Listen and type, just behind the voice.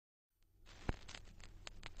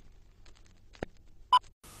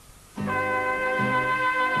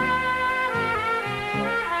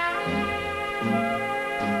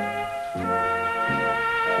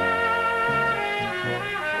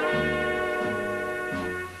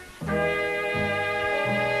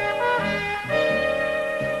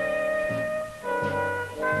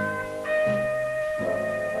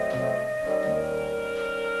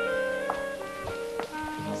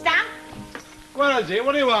is it?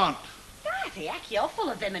 What do you want? Bloody heck, you're full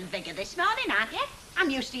of vim and vigour this morning, aren't you? I'm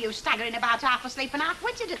used to you staggering about half asleep and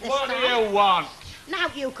half-witted at this time. What do you want? Now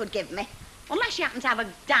you could give me. Unless you happen to have a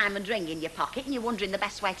diamond ring in your pocket and you're wondering the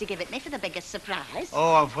best way to give it me for the biggest surprise.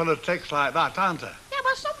 Oh, I'm full of tricks like that, aren't I? Yeah,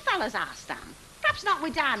 well, some fellas are, Stan. Perhaps not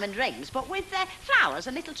with diamond rings, but with flowers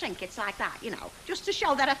and little trinkets like that, you know, just to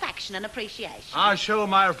show their affection and appreciation. I show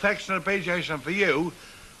my affection and appreciation for you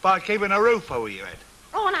by keeping a roof over your head.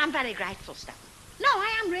 Oh, and I'm very grateful, Stan. No,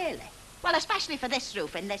 I am really. Well, especially for this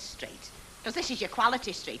roof in this street. Because this is your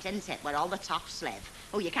quality street, isn't it, where all the toffs live.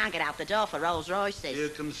 Oh, you can't get out the door for Rolls Royces. You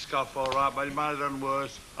can scoff, all right, but you might have done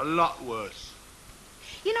worse. A lot worse.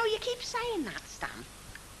 You know, you keep saying that, Stan.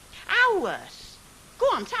 How worse? Go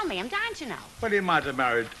on, tell me, I'm dying to know. Well, he might have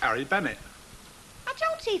married Harry Bennett. I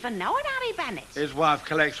don't even know it, Harry Bennett. His wife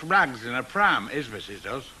collects rags in a pram, his missus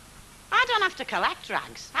does. I don't have to collect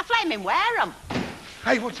rags. I flame him wear them.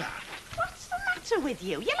 Hey, what's that? What's the matter with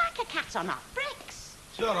you? You're like a cat on hot bricks.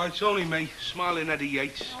 It's all right, it's only me, Smiling Eddie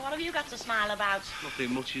Yates. Oh, what have you got to smile about?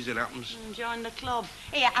 Nothing much as it happens. Join the club.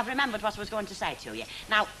 Here, I've remembered what I was going to say to you.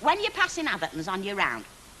 Now, when you're passing Atherton's on your round,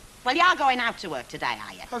 well, you are going out to work today,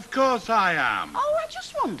 are you? Of course I am. Oh, I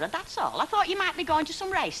just wondered, that's all. I thought you might be going to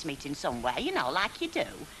some race meeting somewhere, you know, like you do.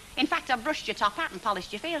 In fact, I've brushed your top hat and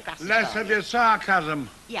polished your field glasses. Less of your sarcasm.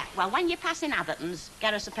 Yeah, well, when you're passing Atherton's,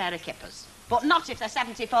 get us a pair of kippers. But not if they're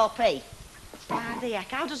 74p. Ah, the heck,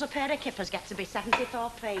 how does a pair of kippers get to be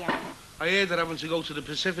 74p, eh? I hear they're having to go to the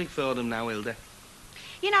Pacific for them now, Hilda.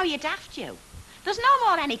 You know, you're daft, you. There's no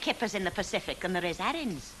more any kippers in the Pacific than there is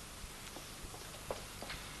herrings.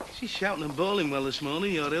 She's shouting and bawling well this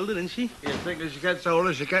morning, your Hilda, isn't she? You think as she gets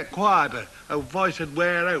older, she get quieter. Her voice would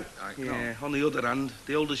wear out. Yeah, on the other hand,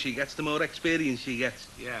 the older she gets, the more experience she gets.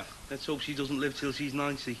 Yeah. Let's hope she doesn't live till she's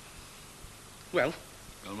 90. Well,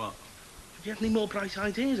 Well, what? have you had any more bright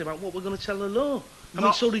ideas about what we're going to tell the law? I mean,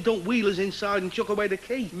 Not- so they don't wheel us inside and chuck away the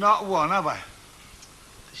key. Not one, have I?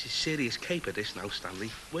 This is serious caper, this now,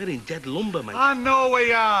 Stanley. We're in dead lumber, mate. I know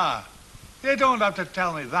we are. You don't have to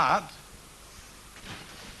tell me that.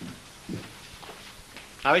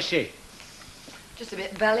 How is she? Just a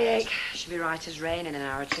bit bellyache. She'll be right as rain in an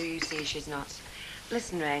hour or two. You see she's not.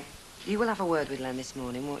 Listen, Ray, you will have a word with Len this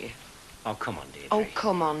morning, won't you? Oh, come on, dear. Oh,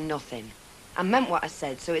 come on, nothing. I meant what I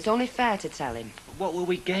said, so it's only fair to tell him. What will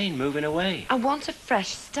we gain moving away? I want a fresh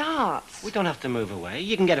start. We don't have to move away.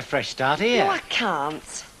 You can get a fresh start here. No, I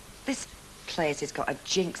can't. This place has got a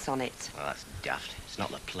jinx on it. Well, that's daft. It's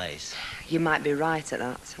not the place. You might be right at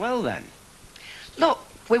that. Well, then. Look,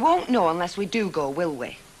 we won't know unless we do go, will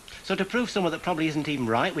we? So to prove someone that probably isn't even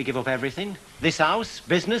right, we give up everything? This house,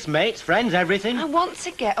 business, mates, friends, everything? I want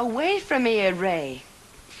to get away from here, Ray.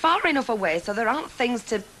 Far enough away so there aren't things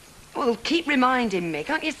to... Well, keep reminding me.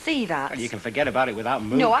 Can't you see that? Well, you can forget about it without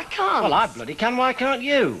moving. No, I can't. Well, I bloody can. Why can't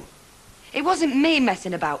you? It wasn't me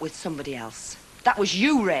messing about with somebody else. That was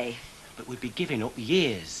you, Ray. But we'd be giving up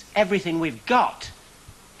years. Everything we've got.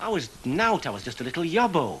 I was just a little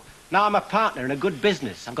yobbo. Now I'm a partner in a good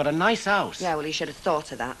business. I've got a nice house. Yeah, well, you should have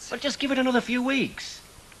thought of that. But just give it another few weeks.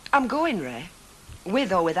 I'm going, Ray.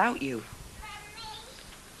 With or without you.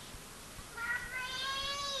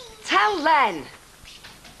 Tell Len.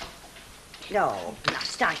 Oh,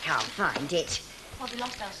 blast, I can't find it. What have you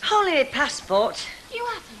lost, Elsie? Only my passport. You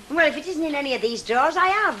haven't? Well, if it isn't in any of these drawers, I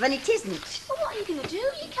have, and it isn't. Well, what are you going to do?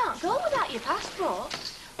 You can't go without your passport.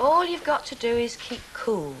 All you've got to do is keep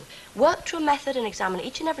cool. Work to a method and examine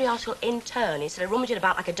each and every article in turn instead of rummaging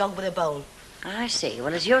about like a dog with a bone. I see.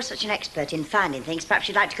 Well, as you're such an expert in finding things, perhaps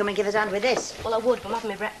you'd like to come and give us a hand with this. Well, I would, but I'm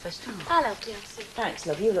having my breakfast. I'll help you, Elsie. Thanks,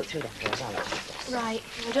 love. You look through them drawers. I'll look through this. Right.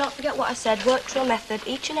 And don't forget what I said. Work to a method,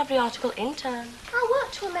 each and every article in turn. I'll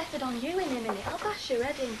work to a method on you in a minute. I'll bash your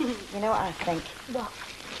head in. You know what I think? What?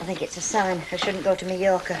 I think it's a sign I shouldn't go to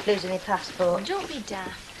Mallorca, losing my passport. Don't be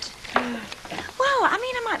daft. Well, I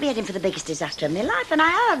mean, I might be heading for the biggest disaster of my life, and I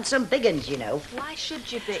had some big uns, you know. Why should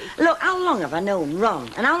you be? Look, how long have I known Ron?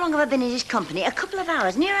 And how long have I been in his company? A couple of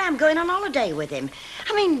hours. And here I am going on holiday with him.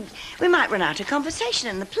 I mean, we might run out of conversation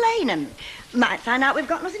in the plane and might find out we've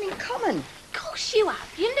got nothing in common. Of course you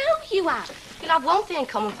have. You know you have. You'll have one thing in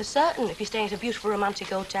common for certain if you're staying at a beautiful romantic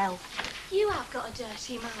hotel. You have got a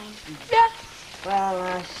dirty mind. Yeah. Well,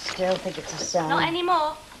 I still think it's a sign. Not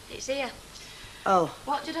anymore. It's here. Oh.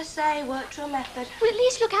 What did I say? Work to a method. Well, at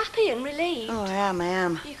least look happy and relieved. Oh, I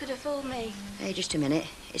am. You could have fooled me. Hey, just a minute.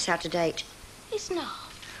 It's out of date. It's not.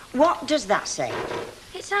 What does that say?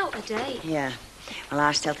 It's out of date. Yeah. Well,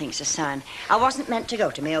 I still think it's a sign. I wasn't meant to go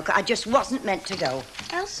to Mallorca. I just wasn't meant to go.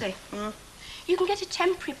 Elsie, You can get a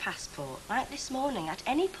temporary passport right this morning at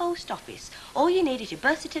any post office. All you need is your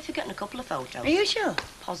birth certificate and a couple of photos. Are you sure?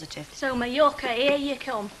 Positive. So, Mallorca, here you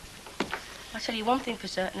come. I tell you one thing for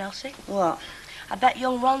certain, Elsie. What? I bet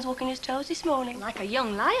young Ron's walking his toes this morning. Like a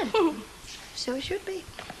young lion. So it should be.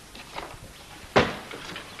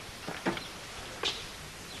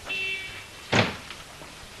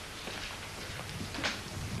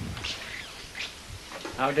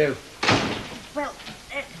 How do? Well,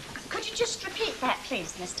 could you just repeat that,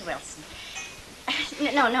 please, Mr. Wilson?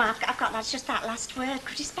 No, I've got that. It's just that last word.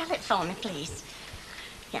 Could you spell it for me, please?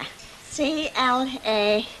 Yeah.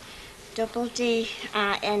 CLADDING.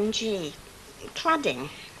 Cladding.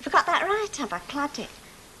 Have I got that right, have I? Cladding.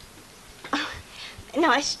 Oh,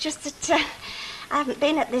 no, it's just that I haven't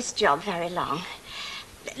been at this job very long.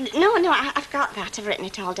 No, I've got that. I've written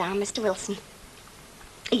it all down, Mr. Wilson.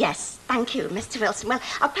 Yes, thank you, Mr. Wilson. Well,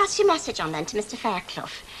 I'll pass your message on then to Mr. Fairclough.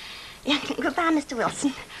 Yeah, goodbye, Mr.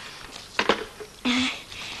 Wilson.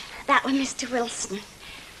 That was Mr. Wilson.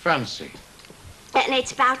 Francie. And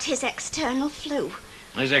it's about his external flu.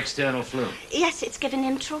 His external flu? Yes, it's giving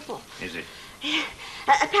him trouble. Is it?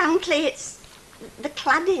 Apparently it's the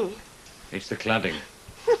cladding. It's the cladding.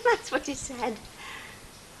 That's what he said.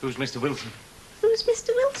 Who's Mr. Wilson? Who's Mr.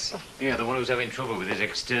 Wilson? Yeah, the one who's having trouble with his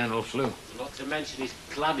external flu. Not to mention his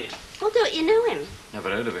cladding. Well, don't you know him? Never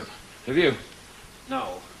heard of him. Have you?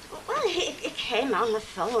 No. Well, he came on the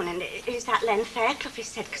phone and it was that Len Fairclough, he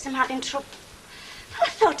said, because I'm having trouble. Well, I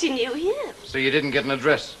thought he knew you. So you didn't get an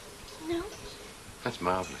address? No. That's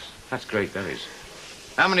marvellous. That's great, that is.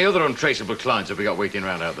 How many other untraceable clients have we got waiting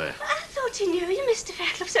around out there? I thought he knew you, Mr.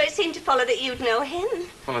 Fairclough, so it seemed to follow that you'd know him.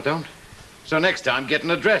 Well, I don't. So next time, get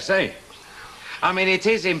an address, eh? I mean, it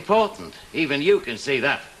is important. Even you can see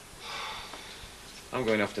that. I'm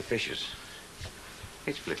going off to Fisher's.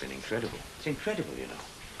 It's flipping incredible. It's incredible, you know.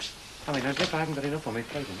 I mean, as if I haven't got enough on my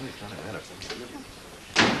plate. I'm really trying to help them.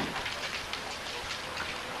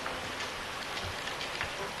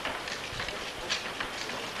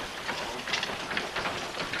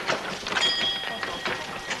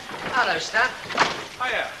 Hello, Stan.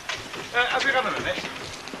 Hiya. Have you got a minute?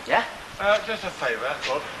 Yeah? Just a favour,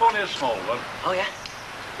 but only a small one. Oh, yeah?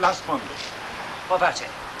 Last Monday, What about it?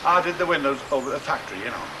 I did the windows over at the factory, you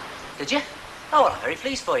know. Did you? Oh, well, I'm very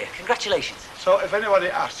pleased for you. Congratulations. So if anybody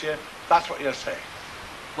asks you, that's what you'll say.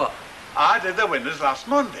 What? I did the windows last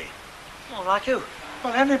Monday. Oh, like who?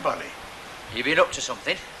 Well, anybody. You been up to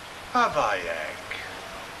something? Have I, egg?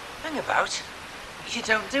 Hang about. You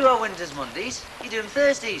don't do our windows Mondays. You do them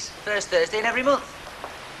Thursdays. First Thursday in every month.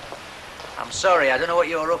 I'm sorry, I don't know what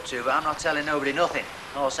you're up to, but I'm not telling nobody nothing.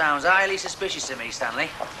 All sounds highly suspicious to me, Stanley.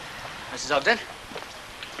 Mrs. Ogden?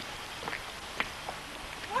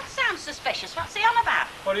 What sounds suspicious? What's he on about?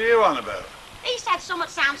 What are you on about? He said something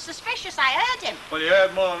sounds suspicious. I heard him. Well, you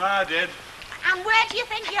heard more than I did. And where do you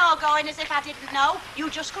think you're going, as if I didn't know? You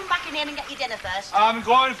just come back in here and get your dinner first. I'm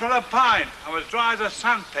going for a pint. I was dry as a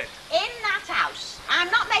sandpit. In that house.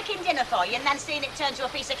 I'm not making dinner for you and then seeing it turn to a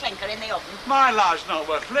piece of clinker in the oven. My life's not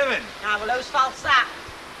worth living. Now, well, whose fault's that?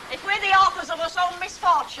 If we're the authors of our own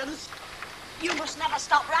misfortunes, you must never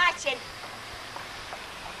stop writing.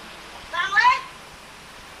 Stanley?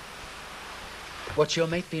 What's your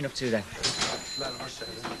mate been up to, then?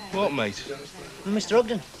 What, mate? Well, Mr.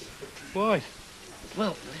 Ogden. Why?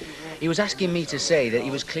 Well, he was asking me to say that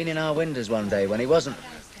he was cleaning our windows one day when he wasn't.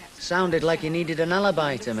 Sounded like he needed an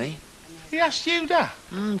alibi to me. He asked you that?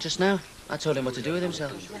 Just now. I told him what to do with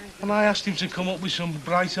himself. And I asked him to come up with some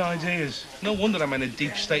bright ideas. No wonder I'm in a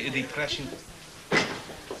deep state of depression.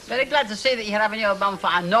 Very glad to see that you're having your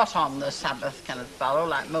bonfire not on the Sabbath, Kenneth Barrow,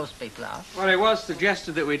 like most people are. Well, it was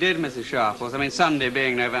suggested that we did, Mrs. Sharples. I mean, Sunday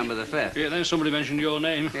being November the 5th. Yeah, then somebody mentioned your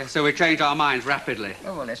name. Yeah, so we changed our minds rapidly.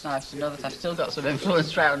 Oh, well, it's nice to know that I've still got some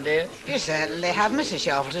influence round here. You certainly have, Mrs.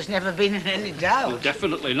 Sharples. There's never been in any doubt. Well,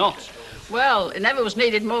 definitely not. Well, it never was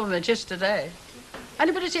needed more than it is today.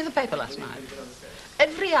 Anybody see the paper last night?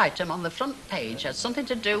 Every item on the front page has something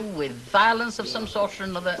to do with violence of some sort or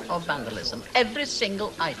another or vandalism. Every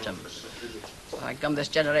single item. By gum, this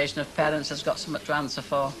generation of parents has got something to answer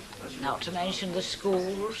for. Not to mention the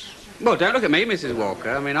schools. Well, don't look at me, Mrs. Walker.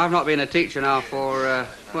 I mean, I've not been a teacher now for,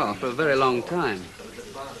 well, for a very long time.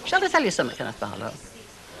 Shall I tell you something, Kenneth Barlow?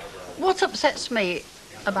 What upsets me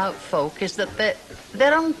about folk is that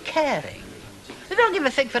they're uncaring. They don't give a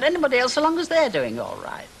fig for anybody else so long as they're doing all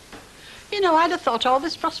right. You know, I'd have thought all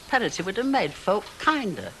this prosperity would have made folk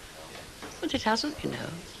kinder. But it hasn't, you know.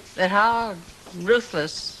 They're hard,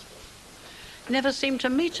 ruthless. Never seem to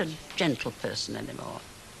meet a gentle person anymore.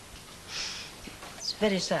 It's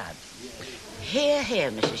very sad. Hear,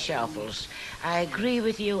 hear, Mrs. Sharples. I agree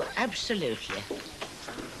with you absolutely.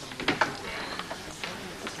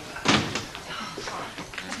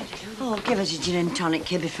 Oh, give us a gin and tonic,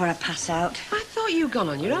 kid, before I pass out. I thought you'd gone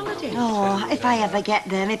on your holiday. Oh, if I ever get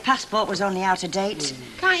there, my passport was only out of date.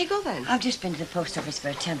 Can't you go then? I've just been to the post office for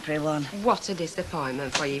a temporary one. What a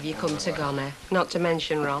disappointment for you if you come to Ghana. Not to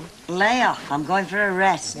mention Ron. Lay off. I'm going for a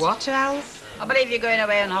rest. What else? I believe you're going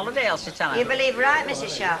away on holiday, Elsie Tanner. You believe right,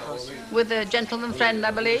 Mrs. Sharples? With a gentleman friend,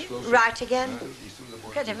 I believe. Right again?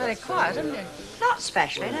 Getting very quiet, haven't you? Not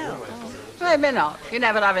specially, no. Maybe not. You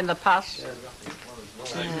never have in the past.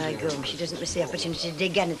 Ah, Gum, she doesn't miss the opportunity to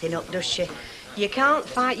dig anything up, does she? You can't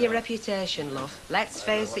fight your reputation, love. Let's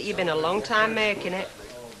face it, you've been a long time making it.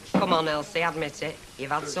 Come on, Elsie, admit it.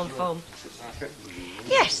 You've had some fun.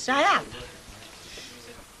 Yes, I have.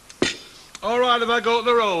 All right, have I got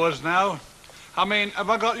the rowers now? I mean, have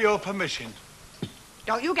I got your permission?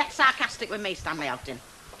 Don't you get sarcastic with me, Stanley Ogden.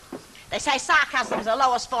 They say sarcasm's the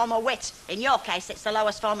lowest form of wit. In your case, it's the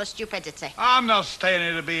lowest form of stupidity. I'm not staying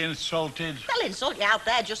here to be insulted. They'll insult you out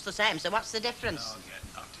there just the same, so what's the difference? I'll get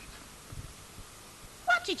nutted.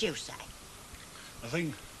 What did you say?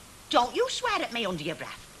 Nothing. Don't you swear at me under your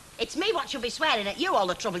breath. It's me what should be swearing at you, all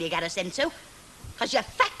the trouble you get us into. 'Cause you're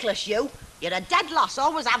feckless, you. You're a dead loss,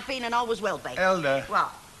 always have been and always will be. Elder.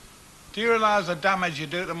 What? Do you realise the damage you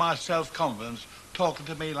do to my self-confidence talking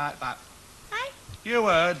to me like that? Eh? You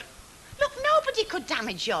heard. Look, nobody could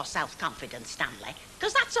damage your self-confidence, Stanley,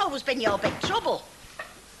 'cause that's always been your big trouble.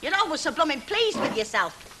 You're always so blooming pleased with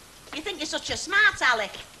yourself. You think you're such a smart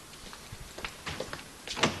aleck.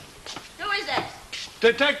 Who is it?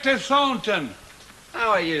 Detective Thornton.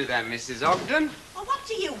 How are you then, Mrs. Ogden? Well, what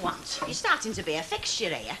do you want? You're starting to be a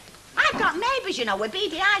fixture here. I've got neighbours, you know, with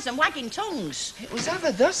beady eyes and wagging tongues. It was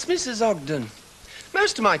ever thus, Mrs. Ogden.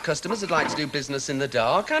 Most of my customers would like to do business in the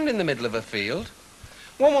dark and in the middle of a field.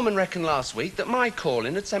 One woman reckoned last week that my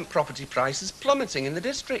calling had sent property prices plummeting in the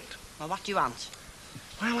district. Well, what do you want?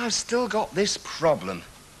 Well, I've still got this problem.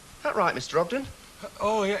 That right, Mr. Ogden?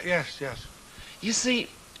 Oh, yes. You see,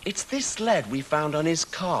 it's this lead we found on his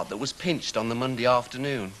cart that was pinched on the Monday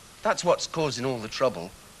afternoon. That's what's causing all the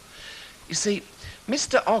trouble. You see,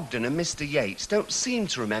 Mr. Ogden and Mr. Yates don't seem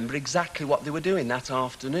to remember exactly what they were doing that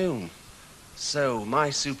afternoon. So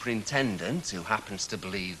my superintendent, who happens to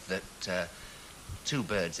believe that two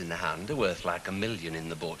birds in the hand are worth like a million in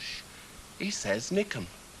the bush, he says nick 'em.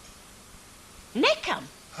 Nick 'em?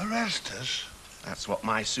 Arrest us? That's what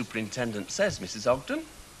my superintendent says, Mrs. Ogden.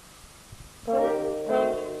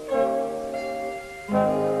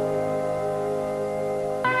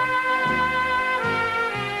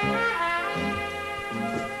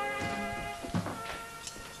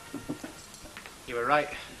 You were right.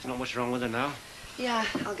 There's not much wrong with her now. Yeah,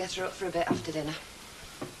 I'll get her up for a bit after dinner.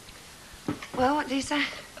 Well, what do you say?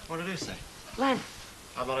 What did you say? Len.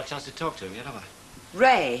 I've not had a chance to talk to him yet, have I?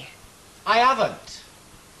 Ray. I haven't.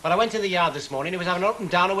 But I went in the yard this morning. He was having an up and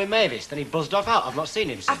downer with Mavis. Then he buzzed off out. I've not seen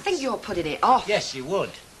him since. I think you're putting it off. Yes, you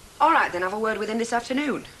would. All right, then have a word with him this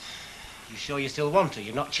afternoon. You sure you still want to?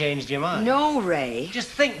 You've not changed your mind? No, Ray. Just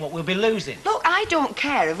think what we'll be losing. Look, I don't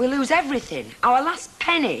care if we lose everything. Our last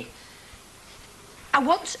penny. I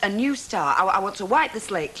want a new start. I want to wipe the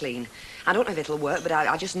slate clean. I don't know if it'll work, but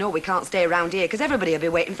I just know we can't stay around here because everybody will be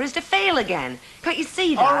waiting for us to fail again. Can't you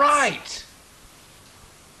see that? All right.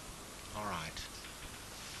 All right.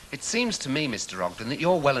 It seems to me, Mr. Ogden, that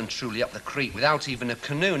you're well and truly up the creek without even a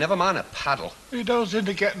canoe, never mind a paddle. You don't seem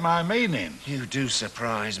to get my meaning. You do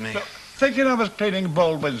surprise me. Look, thinking I was cleaning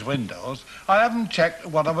Baldwin's windows, I haven't checked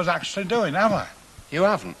what I was actually doing, have I? You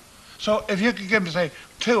haven't? So if you could give me, say,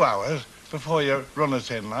 2 hours before you run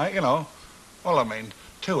us in, like, you know. Well, I mean,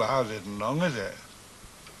 2 hours isn't long, is it?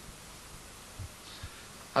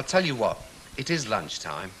 I'll tell you what, it is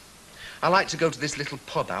lunchtime. I like to go to this little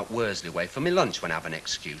pub out Worsley way for my lunch when I have an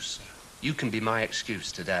excuse. You can be my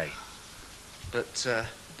excuse today. But,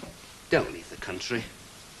 don't leave the country.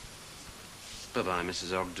 Bye-bye,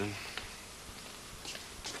 Mrs. Ogden.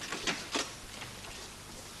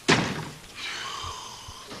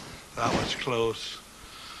 That was close.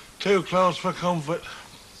 Too close for comfort.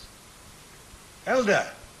 Elder.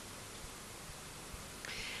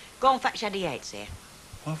 Go and fetch Eddie Yates here.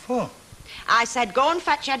 What for? I said go and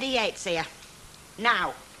fetch Eddie Yates here.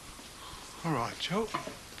 Now. All right, Joe.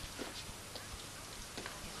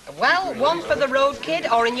 Well, one for the road, kid,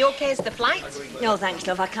 or in your case, the flight. No, thanks,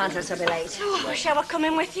 love. I can't, else I'll be late. Oh, shall I come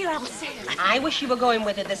in with you, Elsie? I wish you were going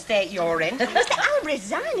with her the state you're in. I'll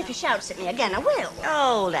resign if he shouts at me again. I will.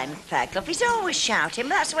 Oh, then, Fairclough. He's always shouting,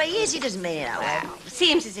 but that's the way he is. He doesn't mean it that way. Well,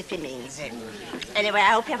 seems as if he means it. Anyway,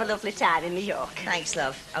 I hope you have a lovely time in New York. Thanks,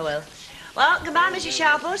 love. I will. Well, goodbye, Mrs.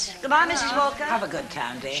 Sharples. Goodbye, Mrs. Walker. Have a good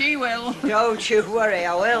time, dear. She will. Don't you worry,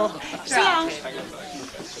 I will. See you long.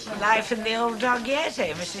 Life in the old dog yet,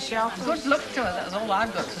 eh, Mrs. Sharples? Good luck to her, that's all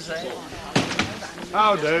I've got to say.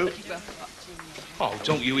 How do? Oh,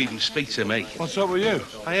 don't you even speak to me. What's up with you?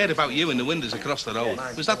 I heard about you and the windows across the road.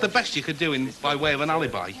 Was that the best you could do by way of an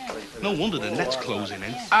alibi? No wonder the net's closing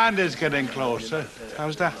in. And it's getting closer.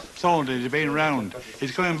 How's that? Thornton's been round.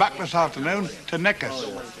 He's coming back this afternoon to nick us.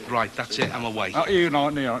 Right, that's it. I'm away. Oh, you know,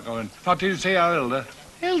 you're not going. Not till you see our Hilda.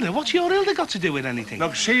 Hilda? What's your Hilda got to do with anything?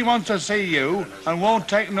 Look, she wants to see you and won't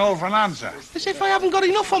take no for an answer. As if I haven't got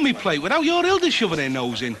enough on me plate without your Hilda shoving her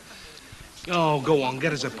nose in. Oh, go on,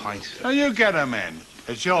 get us a pint. Now, you get him in.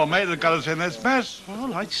 It's your mate that got us in this mess. All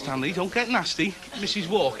right, Stanley, don't get nasty. Mrs.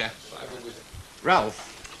 Walker.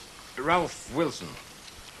 Ralph Wilson.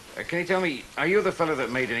 Can you tell me, are you the fellow that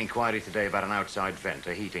made an inquiry today about an outside vent,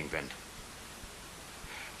 a heating vent?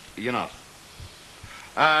 You're not?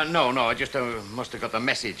 No, I just must have got the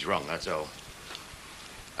message wrong, that's all.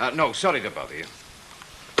 No, sorry to bother you.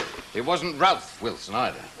 It wasn't Ralph Wilson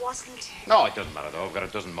either. Wasn't it? No, it doesn't matter, though. I've got a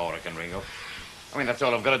dozen more I can ring up. I mean, that's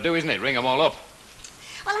all I've got to do, isn't it? Ring them all up.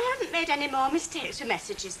 Well, I haven't made any more mistakes with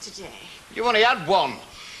messages today. You only had one.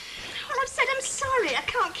 Well, I've said I'm sorry. I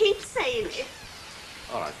can't keep saying it.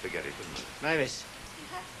 All right, forget it. Mavis,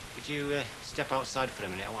 could you step outside for a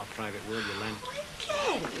minute? I want a private word with Len.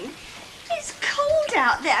 Again? It's cold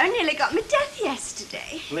out there. I nearly got me death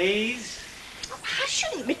yesterday. Please? I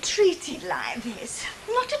shouldn't be treated like this.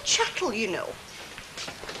 I'm not a chattel, you know.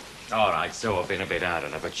 All right, so I've been a bit hard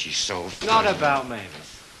on her, but she's so... Not about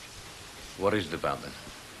Mavis. What is it about, then?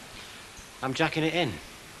 I'm jacking it in.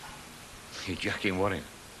 You jacking what in?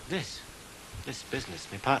 This business,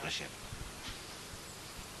 my partnership.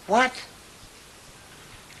 What?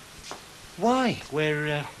 Why?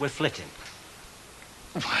 We're flitting.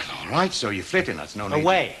 Well, all right, so you're flitting, that's no need...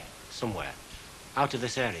 Away, somewhere. Out of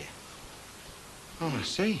this area. Oh, I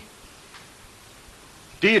see.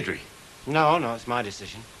 Deirdre? No, it's my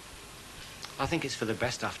decision. I think it's for the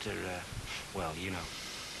best after, well, you know.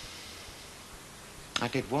 I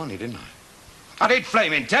did warn you, didn't I? I did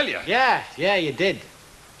flaming tell you. Yeah, you did.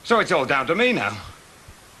 So it's all down to me now.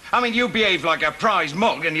 I mean, you behave like a prize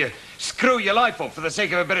mug and you screw your life up for the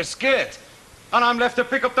sake of a bit of skirt. And I'm left to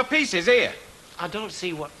pick up the pieces here. I don't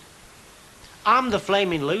see what... I'm the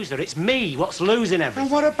flaming loser. It's me what's losing everything.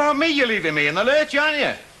 And what about me? You're leaving me in the lurch, aren't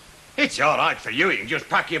you? It's all right for you. You can just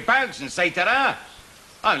pack your bags and say ta-da.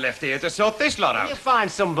 I'm left here to sort this lot out. You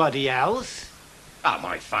find somebody else. I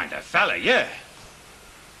might find a fella, yeah.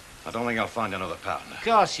 I don't think I'll find another partner. Of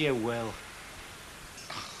course you will.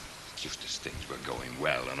 Just as things were going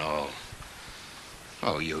well and all.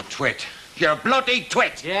 Oh, you twit. You bloody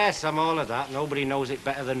twit! Yes, I'm all of that. Nobody knows it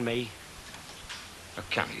better than me. Or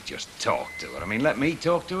can't you just talk to her? I mean, let me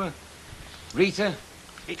talk to her. Rita?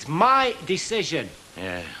 It's my decision.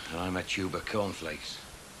 Yeah, I'm a tube of cornflakes.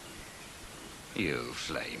 You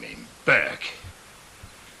flaming Burke.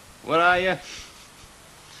 What are you?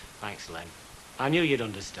 Thanks, Len. I knew you'd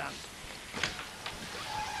understand.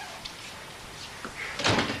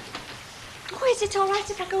 Oh, is it all right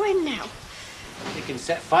if I go in now? You can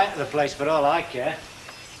set fire to the place for all I care.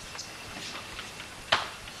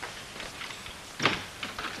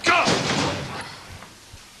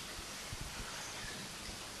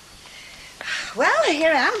 Well,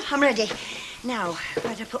 here I am. I'm ready. Now,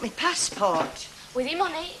 where do I put my passport? With your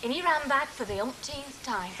money in your handbag for the umpteenth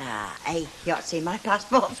time. Ah, hey, you ought to see my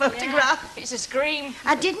passport photograph. Yeah, it's a scream.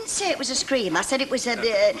 I didn't say it was a scream. I said it was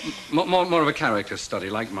a... More of a character study,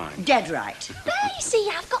 like mine. Dead right. There, you see,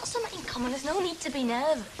 I've got something in common. There's no need to be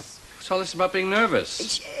nervous. What's all this about being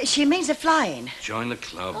nervous? She means the flying. Join the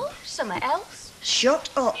club. Oh, something else. Shut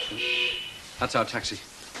up. That's our taxi.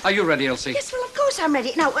 Are you ready, Elsie? Yes, well, of course I'm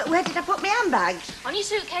ready. Now, where did I put my handbag? On your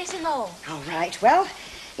suitcase in the hall. All right, well,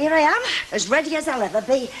 here I am, as ready as I'll ever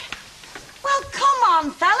be. Well, come on,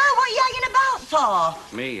 fella. What are you hanging about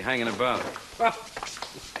for? Me, hanging about.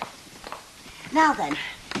 Now then,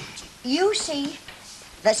 you see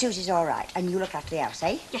that Susie's all right, and you look after the house,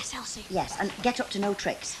 eh? Yes, Elsie. Yes, and get up to no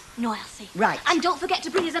tricks. No, Elsie. Right. And don't forget to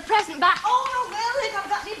bring us a present back. Oh, I will, if I've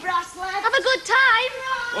got any brass left. Have a good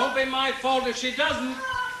time. Won't be my fault if she doesn't.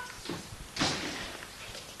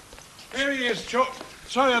 Here he is, Chuck.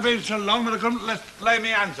 Sorry I've been so long, but I couldn't lay my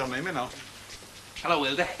hands on him, you know. Hello,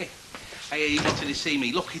 Hilda. Hey, you wanted to see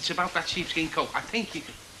me. Look, it's about that sheepskin coat. I think you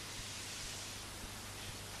could...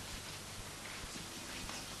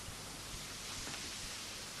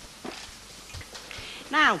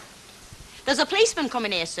 Now, there's a policeman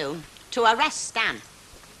coming here soon to arrest Stan.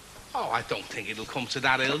 Oh, I don't think it'll come to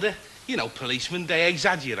that, Hilda. You know, policemen, they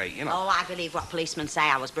exaggerate, you know. Oh, I believe what policemen say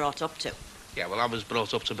I was brought up to. Yeah, well, I was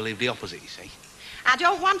brought up to believe the opposite, you see. I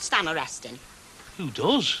don't want Stan arresting. Who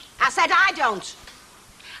does? I said I don't.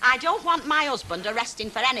 I don't want my husband arresting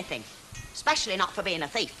for anything, especially not for being a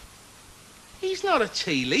thief. He's not a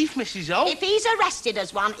tea leaf, Mrs. O. If he's arrested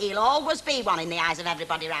as one, he'll always be one in the eyes of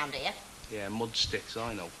everybody round here. Yeah, mud sticks,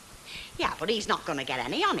 I know. Yeah, but he's not going to get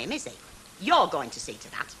any on him, is he? You're going to see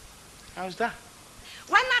to that. How's that?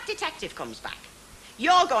 When that detective comes back,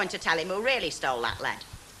 you're going to tell him who really stole that lead.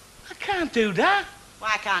 I can't do that.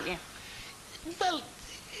 Why can't you? Well,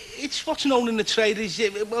 it's what's known in the trade as,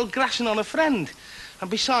 well, grassing on a friend. And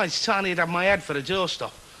besides, Tiny'd have my head for a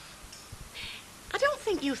doorstop. I don't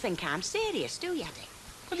think you think I'm serious, do you, Eddie?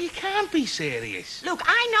 Well, you can't be serious. Look,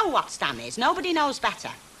 I know what Stan is. Nobody knows better.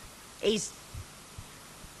 He's...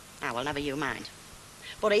 Ah, well, never you mind.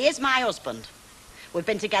 But he is my husband. We've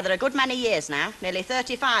been together a good many years now, nearly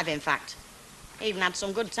 35, in fact. Even had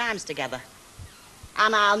some good times together.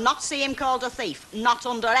 And I'll not see him called a thief, not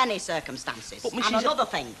under any circumstances. But, And Mrs. another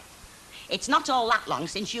thing, it's not all that long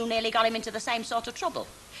since you nearly got him into the same sort of trouble.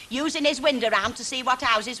 Using his window round to see what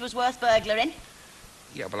houses was worth burglaring.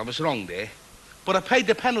 Yeah, well, I was wrong there. But I paid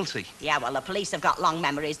the penalty. Yeah, well, the police have got long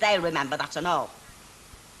memories. They'll remember that and all.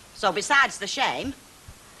 So besides the shame,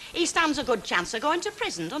 he stands a good chance of going to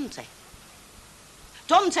prison, doesn't he?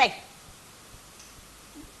 Doesn't he?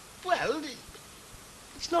 Well,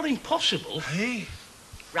 it's not impossible. Hey?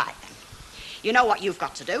 Right, then. You know what you've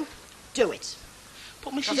got to do. Do it.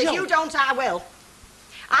 But, Because Mrs. if O... you don't, I will.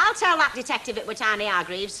 I'll tell that detective it were Tiny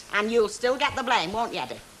Hargreaves, and you'll still get the blame, won't you,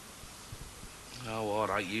 Eddie? Oh, all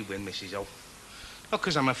right, you win, Mrs. O. Not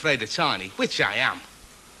because I'm afraid of Tiny, which I am.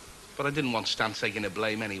 But I didn't want Stan taking the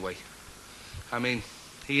blame anyway. I mean,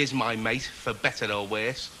 he is my mate, for better or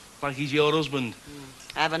worse, like he's your husband.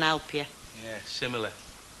 Heaven help you. Yeah, similar.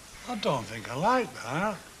 I don't think I like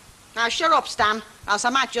that. Now, shut up, Stan, else I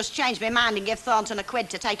might just change my mind and give Thornton a quid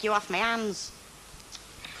to take you off my hands.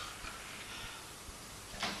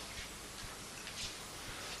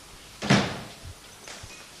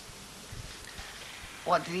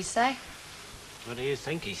 What did he say? What do you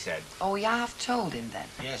think he said? Oh, you have told him then?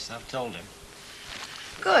 Yes, I've told him.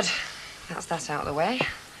 Good. That's that out of the way.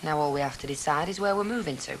 Now all we have to decide is where we're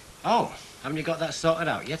moving to. Oh, haven't you got that sorted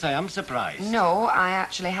out yet? I am surprised. No, I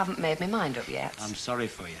actually haven't made my mind up yet. I'm sorry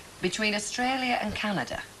for you. Between Australia and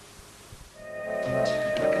Canada.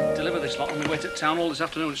 I can deliver this lot on my way to town all this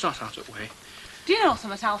afternoon. It's not out of the way. Do you know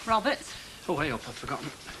something, Alf Roberts? Oh, hey up, I've forgotten.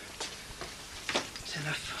 Tin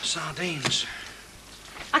of sardines.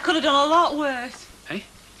 I could have done a lot worse. Hey?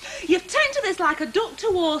 You've taken to this like a duck to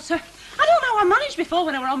water. I don't know how I managed before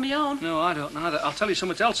when I were on my own. No, I don't either. I'll tell you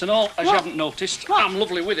something else and all, as you What? haven't noticed. What? I'm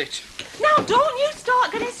lovely with it. Now, don't you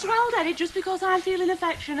start getting swelled, Eddie, just because I'm feeling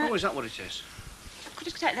affectionate. Oh, is that what it is? Could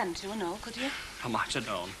you take them two and all, could you? I might have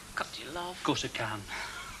known. God, you love. Of course I can.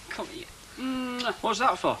 Come here. What's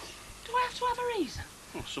that for? Do I have to have a reason?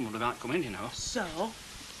 Well, somebody might come in, you know. So?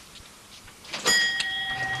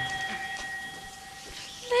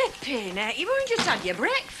 Flipping heck, you've only just had your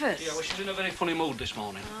breakfast. Yeah, well, she's in a very funny mood this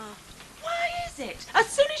morning. Why is it? As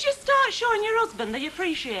soon as you start showing your husband that you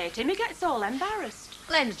appreciate him, he gets all embarrassed.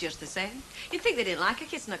 Len's just the same. You'd think they didn't like a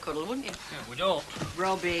kiss and a cuddle, wouldn't you? Yeah, we don't.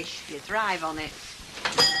 Rubbish. You thrive on it.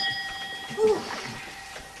 Ooh. You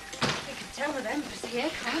can tell with empathy here,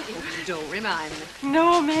 can't you? Don't remind me.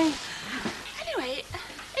 No, me. Anyway,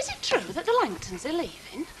 is it true that the Langtons are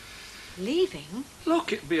leaving? Leaving?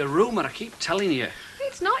 Look, it'd be a rumour, I keep telling you.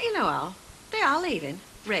 It's not, you know, Al. They are leaving.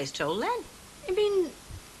 Ray's told Len. You mean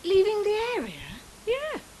leaving the area?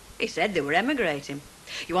 Yeah. He said they were emigrating.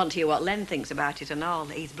 You want to hear what Len thinks about it and all?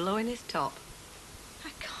 He's blowing his top. I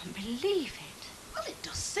can't believe it. Well, it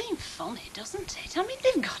does seem funny, doesn't it? I mean,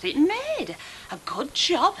 they've got it made. A good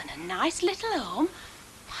job and a nice little home.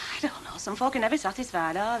 I don't know, some folk are never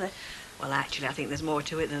satisfied, are they? Well, actually, I think there's more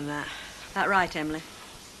to it than that. That right, Emily?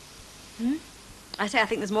 Hmm? I say I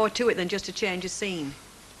think there's more to it than just a change of scene.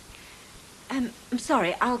 I'm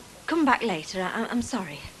sorry. I'll come back later. I'm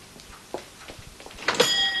sorry.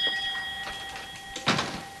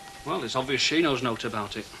 Well, it's obvious she knows naught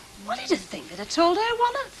about it. What did you think that I told her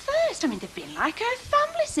one at first? I mean, they've been like her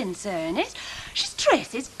family since Ernest. She's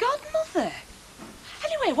Tracy's godmother.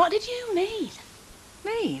 Anyway, what did you mean?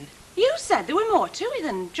 Mean? You said there were more to it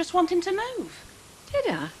than just wanting to move. Did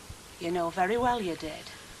I? You know very well you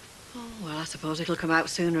did. Oh, well, I suppose it'll come out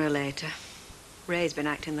sooner or later. Ray's been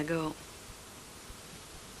acting the goat.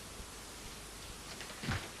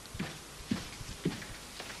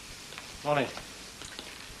 Morning.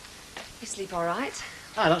 You sleep all right?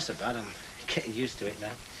 Oh, not so bad. I'm getting used to it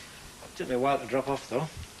now. Took me a while to drop off, though.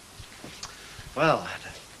 Well, I had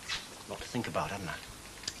a lot to think about, hadn't I?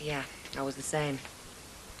 Yeah, I was the same.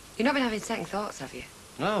 You've not been having second thoughts, have you?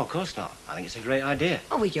 No, of course not. I think it's a great idea.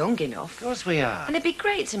 Oh, we're young enough. Of course we are. And it'd be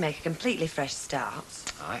great to make a completely fresh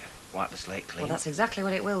start. Aye, wipe the slate clean. Well, that's exactly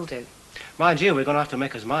what it will do. Mind you, we're going to have to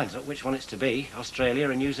make us minds up which one it's to be, Australia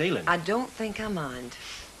and New Zealand. I don't think I mind.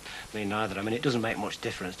 Me neither. I mean, it doesn't make much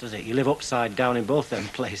difference, does it? You live upside down in both them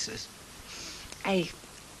places. Hey,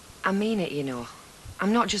 I mean it, you know.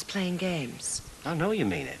 I'm not just playing games. I know you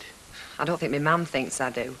mean it. I don't think my mum thinks I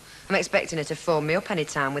do. I'm expecting her to phone me up any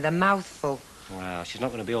time with a mouthful. Well, she's not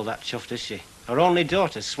going to be all that chuffed, is she? Her only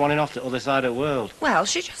daughter's swanning off to the other side of the world. Well,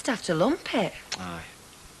 she'll just have to lump it. Aye.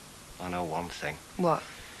 I know one thing. What?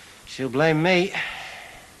 She'll blame me.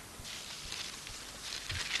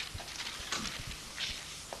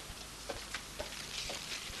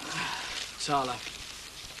 Tala.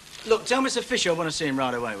 Look, tell Mr. Fisher I want to see him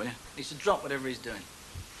right away, will you? He should drop whatever he's doing.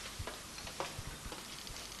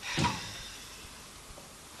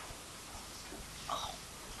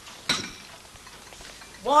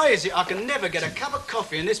 Why is it I can never get a cup of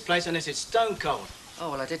coffee in this place unless it's stone cold?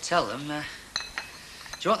 Oh, well, I did tell them. Do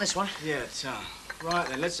you want this one? Yeah, right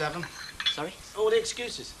then, let's have them. Sorry? All the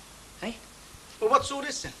excuses. Hey? Well, what's all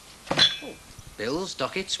this then? Bills,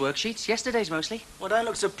 dockets, worksheets, yesterday's mostly. Well, don't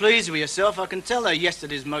look so pleased with yourself. I can tell they're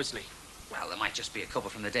yesterday's mostly. Well, there might just be a couple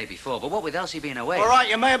from the day before, but what with Elsie being away... All right,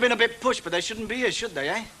 you may have been a bit pushed, but they shouldn't be here, should they,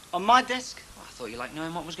 eh? On my desk? Well, I thought you liked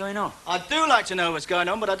knowing what was going on. I do like to know what's going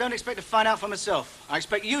on, but I don't expect to find out for myself. I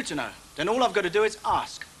expect you to know. Then all I've got to do is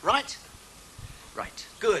ask, right? Right.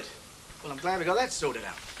 Good. Well, I'm glad we got that sorted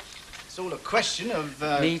out. It's all a question of...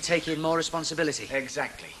 Me taking more responsibility.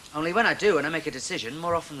 Exactly. Only when I do and I make a decision,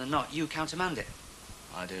 more often than not, you countermand it.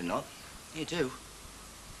 I do not. You do.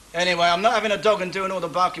 Anyway, I'm not having a dog and doing all the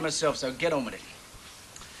barking myself, so get on with it.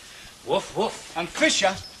 Woof, woof. And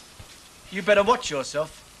Fisher, you better watch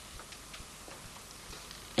yourself.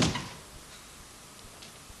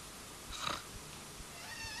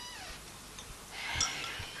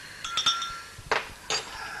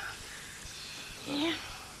 Yeah.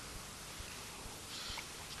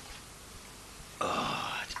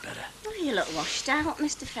 Oh, it's better. Oh, you look washed out,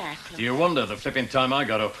 Mr. Fairclough. Do you wonder the flipping time I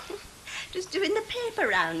got up? Just doing the paper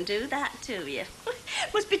round do that to you.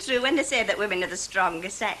 Must be true when they say that women are the stronger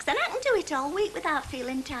sex. Then I can do it all week without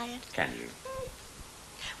feeling tired. Can you?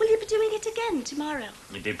 Will you be doing it again tomorrow?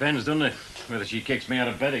 It depends, doesn't it? Whether she kicks me out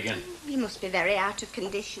of bed again. You must be very out of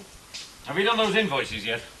condition. Have you done those invoices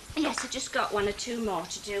yet? Yes, I've just got one or two more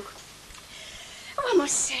to do. Oh, I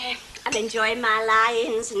must say, I'm enjoying my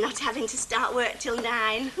lie-ins and not having to start work till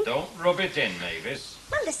 9. Don't rub it in, Mavis.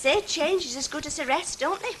 Well, they say change is as good as a rest,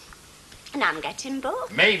 don't they? And I'm getting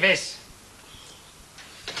both. Mavis!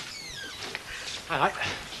 All right.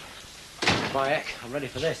 Bayek, I'm ready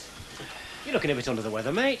for this. You're looking a bit under the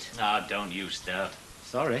weather, mate. Ah, don't you start.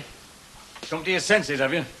 Sorry. Come to your senses,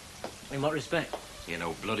 have you? In what respect? You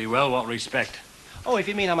know bloody well what respect. Oh, if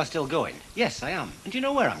you mean am I still going? Yes, I am. And do you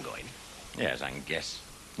know where I'm going? Yes, I can guess.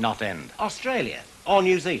 Not end. Australia. Or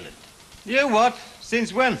New Zealand. You what?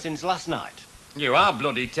 Since when? Since last night. You are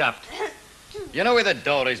bloody tapped. You know where the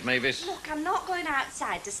door is, Mavis? Look, I'm not going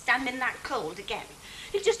outside to stand in that cold again.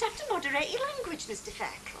 You just have to moderate your language, Mr.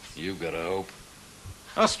 Fairclough. You gotta hope.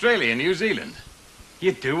 Australia, New Zealand.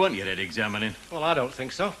 You do want your head examining. Well, I don't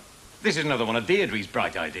think so. This is another one of Deirdre's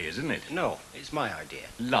bright ideas, isn't it? No, it's my idea.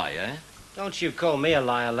 Liar. Don't you call me a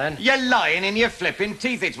liar, Len. You're lying in your flipping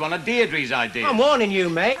teeth. It's one of Deirdre's ideas. I'm warning you,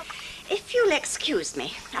 mate. If you'll excuse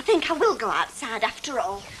me, I think I will go outside after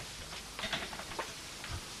all.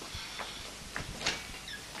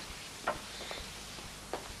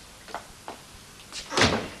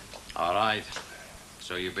 All right.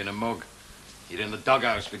 So you've been a mug. You're in the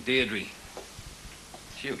doghouse with Deirdre.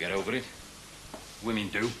 She'll get over it. Women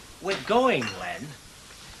do. We're going, Len.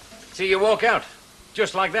 See you walk out.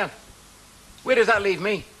 Just like that. Where does that leave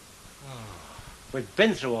me? We've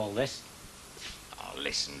been through all this. Oh,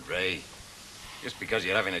 listen, Ray. Just because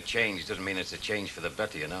you're having a change doesn't mean it's a change for the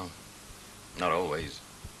better, you know. Not always.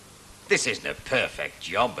 This isn't a perfect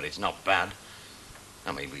job, but it's not bad.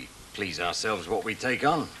 I mean, we please ourselves what we take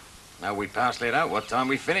on. Now we parcel it out what time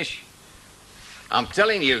we finish. I'm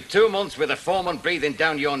telling you, 2 months with a foreman breathing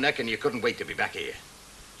down your neck and you couldn't wait to be back here.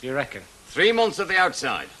 You reckon? 3 months at the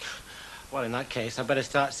outside. Well, in that case, I better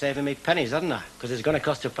start saving me pennies, hadn't I? Because it's going to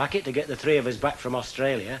cost a packet to get the three of us back from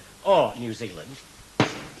Australia or New Zealand.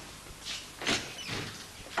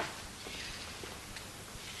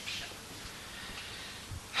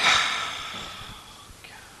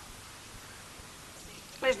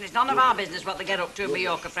 Where's and it's none of our business what they get up to in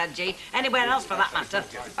Mallorca, Fred G. Anywhere else, for that matter.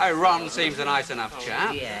 Oh, Ron seems a nice enough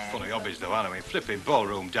chap. Yeah. Funny hobbies, though, aren't I? mean, flipping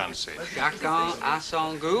ballroom dancing. Chacun à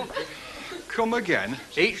son goût. Come again?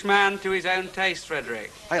 Each man to his own taste,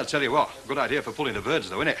 Frederick. Hey, I'll tell you what. Good idea for pulling the birds,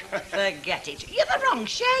 though, innit? Forget it. You're the wrong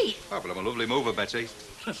shape. Oh, but I'm a lovely mover, Betty.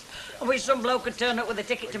 I wish some bloke could turn up with a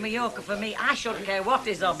ticket to Mallorca for me. I shouldn't care what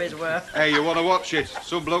his hobbies were. Hey, you want to watch it?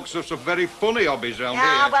 Some blokes have some very funny hobbies round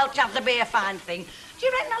Ah, here. well, chap, to be a fine thing. Do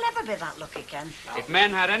you reckon I'll ever be that lucky, Ken? If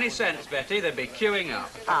men had any sense, Betty, they'd be queuing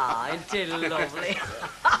up. Ah, isn't it lovely? Hey,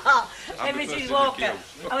 I'm the Mrs. first in Walker,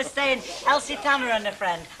 the I was saying, Elsie Tanner and a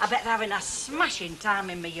friend, I bet they're having a smashing time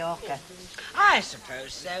in Mallorca. I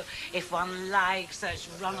suppose so, if one likes such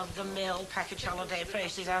run-of-the-mill package holiday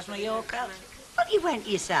places as Mallorca. But you went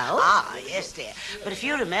yourself. Ah, yes, dear. But if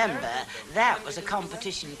you remember, that was a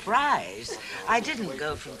competition prize. I didn't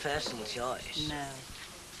go from personal choice. No.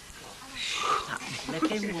 That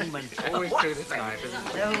flipping woman. Always true this night,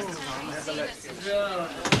 isn't it?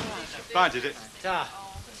 Right, is it?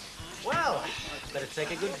 Well, better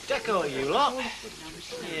take a good deco of you lot.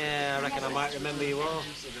 Yeah, I reckon I might remember you all.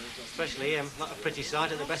 Especially him. Not a pretty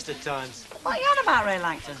sight at the best of times. What are you on about, Ray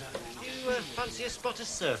Langton? You fancy a spot of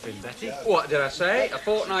surfing, Betty? What did I say? A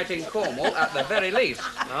fortnight in Cornwall, at the very least.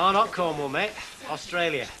 No, not Cornwall, mate.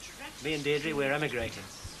 Australia. Me and Deirdre, we're emigrating.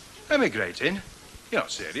 Emigrating? You're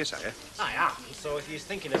not serious, are you? I am. So if you're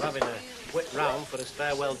thinking of having a whip round for us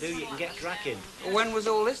farewell do, you can get cracking. When was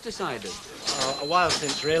all this decided? Oh, a while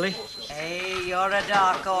since, really. Hey, you're a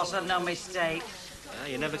dark horse and no mistake.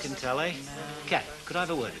 You never can tell, eh? Ken, could I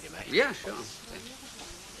have a word with you, mate? Yeah, sure.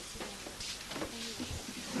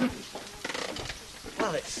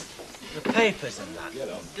 Well, it's the papers and that.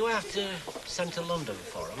 Do I have to send to London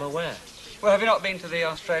for them, or where? Well, have you not been to the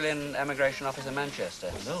Australian Emigration Office in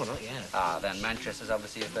Manchester? No, not yet. Ah, then Manchester's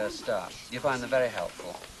obviously your first stop. You find them very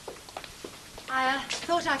helpful. I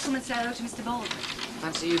thought I'd come and say hello to Mr. Baldwin.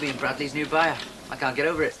 Fancy you being Bradley's new buyer. I can't get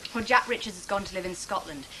over it. Well, Jack Richards has gone to live in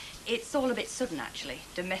Scotland. It's all a bit sudden, actually.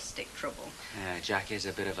 Domestic trouble. Yeah, Jack is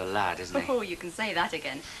a bit of a lad, isn't he? Oh, you can say that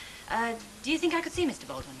again. Do you think I could see Mr.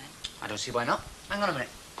 Baldwin then? I don't see why not. Hang on a minute.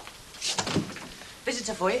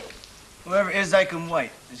 Visitor for you. Whoever it is, they can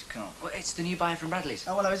wait. This can't. Well, it's the new buyer from Bradley's.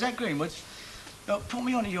 Oh, well, is that Greenwood's? Look, put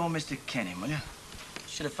me on to your Mr. Kenny, will you?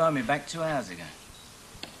 Should have phoned me back 2 hours ago.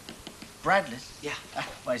 Bradley's? Yeah. Ah,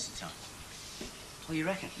 waste of time. Oh, you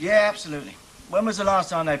reckon? Yeah, absolutely. When was the last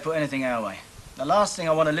time they put anything our way? The last thing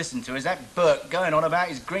I want to listen to is that Burke going on about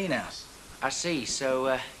his greenhouse. I see.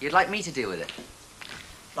 So, you'd like me to deal with it?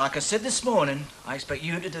 Like I said this morning, I expect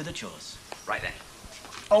you to do the chores. Right then.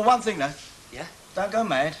 Oh, one thing, though. Yeah? Don't go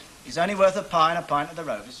mad. He's only worth a pie and a pint of the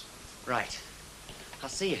Rovers. Right. I'll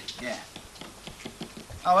see you. Yeah.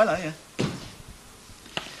 Oh, hello, yeah.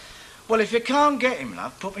 Well, if you can't get him,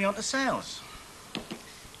 love, put me on to sales.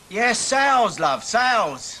 Yes, sales, love,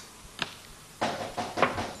 sales.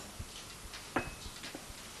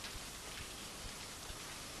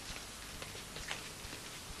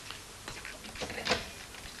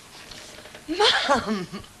 Mum!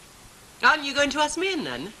 Aren't you going to ask me in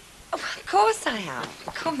then? Oh, of course I am.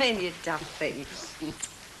 Come in, you daft thing.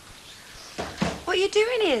 What are you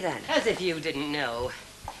doing here, then? As if you didn't know.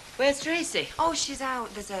 Where's Tracy? Oh, she's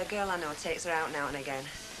out. There's a girl I know takes her out now and again.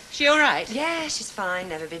 She all right? Yeah, she's fine.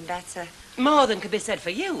 Never been better. More than could be said for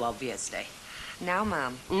you, obviously. Now,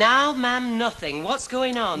 ma'am. Now, ma'am, nothing. What's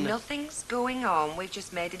going on? Nothing's going on. We've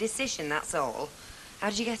just made a decision, that's all. How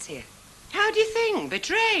did you get here? How do you think? By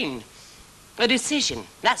train? A decision.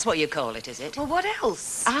 That's what you call it, is it? Well, what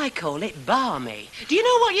else? I call it balmy. Do you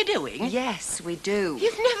know what you're doing? Yes, we do.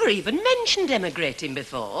 You've never even mentioned emigrating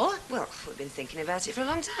before. Well, we've been thinking about it for a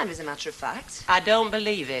long time, as a matter of fact. I don't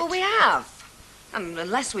believe it. Well, we have.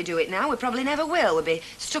 Unless we do it now, we probably never will. We'll be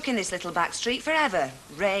stuck in this little back street forever.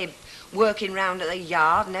 Ray working round at the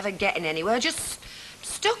yard, never getting anywhere, just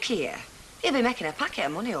stuck here. He'll be making a packet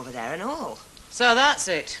of money over there and all. So that's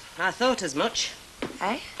it. I thought as much.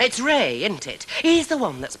 Eh? It's Ray, isn't it? He's the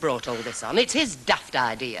one that's brought all this on. It's his daft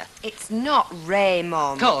idea. It's not Ray,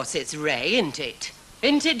 Mum. Of course it's Ray, isn't it?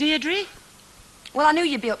 Isn't it, Deirdre? Well, I knew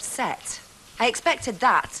you'd be upset. I expected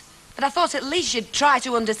that. But I thought at least you'd try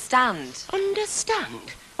to understand.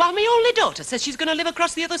 Understand? While my only daughter says she's going to live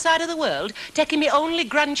across the other side of the world, taking me only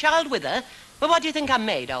grandchild with her? Well, what do you think I'm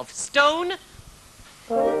made of? Stone?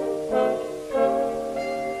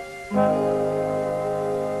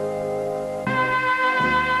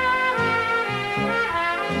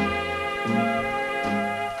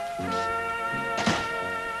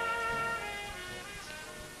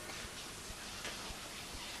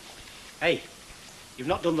 Hey, you've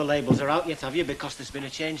not done the labels are out yet, have you? Because there's been a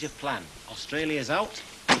change of plan. Australia's out,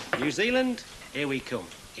 New Zealand, here we come.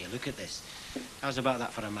 Here, look at this. How's about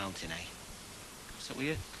that for a mountain, eh? What's up with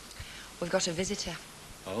you? We've got a visitor.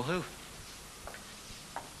 Oh, who?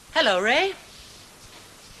 Hello, Ray.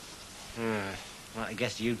 Well, I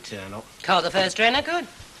guess you'd turn up. Caught the first train I could.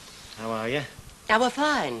 How are you? I were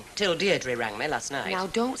fine, till Deirdre rang me last night. Now,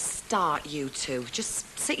 don't start, you two.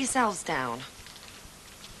 Just sit yourselves down.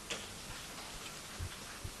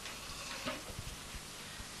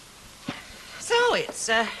 So, it's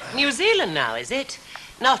New Zealand now, is it?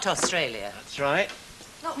 Not Australia. That's right.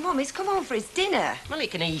 Look, Mum, he's come home for his dinner. Well, he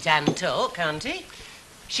can eat and talk, can't he?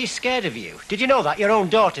 She's scared of you. Did you know that? Your own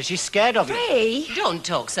daughter, she's scared of you. Ray! Don't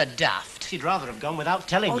talk so daft. She'd rather have gone without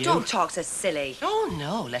telling Oh, you. don't talk so silly. Oh,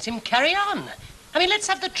 no, let him carry on. I mean, let's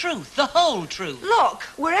have the truth, the whole truth. Look,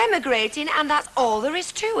 we're emigrating, and that's all there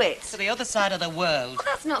is to it. To the other side of the world. Well,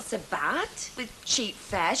 that's not so bad. With cheap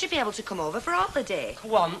fares, you'll be able to come over for a holiday.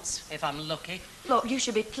 Once, if I'm lucky. Look, you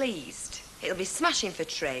should be pleased. It'll be smashing for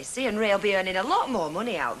Tracy, and Ray'll be earning a lot more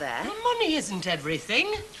money out there. Well, money isn't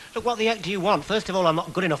everything. Look, what the heck do you want? First of all, I'm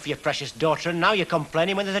not good enough for your precious daughter, and now you're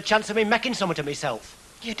complaining when there's a chance of me making something to myself.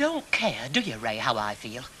 You don't care, do you, Ray, how I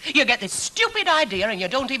feel? You get this stupid idea and you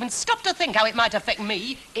don't even stop to think how it might affect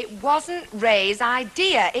me. It wasn't Ray's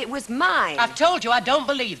idea. It was mine. I've told you I don't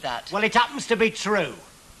believe that. Well, it happens to be true.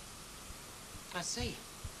 I see.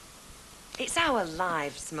 It's our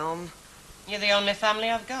lives, Mum. You're the only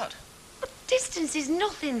family I've got. But distance is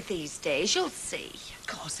nothing these days, you'll see. Of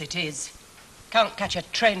course it is. Can't catch a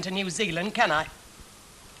train to New Zealand, can I?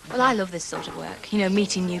 Well, I love this sort of work. You know,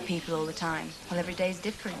 meeting new people all the time. Well, every day's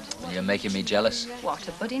different. You're making me jealous. What,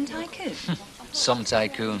 a budding tycoon? Some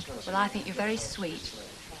tycoon. Well, I think you're very sweet.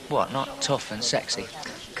 What, not tough and sexy?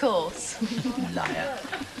 Of course. Liar.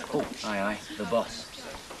 Oh, aye, the boss.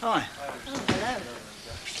 Hi. Oh, hello.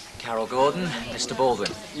 Carol Gordon, Mr. Baldwin.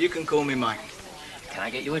 You can call me Mike. Can I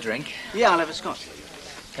get you a drink? Yeah, I'll have a scotch.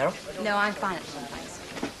 Carol? No, I'm fine at the moment, thanks.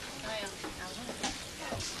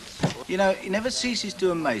 You know, he never ceases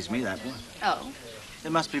to amaze me, that boy. Oh?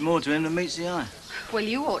 There must be more to him than meets the eye. Well,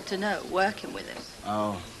 you ought to know, working with him.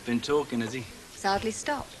 Oh, been talking, has he? It's hardly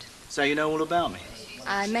stopped. So you know all about me?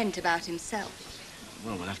 I meant about himself.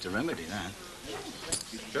 Well, we'll have to remedy that.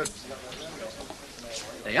 Good.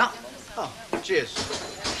 There you are. Oh, cheers.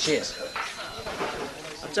 Cheers.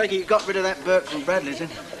 I take it you got rid of that Burke from Bradley's, then?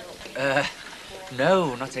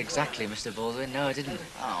 No, not exactly, Mr. Baldwin. No, I didn't.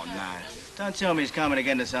 Oh, no. Don't tell me he's coming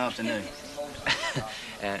again this afternoon.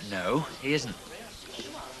 No, he isn't.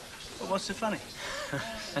 Well, what's so funny?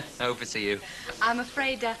 Over to you. I'm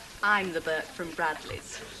afraid I'm the Burke from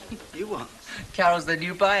Bradley's. You what? Carol's the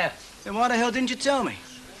new buyer. Then why the hell didn't you tell me?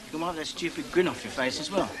 You can wipe that stupid grin off your face as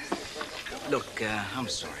well. Look, I'm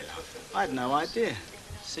sorry, love. I had no idea.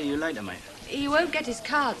 See you later, mate. He won't get his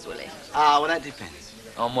cards, will he? Ah, well, that depends.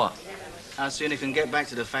 On what? How soon he can get back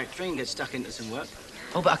to the factory and get stuck into some work.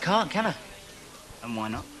 Oh, but I can't, can I? And why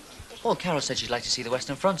not? Well, Carol said she'd like to see the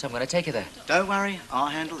Western Front. I'm going to take her there. Don't worry, I'll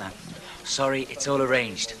handle that. Sorry, it's all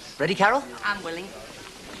arranged. Ready, Carol? I'm willing.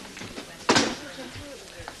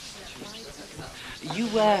 You,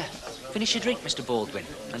 finish your drink, Mr. Baldwin,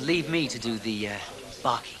 and leave me to do the,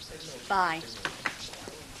 barking. Bye.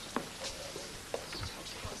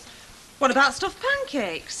 What about stuffed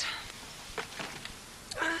pancakes?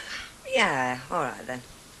 Yeah, all right then.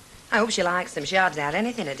 I hope she likes them. She hardly had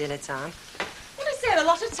anything at dinner time. Well, they save a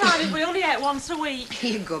lot of time if we only ate once a week.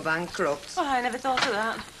 You go bankrupt. Oh, I never thought of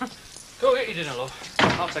that. Go get your dinner, love.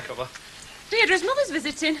 I'll take over. Deirdre's mother's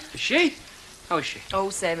visiting. Is she? How is she? Oh,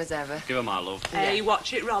 same as ever. Give her my love. Hey,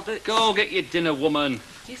 watch it, Robert. Go get your dinner, woman.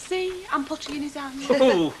 You see, I'm putty in his hand.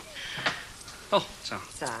 Oh. Oh, so.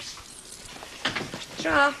 Sad.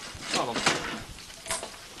 Sure. Hold on.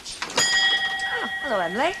 Oh, hello,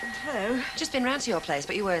 Emily. Hello. Just been round to your place,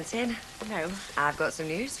 but you weren't in. No, I've got some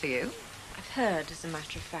news for you. I've heard, as a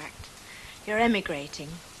matter of fact. You're emigrating.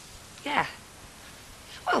 Yeah.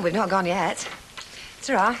 Well, we've not gone yet.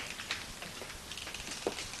 Ta-ra.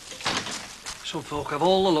 Some folk have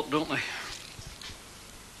all the luck, don't they?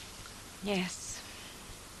 Yes.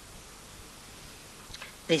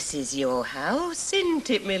 This is your house, isn't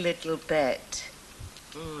it, me little pet?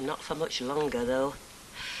 Oh, not for much longer, though.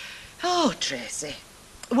 Oh, Tracy,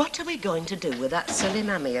 what are we going to do with that silly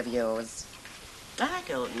mammy of yours? I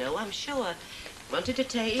don't know, I'm sure. Wanted to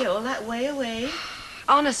take you all that way away.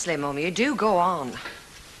 Honestly, Mum, you do go on.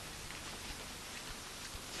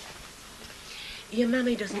 Your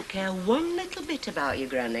mammy doesn't care one little bit about you,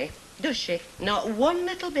 Granny, does she? Not one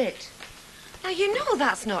little bit. Now, you know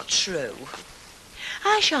that's not true.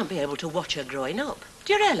 I shan't be able to watch her growing up.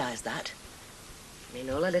 Do you realise that? I mean,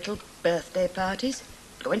 all her little birthday parties,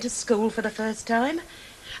 going to school for the first time.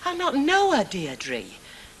 I'll not know her, Deirdre.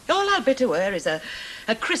 All I'll be to her is a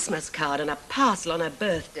Christmas card and a parcel on her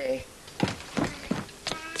birthday.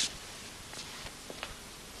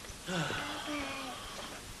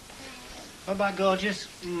 What about gorgeous?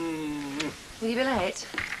 Will you be late?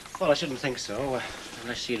 Well, I shouldn't think so,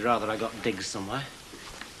 unless you'd rather I got digs somewhere.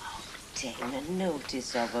 Taking a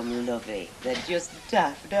notice of them, lovey. They're just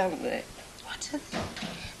daft, aren't they? What are they?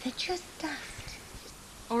 They're just daft.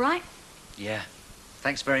 All right? Yeah.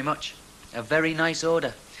 Thanks very much. A very nice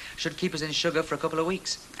order. Should keep us in sugar for a couple of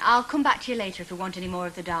weeks. I'll come back to you later if you want any more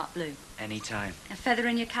of the dark blue. Anytime. A feather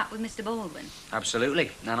in your cap with Mr. Baldwin.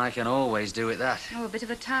 Absolutely. And I can always do with that. Oh, a bit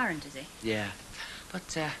of a tyrant, is he? Yeah.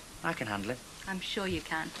 But, I can handle it. I'm sure you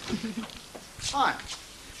can. Hi.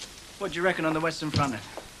 What do you reckon on the Western Front then?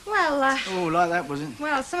 Well, Oh, like that, was it?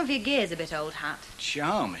 well, some of your gear's a bit old hat.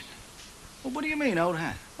 Charming. Well, what do you mean, old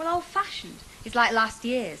hat? Well, old-fashioned. It's like last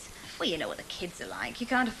year's. Well, you know what the kids are like. You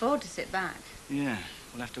can't afford to sit back. Yeah,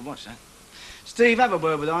 we'll have to watch that. Steve, have a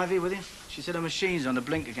word with Ivy, will you? She said her machine's on the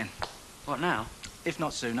blink again. What now? If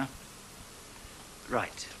not sooner.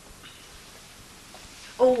 Right.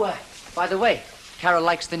 Oh, by the way, Carol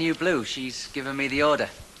likes the new blue. She's given me the order.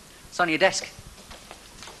 It's on your desk.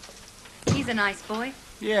 He's a nice boy.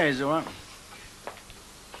 Yeah, he's all right.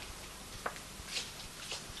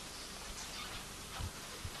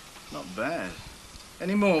 Not bad.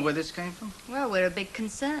 Any more where this came from? Well, we're a big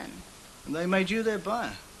concern. And they made you their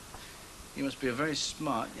buyer. You must be a very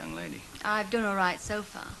smart young lady. I've done all right so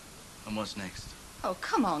far. And what's next? Oh,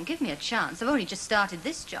 come on, give me a chance. I've only just started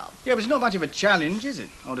this job. Yeah, but it's not much of a challenge, is it?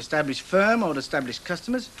 Old established firm, old established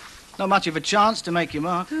customers. Not much of a chance to make your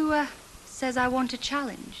mark. Who, says I want a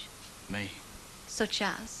challenge? Me. Such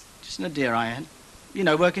as? Just an idea I had. You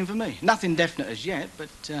know, working for me. Nothing definite as yet, but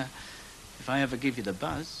if I ever give you the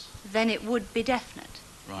buzz... Then it would be definite.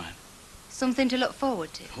 Right. Something to look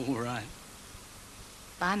forward to. All right.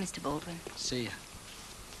 Bye, Mr. Baldwin. See ya.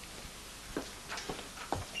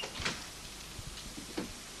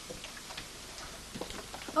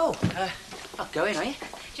 Oh, not going, are you?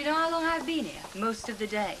 Do you know how long I've been here? Most of the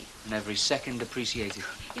day. And every second appreciated.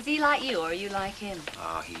 Is he like you or are you like him?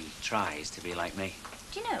 Oh, he tries to be like me.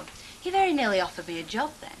 Do you know, he very nearly offered me a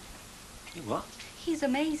job then. You what? He's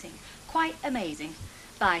amazing. Quite amazing.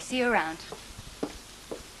 Bye, see you around.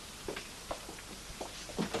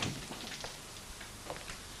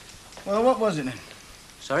 Well, what was it then?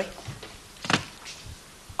 Sorry?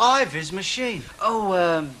 Ivy's machine.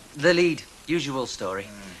 Oh, the lead. Usual story.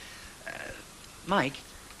 Mike?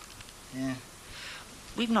 Yeah?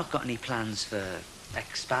 We've not got any plans for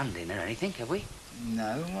expanding or anything, have we?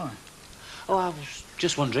 No, why? Oh, I was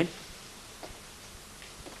just wondering.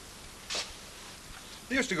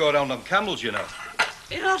 They used to go around on camels, you know.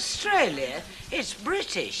 In Australia, it's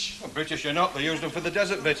British. Well, British or not, they used them for the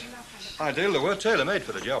desert bit. Ideal, they were tailor-made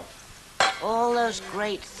for the job. All those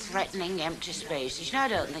great, threatening, empty spaces. No, I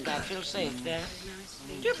don't think I'd feel safe there.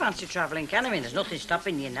 Do you fancy travelling, Ken? I mean, there's nothing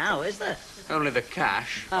stopping you now, is there? Only the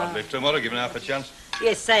cash. I'd leave tomorrow, given half a chance.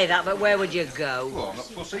 You say that, but where would you go? Oh, I'm not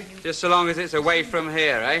fussy. Just so long as it's away from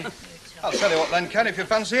here, eh? I'll tell you what then, Ken, if you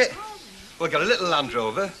fancy it. We'll get a little Land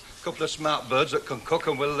Rover, a couple of smart birds that can cook,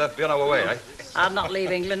 and we'll be on our way, eh? I'd not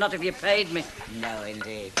leave England, not if you paid me. No,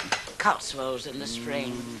 indeed. Cotswolds in the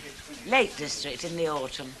spring. Lake District in the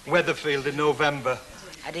autumn. Weatherfield in November.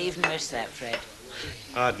 I'd even miss that, Fred.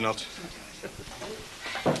 I'd not.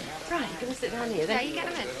 Right, can we sit down here then? Yeah, you get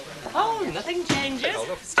him in. Oh, nothing changes.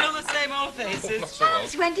 Still the same old faces.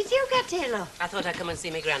 Babs, when did you get here, love? I thought I'd come and see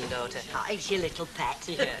my granddaughter. Oh, it's your little pet.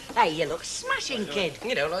 Yeah. Hey, you look smashing, kid.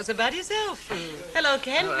 You don't look so bad yourself. Hello,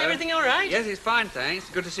 Ken. Hello. Everything all right? Yes, it's fine, thanks.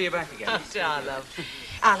 Good to see you back again. Oh, love.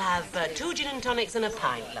 I'll have 2 gin and tonics and a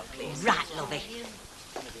pint, love, please. Right, lovey.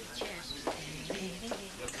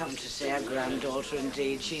 Come to see our granddaughter,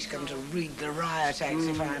 indeed. She's come to read the riot acts,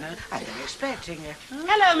 if I know. I've been expecting her.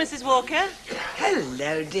 Hello, Mrs. Walker.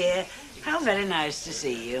 Hello, dear. How very nice to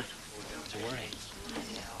see you. Not to worry.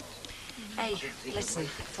 Hey, listen,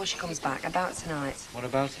 before she comes back, about tonight. What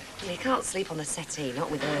about it? You can't sleep on the settee, not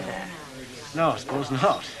with her there. No, I suppose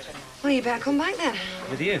not. Well, you better come back then.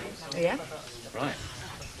 With you? Yeah? Right.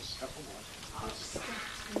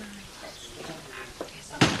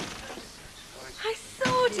 I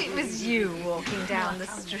thought it was you walking down the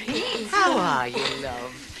street. How are you,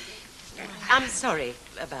 love? I'm sorry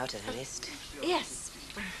about Ernest. Yes.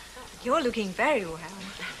 You're looking very well.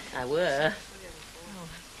 I were.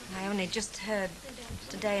 I only just heard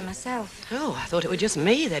today myself. Oh, I thought it was just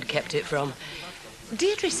me they'd kept it from.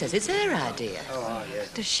 Deirdre says it's her idea. Oh, yeah.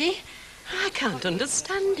 Does she? I can't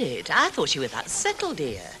understand it. I thought you were that settled,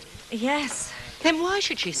 dear. Yes. Then why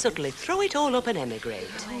should she suddenly throw it all up and emigrate?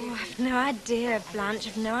 Oh, I've no idea, Blanche.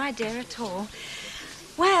 I've no idea at all.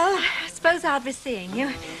 Well, I suppose I'll be seeing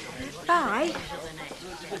you. Bye.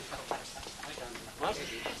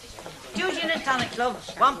 Two gin and tonic, love.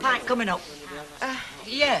 1 pint coming up.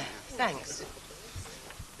 Yeah, thanks.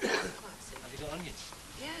 Have you got onions?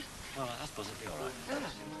 Yeah. All right, I suppose it'll be all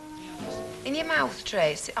right. In your mouth,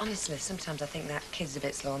 Trace. Honestly, sometimes I think that kid's a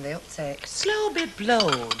bit slow on the uptake. Slow be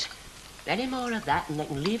blowed. Any more of that and they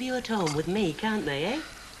can leave you at home with me, can't they, eh?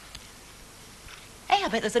 Hey, I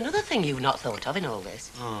bet there's another thing you've not thought of in all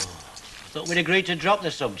this. Oh, I thought we'd agreed to drop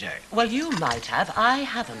the subject. Well, you might have. I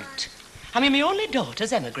haven't. I mean, my only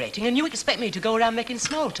daughter's emigrating and you expect me to go around making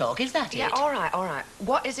small talk, is that Yeah, it? all right, all right.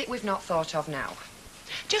 What is it we've not thought of now?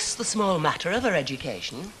 Just the small matter of her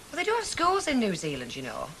education. Well, they do have schools in New Zealand, you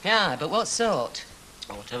know. Yeah, but what sort?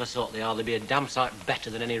 Oh, whatever sort they are, they'll be a damn sight better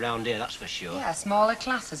than any round here, that's for sure. Yeah, smaller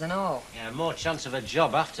classes and all. Yeah, more chance of a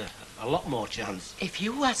job after. A lot more chance. If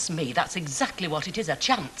you ask me, that's exactly what it is, a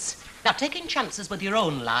chance. Now, taking chances with your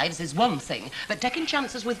own lives is one thing, but taking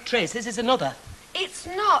chances with Tracy's is another. It's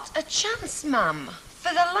not a chance, Mum. For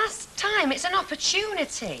the last time, it's an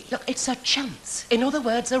opportunity. Look, it's a chance. In other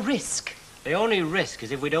words, a risk. The only risk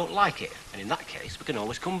is if we don't like it. And in that case, we can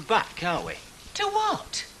always come back, can't we? To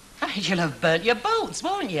what? I mean, you'll have burnt your boats,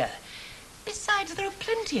 won't you? Besides, there are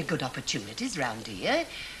plenty of good opportunities round here.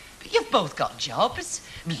 You've both got jobs,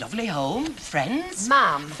 lovely home, friends,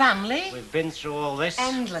 Mum. family. We've been through all this.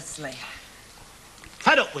 Endlessly.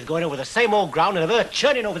 Fed up with going over the same old ground and of her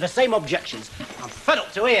churning over the same objections. I'm fed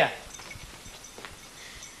up to here.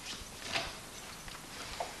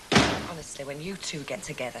 Honestly, when you two get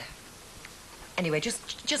together. Anyway,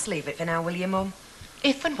 just leave it for now, will you, Mum?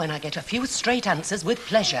 If and when I get a few straight answers, with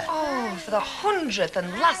pleasure. Oh, for the 100th and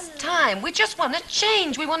last time. We just want to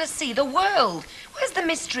change. We want to see the world. Where's the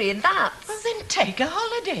mystery in that? Well, then take a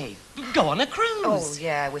holiday. Go on a cruise. Oh,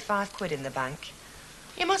 yeah, with £5 in the bank.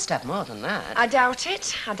 You must have more than that. I doubt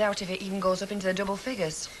it. I doubt if it even goes up into the double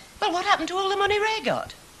figures. Well, what happened to all the money Ray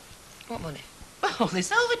got? What money? Well, all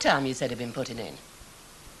this overtime you said had been putting in.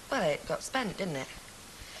 Well, it got spent, didn't it?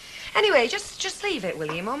 Anyway, just leave it,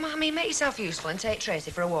 will you, Mum? I mean, make yourself useful and take Tracy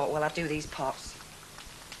for a walk while I do these pots.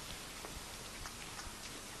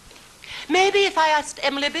 Maybe if I asked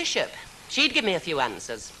Emily Bishop, she'd give me a few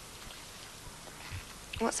answers.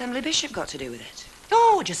 What's Emily Bishop got to do with it?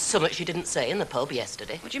 Oh, just something she didn't say in the pub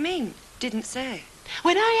yesterday. What do you mean, didn't say?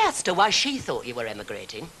 When I asked her why she thought you were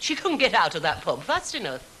emigrating, she couldn't get out of that pub fast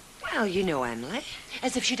enough. Well, you know Emily.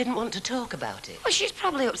 As if she didn't want to talk about it. Well, she's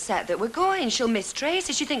probably upset that we're going. She'll miss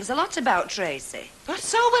Tracy. She thinks a lot about Tracy. Well,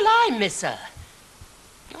 so will I miss her.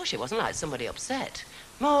 Oh, she wasn't like somebody upset.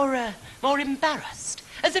 More embarrassed.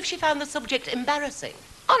 As if she found the subject embarrassing.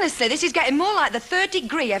 Honestly, this is getting more like the third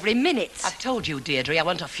degree every minute. I've told you, Deirdre, I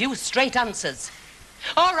want a few straight answers.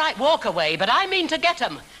 All right, walk away, but I mean to get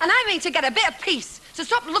 'em. And I mean to get a bit of peace. So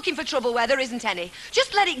stop looking for trouble where there isn't any.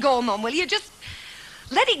 Just let it go, Mum, will you? Just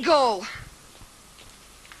let it go.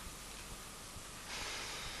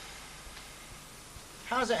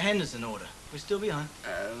 How's that Henderson order? We still behind?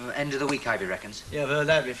 End of the week, Ivy reckons. Yeah, I've heard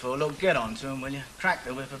that before. Look, get on to him, will you? Crack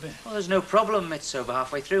the whip a bit. Well, there's no problem. It's over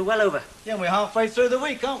halfway through. Well over. Yeah, we're halfway through the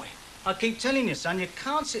week, aren't we? I keep telling you, son, you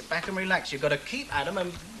can't sit back and relax. You've got to keep at 'em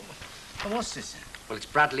and what's this then? Well, it's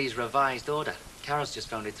Bradley's revised order. Carol's just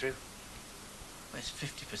phoned it through. Well, it's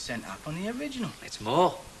 50% up on the original. It's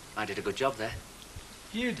more. I did a good job there.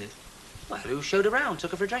 You did? Well, who showed around?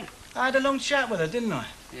 Took her for a drink. I had a long chat with her, didn't I?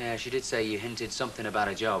 Yeah, she did say you hinted something about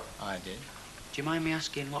a job. I did. Do you mind me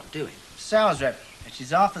asking what doing? Sales rep. If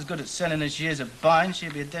she's half as good at selling as she is at buying,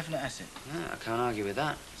 she'll be a definite asset. Yeah, I can't argue with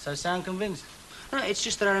that. So sound convinced? No, it's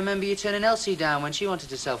just that I remember you turning Elsie down when she wanted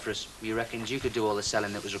to sell for us. You reckoned you could do all the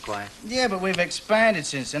selling that was required. Yeah, but we've expanded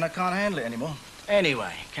since then. I can't handle it anymore.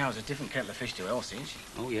 Anyway, Carol's a different kettle of fish to Elsie, isn't she?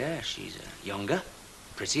 Oh, yeah, she's younger,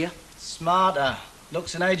 prettier. Smarter.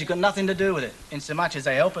 Looks and age have got nothing to do with it, in so much as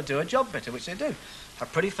they help her do her job better, which they do. A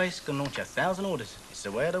pretty face can launch 1,000 orders. It's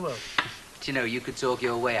the way of the world. Do you know, you could talk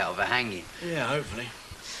your way out of a hanging. Yeah, hopefully.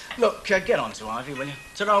 Look, get on to Ivy, will you?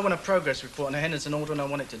 Tell her I want a progress report on the Henderson order and I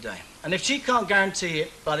want it today. And if she can't guarantee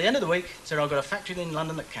it by the end of the week, tell her I've got a factory in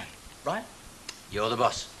London that can. Right? You're the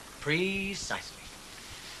boss. Precisely.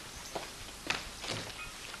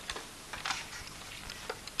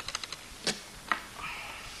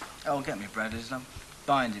 Oh, get me Bradley's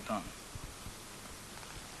buying department.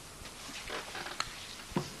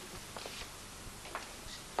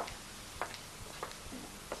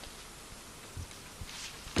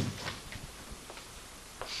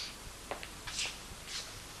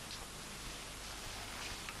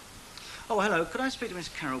 Oh, hello. Could I speak to Miss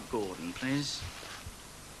Carol Gordon, please?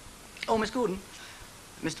 Oh, Miss Gordon.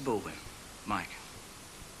 Mr. Baldwin. Mike.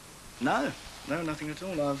 No, nothing at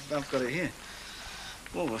all. I've got it here.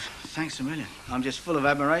 Well, thanks a million. I'm just full of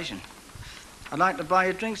admiration. I'd like to buy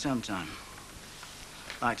you a drink sometime.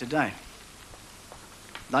 Like today.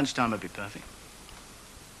 Lunchtime would be perfect.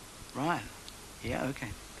 Right. Yeah,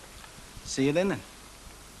 okay. See you then.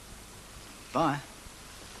 Bye.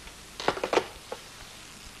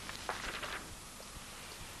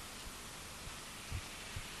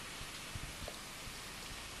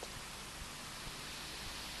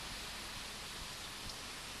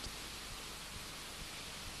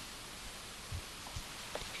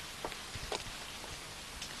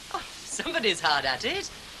 Somebody's hard at it.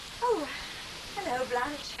 Oh, hello,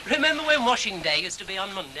 Blanche. Remember when washing day used to be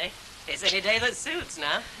on Monday? It's any day that suits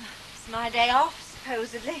now. It's my day off,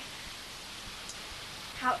 supposedly.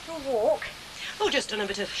 Out for a walk? Oh, just done a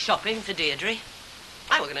bit of shopping for Deirdre.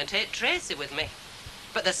 I was going to take Tracy with me.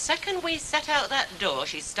 But the second we set out that door,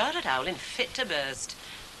 she started howling fit to burst.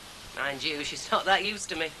 Mind you, she's not that used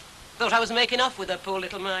to me. Thought I was making off with her, poor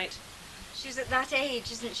little mite. She's at that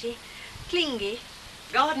age, isn't she? Clingy.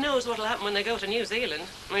 God knows what'll happen when they go to New Zealand.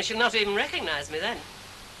 I mean, she'll not even recognise me then.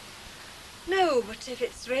 No, but if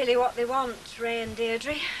it's really what they want, Ray and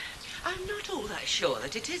Deirdre. I'm not all that sure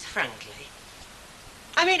that it is, frankly.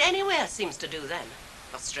 I mean, anywhere seems to do them.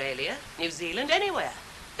 Australia, New Zealand, anywhere.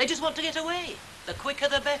 They just want to get away. The quicker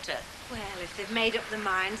the better. Well, if they've made up their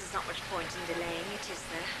minds, there's not much point in delaying it, is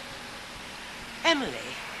there?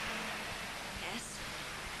 Emily. Yes?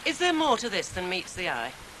 Is there more to this than meets the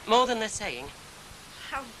eye? More than they're saying?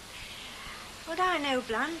 How would I know,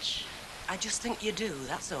 Blanche? I just think you do,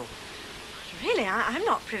 that's all. Really, I'm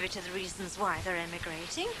not privy to the reasons why they're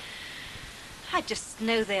emigrating. I just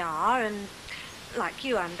know they are, and like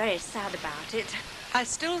you, I'm very sad about it. I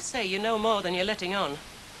still say you know more than you're letting on.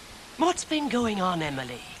 What's been going on,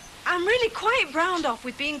 Emily? I'm really quite browned off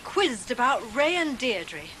with being quizzed about Ray and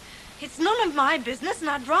Deirdre. It's none of my business, and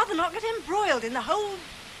I'd rather not get embroiled in the whole...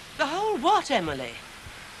 The whole what, Emily?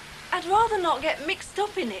 I'd rather not get mixed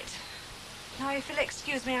up in it. Now, if you'll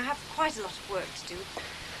excuse me, I have quite a lot of work to do.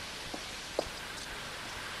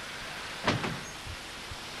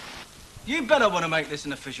 You better want to make this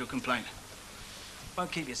an official complaint.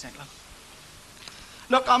 Won't keep you a sec, love.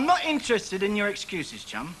 Look, I'm not interested in your excuses,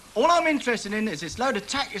 chum. All I'm interested in is this load of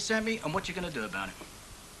tack you sent me and what you're going to do about it.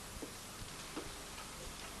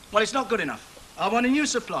 Well, it's not good enough. I want a new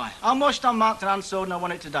supply. Unwashed, unmarked and unsold, and I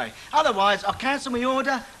want it today. Otherwise, I'll cancel my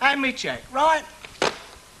order and my cheque, right?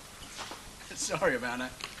 Sorry about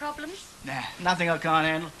that. Problems? Nah, nothing I can't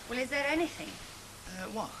handle. Well, is there anything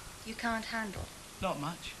What? you can't handle? Not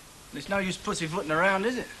much. There's no use pussyfooting around,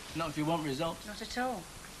 is it? Not if you want results. Not at all.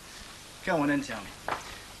 Come on and tell me.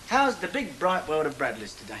 How's the big bright world of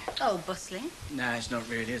Bradley's today? Oh, bustling. Nah, it's not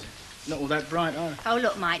really, is it? Not all that bright, either. Oh,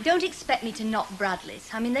 look, Mike, don't expect me to knock Bradley's.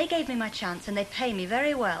 I mean, they gave me my chance and they pay me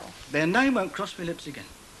very well. Their name won't cross my lips again.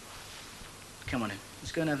 Come on in.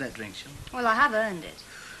 Let's go and have that drink, shall we? Well, I have earned it.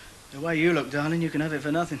 The way you look, darling, you can have it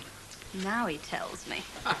for nothing. Now he tells me.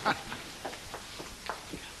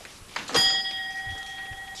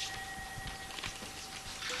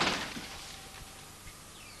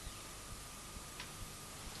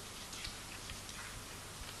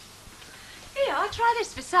 Here, I'll try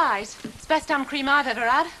this for size. It's best damn cream I've ever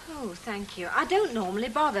had. Oh, thank you. I don't normally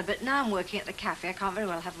bother, but now I'm working at the cafe, I can't very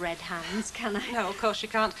well have red hands, can I? No, of course you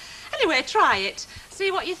can't. Anyway, try it. See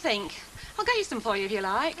what you think. I'll get you some for you if you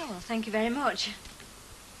like. Oh, well, thank you very much.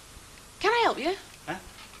 Can I help you? Huh?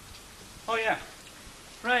 Oh, yeah.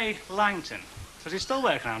 Ray Langton. Does he still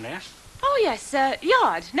work around here? Oh, yes,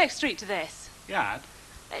 yard, next street to this. Yard?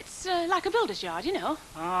 It's like a builder's yard, you know.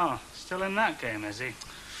 Oh, still in that game, is he?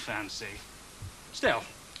 Fancy. Still,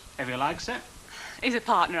 if he likes it. He's a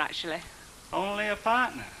partner, actually. Only a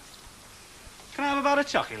partner. Can I have about a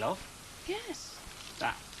chocky, love? Yes.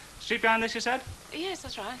 That. Street behind this, you said? Yes,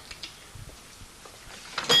 that's right.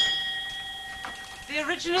 The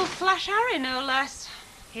original Flash Harry, no less.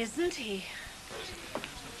 Isn't he?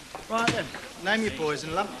 Right then. Name your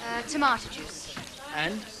poison, love. Tomato juice.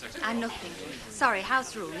 And? And nothing. Sorry,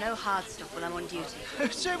 house rule, no hard stuff when I'm on duty. Who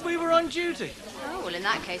said we were on duty? Oh, well, in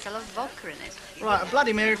that case, I'll have vodka in it. Right, a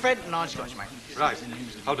Bloody Mary, Fred, and large scotch, mate. Right.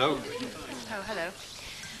 How do? Oh, hello.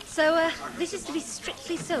 So, this is to be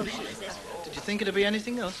strictly social, is it? Did you think it'd be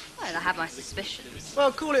anything else? Well, I have my suspicions.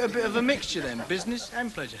 Well, call it a bit of a mixture then, business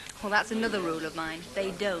and pleasure. Well, that's another rule of mine.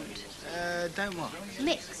 They don't. Don't what?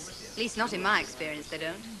 Mix. At least not in my experience, they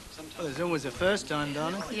don't. Well, there's always a first time,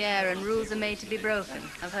 darling. Yeah, and rules are made to be broken.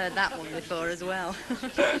 I've heard that one before as well.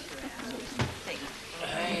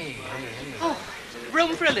 Hey,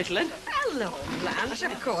 room for a little one? Hello, Blanche.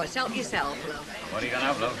 Of course. Help yourself, love. What are you going to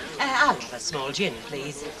have, love? I'll have a small gin,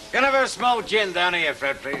 please. Can I have a small gin down here,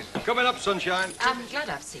 Fred, please? Coming up, sunshine. I'm glad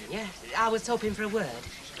I've seen you. I was hoping for a word.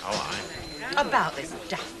 Oh, About this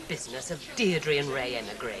daft business of Deirdre and Ray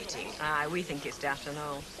emigrating. Aye, we think it's daft and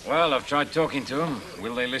all. Well, I've tried talking to them.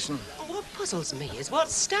 Will they listen? What puzzles me is what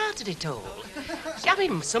started it all. I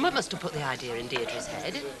mean, someone must have put the idea in Deirdre's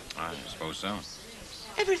head. I suppose so.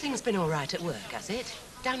 Everything's been all right at work, has it?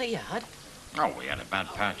 Down at yard? Oh, we had a bad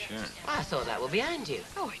patch, yeah. I thought that were behind you.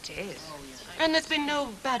 Oh, it is. And there's been no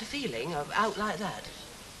bad feeling of out like that?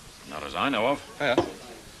 Not as I know of. Yeah.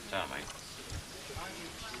 Down, mate.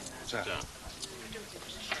 Sir.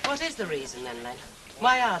 What is the reason then, Len?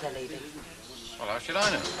 Why are they leaving? Well, how should I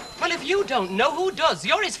know? Well, if you don't know, who does?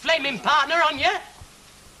 You're his flaming partner, aren't you?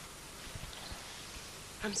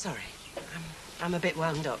 I'm sorry. I'm a bit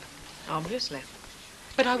wound up. Obviously.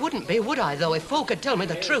 But I wouldn't be, would I, though, if folk had told me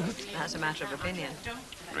the truth? That's a matter of opinion.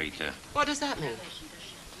 Rita, What does that mean?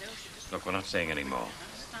 look, we're not saying any more.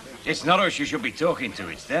 It's not us you should be talking to,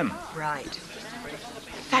 it's them. Right.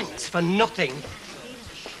 Thanks for nothing.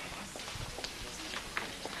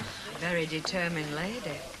 Very determined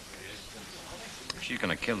lady. She's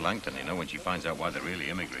going to kill Langton, you know, when she finds out why they really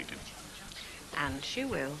immigrated. And she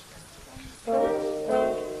will.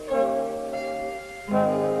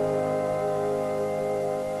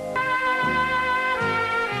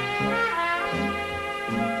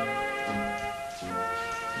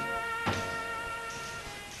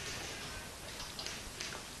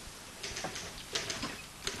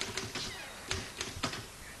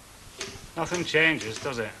 Nothing changes,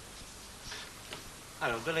 does it? I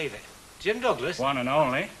don't believe it. Jim Douglas? One and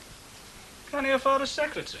only. Can he afford a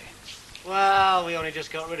secretary? Well, we only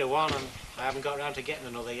just got rid of one, and I haven't got round to getting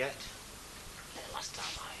another yet. The last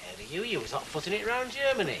time I heard of you, you was hot footing it round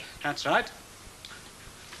Germany. That's right.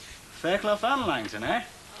 Fairclough and Langton, eh?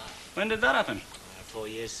 When did that happen? 4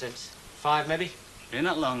 years since. 5, maybe. Been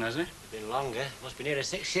that long, has it? Been longer. Must be nearer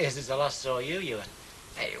 6 years since I last saw you.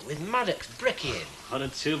 Hey, with Maddox brickying. What a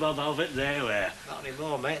two-bob outfit they were. Not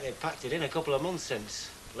anymore, mate. They packed it in a couple of months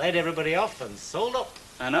since. Laid everybody off and sold up.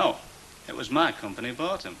 I know. It was my company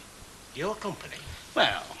bought him. Your company?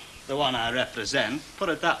 Well, the one I represent, put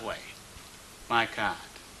it that way. My card,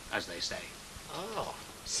 as they say. Oh,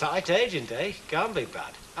 sight agent, eh? Can't be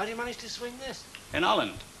bad. How do you manage to swing this? In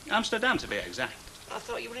Holland. Amsterdam, to be exact. I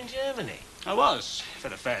thought you were in Germany. I was, for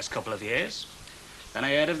the first couple of years. Then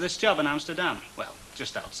I heard of this job in Amsterdam. Well,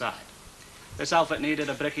 just outside. This outfit needed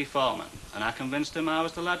a bricky foreman, and I convinced him I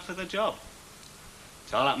was the lad for the job.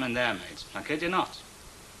 It's all happening there, mate. I kid you not.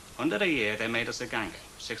 Under a year, they made us a ganger.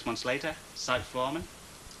 6 months later, site foreman.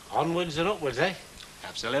 Onwards and upwards, eh?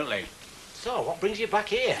 Absolutely. So, what brings you back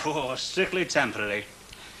here? Oh, strictly temporary.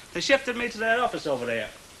 They shifted me to their office over here.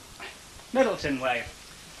 Middleton way.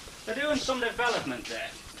 They're doing some development there.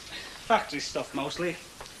 Factory stuff, mostly.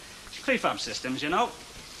 Prefab systems, you know.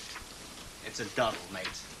 It's a doddle, mate.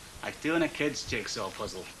 Like doing a kid's jigsaw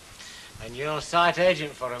puzzle. And you're site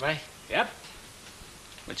agent for him, eh? Yep.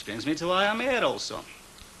 Which brings me to why I'm here, old son.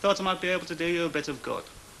 Thought I might be able to do you a bit of good.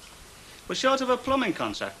 We're short of a plumbing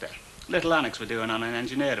contractor. Little annex we're doing on an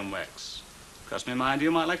engineering works. Cross me mind you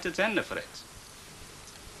might like to tender for it.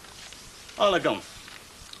 All a gumph.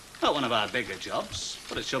 Not one of our bigger jobs,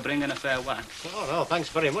 but it shall bring in a fair whack. Oh, no, thanks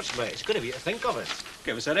very much, mate. It's good of you to think of it.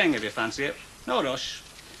 Give us a ring if you fancy it. No rush.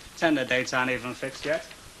 Tender dates aren't even fixed yet.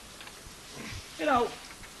 You know,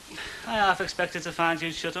 I half expected to find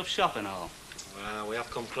you'd shut up shop and all. Well, we have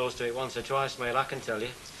come close to it once or twice, mate, I can tell you.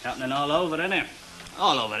 Happening all over, innit?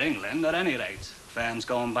 All over England, at any rate. Firms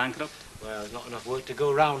going bankrupt. Well, there's not enough work to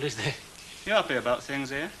go round, is there? You happy about things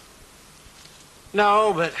here?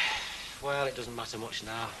 No, but, well, it doesn't matter much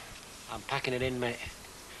now. I'm packing it in, mate.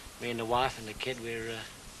 Me and the wife and the kid,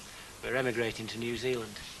 we're emigrating to New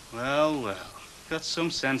Zealand. Well, well. Got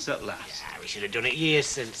some sense at last. Yeah, we should have done it years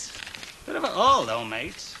since. Bit of it all, though,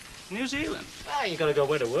 mate. New Zealand. Ah, you gotta go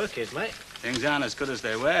where the work is, mate. Things aren't as good as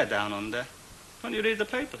they were down under. When you read the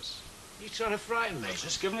papers. You trying to frighten me?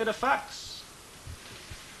 Just giving you the facts.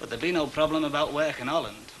 But there'd be no problem about work in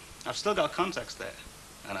Holland. I've still got contacts there.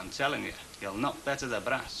 And I'm telling you, you'll not better the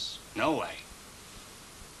brass. No way.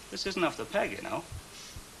 This isn't off the peg, you know.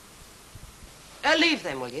 Leave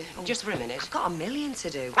them, will you? Just for a minute. I've got a million to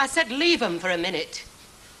do. I said leave them for a minute.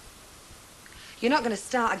 You're not going to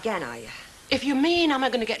start again, are you? If you mean am I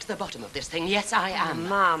going to get to the bottom of this thing, yes, I am.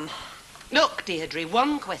 Mum. Look, Deirdre,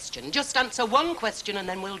 one question. Just answer one question and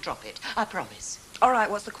then we'll drop it. I promise. All right,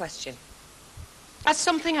 what's the question? Has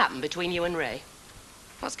something happened between you and Ray?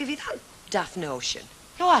 What's give you that daft notion?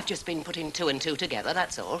 Oh, I've just been putting two and two together,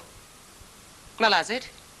 that's all. Well, has it?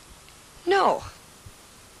 No.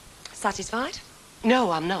 Satisfied? No,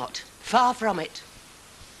 I'm not. Far from it.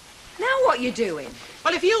 Now what you doing?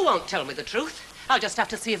 Well, if you won't tell me the truth, I'll just have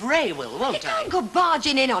to see if Ray will, won't I? You can't go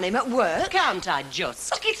barging in on him at work. Can't I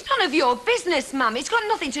just? Look, it's none of your business, Mum. It's got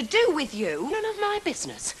nothing to do with you. None of my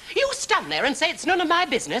business? You stand there and say it's none of my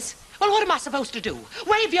business? Well, what am I supposed to do?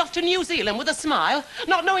 Wave you off to New Zealand with a smile,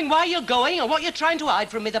 not knowing why you're going or what you're trying to hide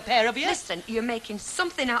from me, the pair of you? Listen, you're making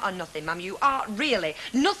something out of nothing, Mum. You are really.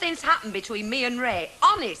 Nothing's happened between me and Ray.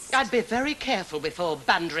 Honest. I'd be very careful before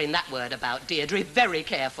bandering that word about, Deirdre. Very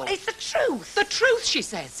careful. It's the truth. The truth, she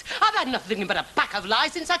says. I've had nothing but a pack of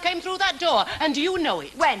lies since I came through that door, and you know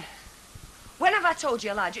it. When? When have I told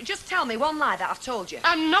you a lie? Just tell me one lie that I've told you.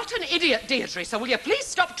 I'm not an idiot, Deirdre, so will you please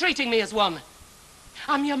stop treating me as one?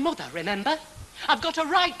 I'm your mother, remember? I've got a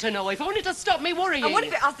right to know, if only to stop me worrying. And what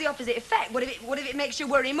if it has the opposite effect? What if it makes you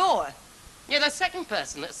worry more? You're the second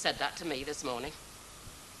person that said that to me this morning.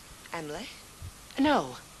 Emily?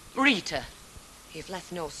 No, Rita. You've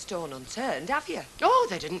left no stone unturned, have you? Oh,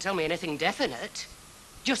 they didn't tell me anything definite.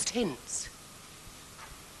 Just hints.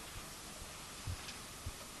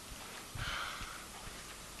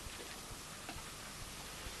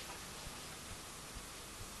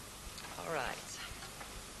 All right.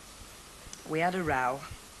 We had a row.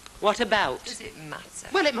 What about? Does it matter?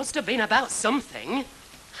 Well, it must have been about something.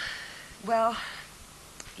 Well,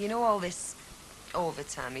 you know all this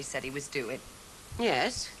overtime he said he was doing?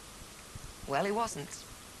 Yes. Well, he wasn't.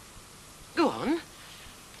 Go on.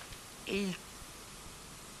 He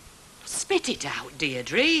Spit it out,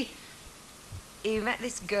 Deirdre. He met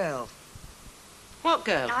this girl. What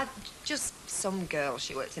girl? Just some girl.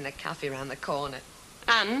 She worked in a cafe around the corner.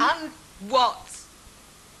 And? And what?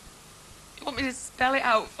 You want me to spell it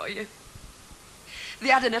out for you? They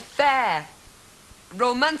had an affair.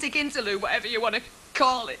 Romantic interlude, whatever you want to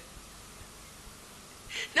call it.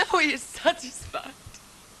 Now you're satisfied.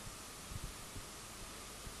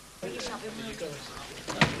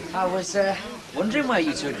 I was wondering where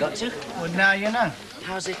you two had got to. Well, now you know.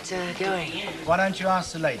 How's it going? Why don't you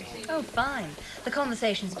ask the lady? Oh, fine. The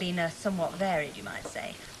conversation's been somewhat varied, you might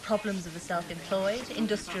say. Problems of the self-employed,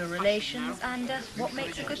 industrial relations, and what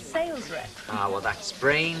makes a good sales rep. Ah, well, that's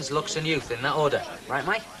brains, looks and youth in that order. Right,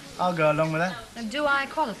 Mike? I'll go along with that. And do I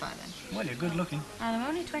qualify then? Well, you're good looking. And I'm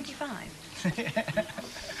only 25.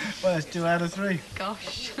 Well, that's 2 out of 3.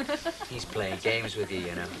 Gosh. He's playing games with you,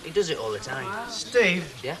 you know. He does it all the time.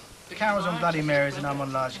 Steve? Yeah? Carol's on Bloody Mary's and I'm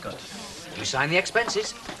on Large Scott. You sign the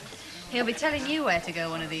expenses. He'll be telling you where to go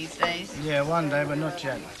one of these days. Yeah, one day, but not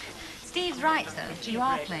yet. Steve's right, though. You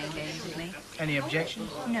are playing games with me. Any objections?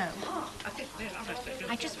 No.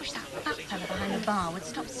 I just wish that fat fella behind the bar would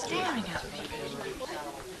stop staring at me.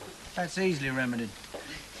 That's easily remedied.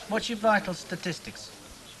 What's your vital statistics?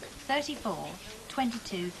 34,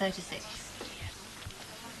 22, 36.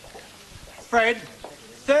 Fred,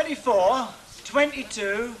 34,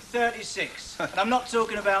 22, 36. And I'm not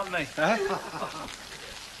talking about me.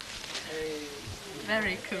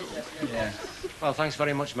 Very cool. Yeah. Well, thanks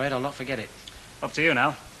very much, mate. I'll not forget it. Up to you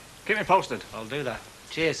now. Keep me posted. I'll do that.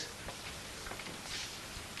 Cheers.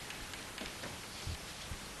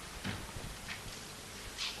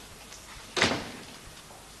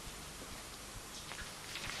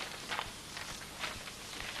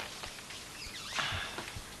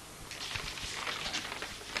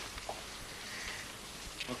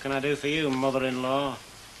 What can I do for you, mother-in-law?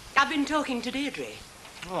 I've been talking to Deirdre.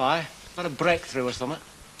 Oh, aye. Got a breakthrough or something?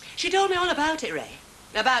 She told me all about it, Ray.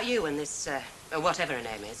 About you and this, whatever her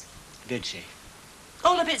name is. Did she?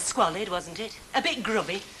 All a bit squalid, wasn't it? A bit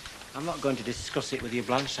grubby. I'm not going to discuss it with you,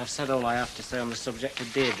 Blanche. I've said all I have to say on the subject to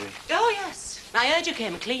Deirdre. Oh, yes. I heard you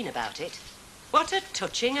came clean about it. What a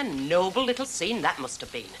touching and noble little scene that must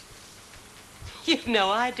have been. You've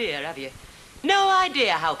no idea, have you? No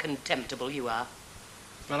idea how contemptible you are.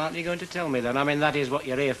 Well, aren't you going to tell me then? I mean, that is what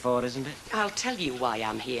you're here for, isn't it? I'll tell you why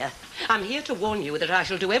I'm here. I'm here to warn you that I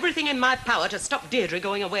shall do everything in my power to stop Deirdre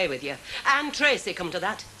going away with you. And Tracy, come to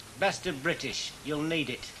that. Best of British. You'll need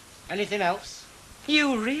it. Anything else?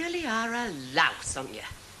 You really are a louse, aren't you?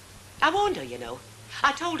 I warned her, you know.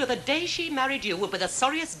 I told her the day she married you would be the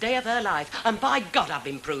sorriest day of her life. And by God, I've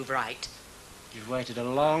been proved right. You've waited a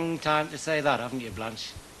long time to say that, haven't you,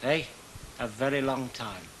 Blanche? Eh? A very long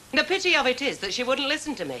time. The pity of it is that she wouldn't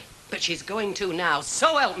listen to me. But she's going to now.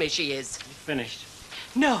 So help me she is. You finished?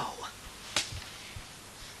 No.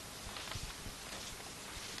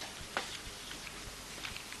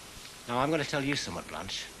 Now, I'm going to tell you something,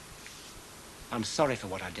 Blanche. I'm sorry for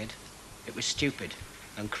what I did. It was stupid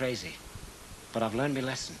and crazy. But I've learned my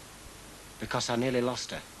lesson. Because I nearly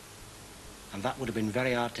lost her. And that would have been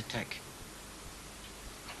very hard to take.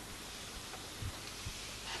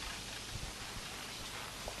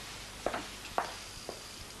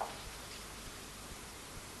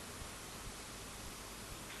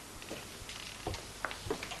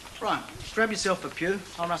 Right, grab yourself a pew.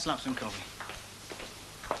 I'll rustle up some coffee.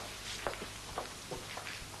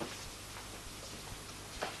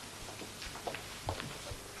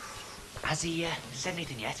 Has he said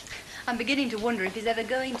anything yet? I'm beginning to wonder if he's ever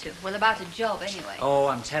going to. Well, about a job, anyway. Oh,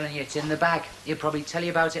 I'm telling you, it's in the bag. He'll probably tell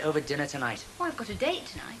you about it over dinner tonight. Oh, I've got a date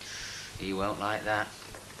tonight. He won't like that.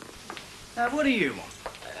 What do you want?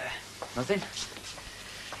 Nothing.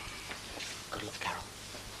 Good luck, Carol.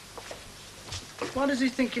 Why does he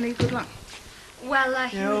think you need good luck? Well,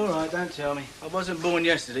 Yeah, all right, don't tell me. I wasn't born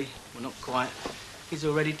yesterday. Well, not quite. He's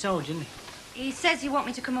already told you, hasn't he? he says you want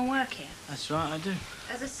me to come and work here That's right, I do.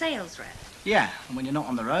 as a sales rep. Yeah, and when you're not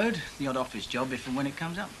on the road, the odd office job if and when it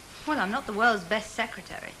comes up. Well, I'm not the world's best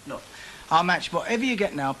secretary. Look, I'll match whatever you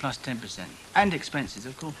get now plus 10%. And expenses,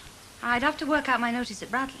 of course. I'd have to work out my notice at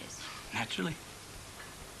Bradley's. Naturally.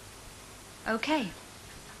 Okay.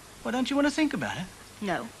 Well, don't you want to think about it?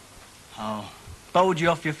 No. Oh, bowled you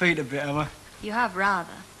off your feet a bit, have I? You have rather.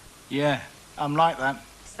 Yeah, I'm like that.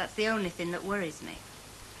 So that's the only thing that worries me.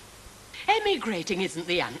 Emigrating isn't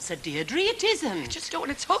the answer, Deirdre. It isn't. I just don't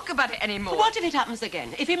want to talk about it anymore. What if it happens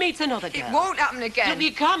again? If he meets another girl? It won't happen again. Look,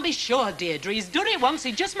 you can't be sure, Deirdre. He's done it once.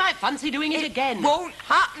 He just might fancy doing it again. It won't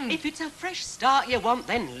happen. If it's a fresh start you want,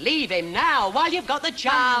 then leave him now while you've got the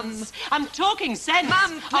chance. I'm talking sense.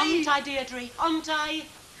 Mum, please. Aren't I, Deirdre? Aren't I?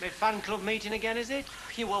 My fan club meeting again, is it?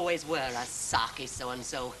 You always were a sarky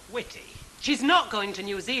so-and-so. Witty. She's not going to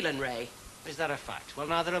New Zealand, Ray. Is that a fact? Well,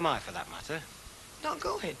 neither am I, for that matter. Not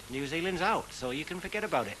going. New Zealand's out, so you can forget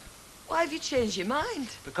about it. Why have you changed your mind?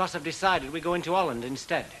 Because I've decided we're going to Holland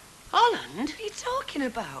instead. Holland? What are you talking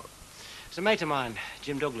about? It's a mate of mine,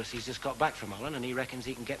 Jim Douglas. He's just got back from Holland, and he reckons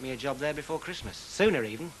he can get me a job there before Christmas. Sooner,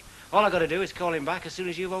 even. All I got to do is call him back as soon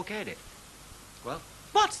as you've okayed it. Well?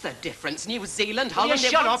 What's the difference? New Zealand, Will you Holland...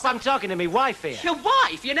 shut up. I'm talking to me wife here. Your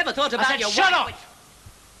wife? You never thought about I said, your shut wife? up!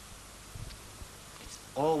 It's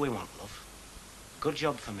all we want, love. Good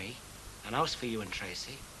job for me. An house for you and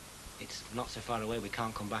Tracy. It's not so far away we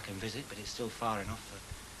can't come back and visit, but it's still far enough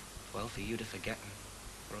for, well, for you to forget and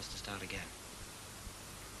for us to start again.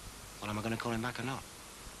 Well, am I going to call him back or not?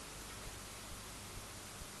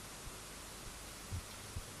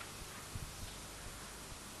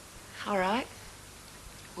 All right.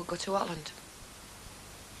 We'll go to Holland.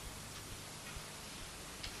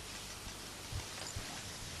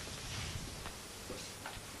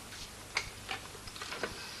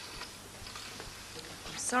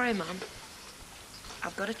 I'm sorry, Mum.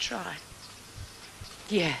 I've got to try.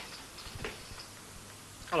 Yeah.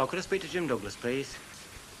 Hello, could I speak to Jim Douglas, please?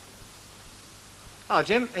 Oh,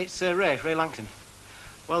 Jim, it's Ray Langton.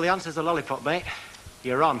 Well, the answer's the lollipop, mate.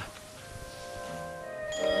 You're on.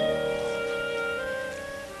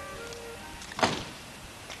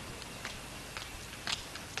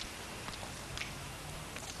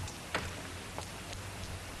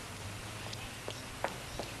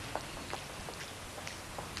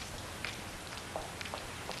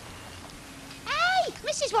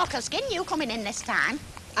 Mrs. Walker-Skin, you coming in this time?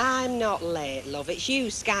 I'm not late, love. It's you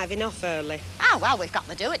skiving off early. Oh, well, we've got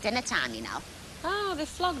the do at dinner time, you know. Oh, they've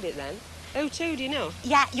flogged it then. Who to, do you know?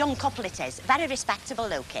 Yeah, young couple it is. Very respectable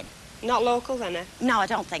looking. Not local, then, eh? No, I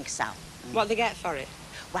don't think so. What they get for it?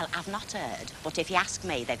 Well, I've not heard, but if you ask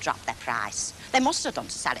me, they've dropped their price. They must have done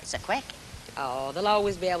to sell it so quick. Oh, they'll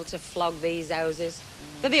always be able to flog these houses.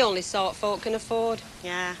 They're the only sort folk can afford.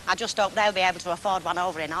 Yeah, I just hope they'll be able to afford one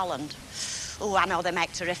over in Holland. Oh, I know they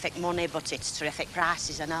make terrific money, but it's terrific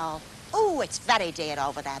prices and all. Oh, it's very dear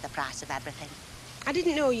over there, the price of everything. I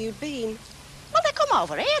didn't know you'd been. Well, they come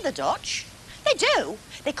over here, the Dutch. They do.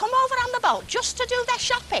 They come over on the boat just to do their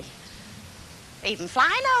shopping. Even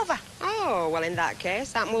flying over. Oh, well, in that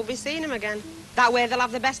case, that we'll be seeing them again. That way they'll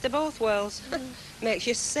have the best of both worlds. Makes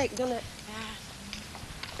you sick, doesn't it?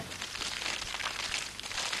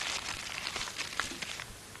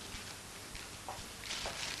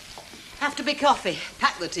 Have to be coffee.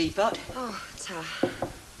 Pack the teapot. Oh, Ta.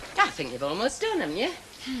 I think you've almost done, haven't you?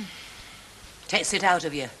 Takes it out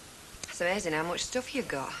of you. It's amazing how much stuff you've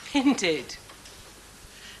got. Isn't it?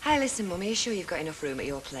 Hey, listen, Mum, are you sure you've got enough room at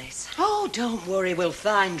your place? Oh, don't worry. We'll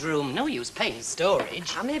find room. No use paying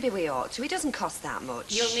storage. Oh, maybe we ought to. It doesn't cost that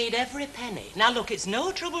much. You'll need every penny. Now, look, it's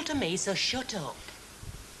no trouble to me, so shut up.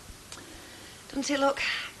 Doesn't it look,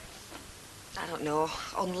 I don't know,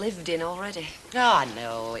 unlived in already? Oh, I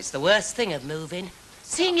know. It's the worst thing of moving.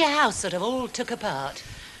 Seeing your house sort of all took apart.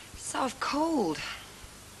 It's sort of cold.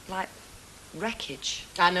 Like wreckage.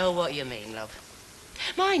 I know what you mean, love.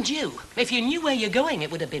 Mind you, if you knew where you're going, it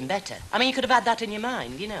would have been better. I mean, you could have had that in your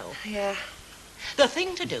mind, you know. Yeah. The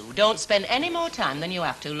thing to do, don't spend any more time than you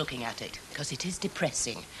have to looking at it, because it is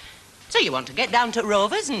depressing. So you want to get down to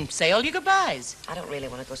Rovers and say all your goodbyes? I don't really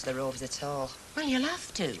want to go to the Rovers at all. Well, you'll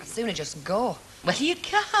have to. I'd sooner just go. Well, you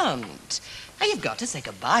can't. Now, you've got to say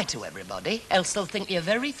goodbye to everybody, else they'll think you're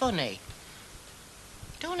very funny.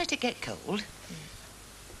 Don't let it get cold.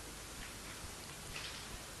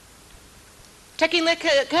 Taking the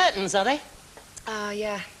curtains, are they?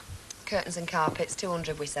 Yeah. Curtains and carpets,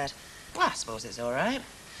 200 we said. Well, I suppose it's all right.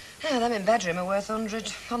 Yeah, them in bedroom are worth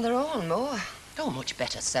 100 on their own, more. Oh, much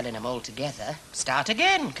better selling them all together. Start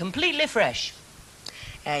again, completely fresh.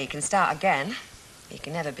 Yeah, you can start again. You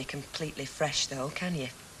can never be completely fresh, though, can you?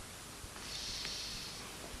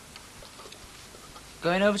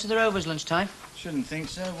 Going over to the Rovers lunchtime? Shouldn't think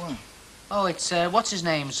so, why? Oh, it's,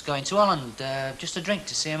 what's-his-name's going to Holland. Just a drink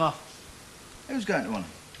to see him off. Who's going to Holland?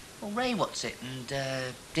 Well, Ray What's-it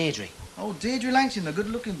and, Deirdre. Oh, Deirdre Langton, the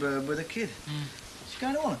good-looking bird with a kid. She's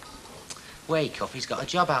going to Holland. Wake up, he's got a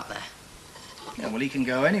job out there. Yeah, well, he can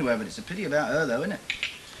go anywhere, but it's a pity about her, though, isn't it?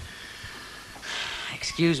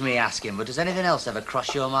 Excuse me asking, but does anything else ever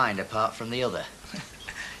cross your mind apart from the other?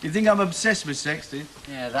 You think I'm obsessed with sex, do you?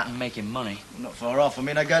 Yeah, that and making money. Not far off. I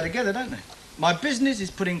mean, they go together, don't they? My business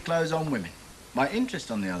is putting clothes on women. My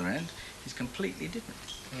interest, on the other hand, is completely different.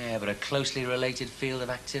 Yeah, but a closely related field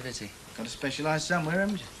of activity. Got to specialise somewhere,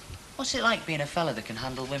 haven't you? What's it like being a fella that can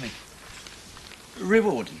handle women?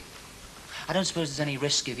 Rewarding. I don't suppose there's any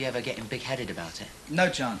risk of you ever getting big-headed about it. No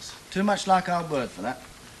chance. Too much like our word for that.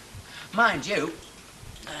 Mind you,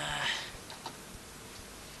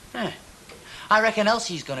 I reckon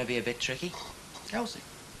Elsie's going to be a bit tricky. Elsie?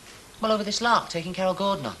 Well, over this lark, taking Carol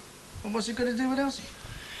Gordon on. Well, what's it got to do with Elsie?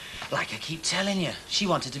 Like I keep telling you, she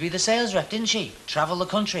wanted to be the sales rep, didn't she? Travel the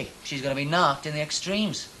country. She's going to be narked in the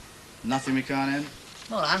extremes. Nothing we can't handle?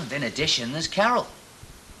 Well, and in addition, there's Carol.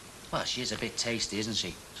 Well, she is a bit tasty, isn't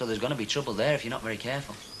she? So there's going to be trouble there if you're not very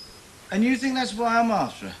careful. And you think that's why I'm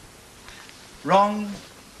after her? Wrong.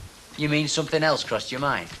 You mean something else crossed your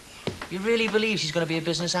mind? You really believe she's going to be a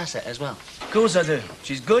business asset as well? Of course I do.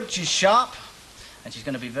 She's good, she's sharp, and she's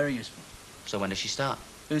going to be very useful. So when does she start?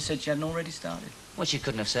 Who said she hadn't already started? Well, she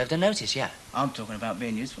couldn't have served a notice yet. I'm talking about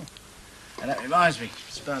being useful. And that reminds me,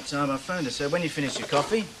 it's about time I phoned her. So when you finish your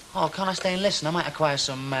coffee... Oh, can't I stay and listen? I might acquire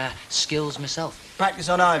some skills myself. Practice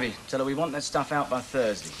on Ivy. Tell her we want that stuff out by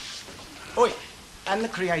Thursday. Oi, and the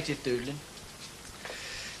creative doodling.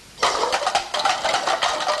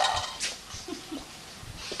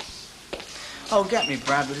 Oh, get me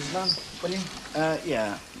Brad with his lunch, will you?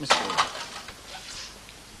 Yeah, Mr.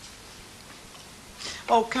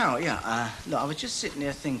 Oh, Carol, yeah, look, I was just sitting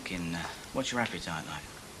here thinking, what's your appetite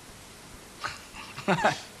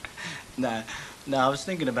like? No, I was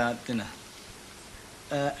thinking about dinner.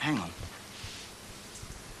 Hang on.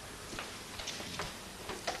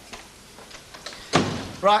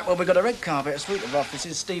 Right, well, we've got a red carpet, a suite of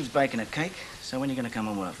offices, Steve's baking a cake, so when are you going to come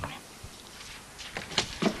and work for me?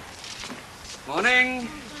 Morning.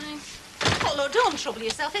 Oh, look, don't trouble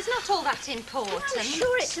yourself. It's not all that important. I'm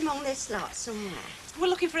sure it's among this lot somewhere. We're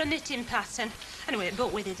looking for a knitting pattern. Anyway,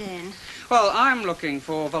 but with it in. Well, I'm looking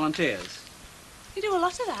for volunteers. You do a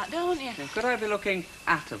lot of that, don't you? Could I be looking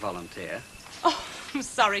at a volunteer? Oh, I'm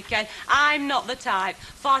sorry, Ken. I'm not the type.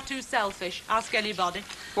 Far too selfish. Ask anybody.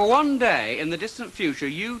 Well, one day in the distant future,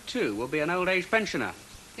 you too will be an old age pensioner.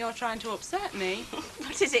 You're trying to upset me.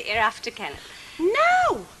 What is it you're after, Kenneth?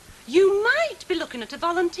 No! You might be looking at a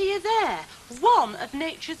volunteer there. One of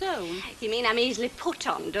nature's own. You mean I'm easily put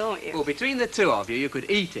on, don't you? Well, between the two of you, you could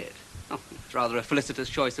eat it. Oh, it's rather a felicitous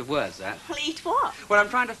choice of words, that. Well, eat what? Well, I'm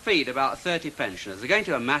trying to feed about 30 pensioners. They're going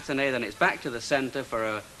to a matinee, then it's back to the centre for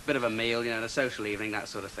a bit of a meal, you know, a social evening, that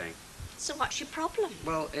sort of thing. So what's your problem?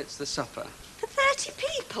 Well, it's the supper. For 30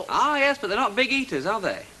 people? Ah, yes, but they're not big eaters, are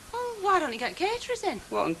they? Well, why don't you get caterers in?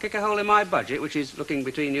 What, and kick a hole in my budget, which is looking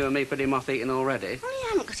between you and me pretty moth-eaten already? Well, you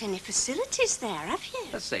haven't got any facilities there, have you?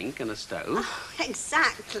 A sink and a stove. Oh,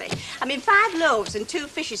 exactly. I mean, 5 loaves and 2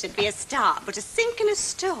 fishes would be a start, but a sink and a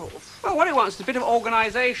stove. Well, what it wants is a bit of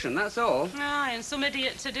organisation, that's all. Aye, and some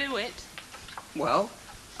idiot to do it. Well?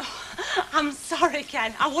 Oh, I'm sorry,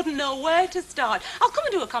 Ken. I wouldn't know where to start. I'll come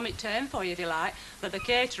and do a comic turn for you if you like, but the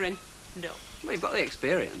catering, no. Well, you've got the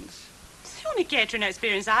experience. The only catering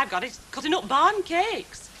experience I've got is cutting up barn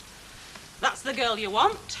cakes. That's the girl you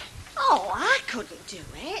want. Oh, I couldn't do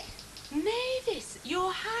it. Mavis,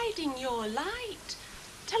 you're hiding your light.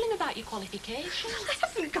 Tell him about your qualifications. I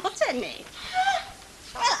haven't got any.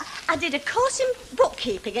 Well, I did a course in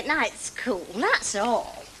bookkeeping at night school, that's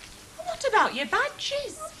all. What about your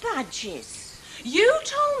badges? What badges? You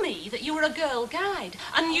told me that you were a girl guide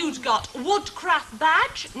and you'd got woodcraft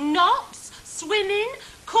badge, knots, swimming,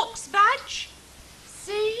 cook's badge.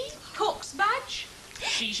 See? Cook's badge.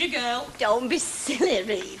 She's your girl. Don't be silly,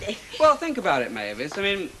 Reedy. Well, think about it, Mavis. I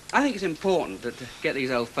mean, I think it's important to get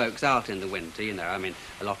these old folks out in the winter, you know. I mean,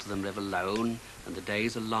 a lot of them live alone, and the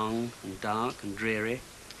days are long and dark and dreary.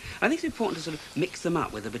 I think it's important to sort of mix them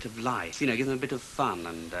up with a bit of life, you know, give them a bit of fun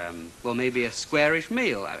and, well, maybe a squarish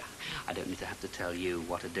meal. I don't need to have to tell you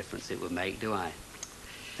what a difference it would make, do I?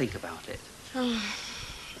 Think about it. Oh.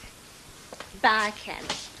 Bye, Ken.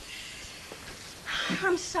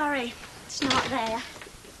 I'm sorry. It's not there.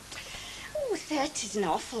 Oh, 30's an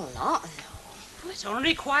awful lot, though. Well, it only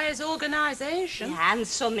requires organisation. Yeah, and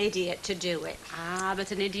some idiot to do it. Ah,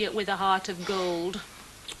 but an idiot with a heart of gold.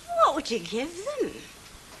 What would you give them?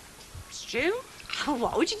 Stew? Oh,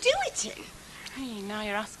 what would you do it in? Hey, now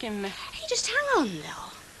you're asking me. Hey, just hang on,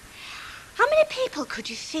 though. How many people could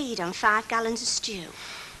you feed on 5 gallons of stew?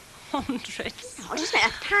 Hundreds. Oh, just make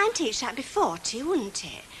a pint each. That'd be 40, wouldn't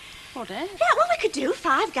it? What, eh? Yeah, well, we could do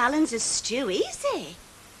 5 gallons of stew, easy.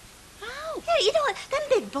 Oh. Yeah, you know what? Them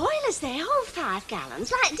big boilers, they hold 5 gallons,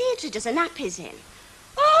 like Deirdre does her nappies in.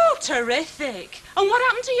 Oh, terrific. And what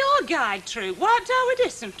happened to your guide troop? Wiped out with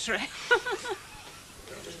dysentery.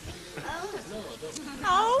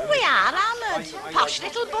 Oh, we are hammered. Posh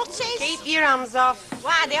little butties. Keep your hands off.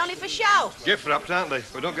 Why, they only for show? Gift wrapped, aren't they?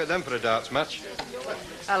 We don't get them for a darts match.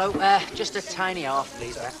 Hello, just a tiny half,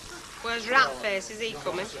 please, Beth. Where's Ratface? Is he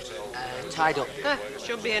coming? Tied up.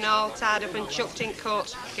 Should be an all tied up and chucked in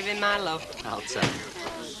coat. Give him my love. I'll tell.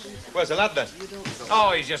 Where's the lad then?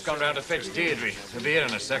 Oh, he's just gone round to fetch Deirdre. He'll be here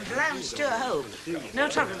in a sec. Lounge to home. No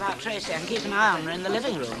trouble about Tracy. I can keep an eye on her in the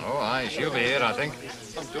living room. Oh, aye, she'll be here, I think.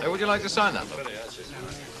 Would you like to sign that, love?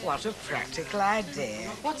 What a practical idea.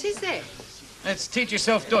 What is it? It's teach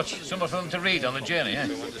yourself Dutch. Something for them to read on the journey, eh?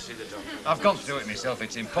 I've gone through it myself.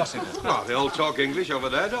 It's impossible. Oh, they all talk English over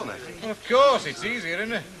there, don't they? Of course, it's easier,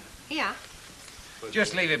 isn't it? Yeah.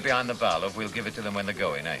 Just leave it behind the bar, love. We'll give it to them when they're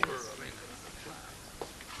going, eh?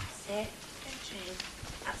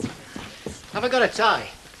 Have I got a tie?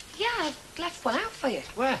 Yeah, I've left one out for you.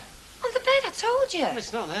 Where? On the bed, I told you. Well,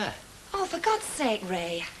 it's not there. Oh, for God's sake,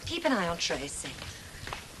 Ray. Keep an eye on Tracy.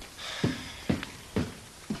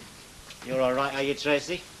 You're all right, are you,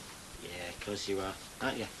 Tracy? Yeah, of course you are,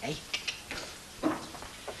 aren't you? Hey?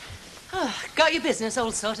 Oh, got your business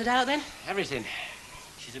all sorted out then? Everything.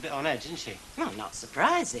 She's a bit on edge, isn't she? Well, not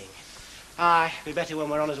surprising. Aye, be better when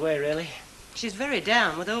we're on his way, really. She's very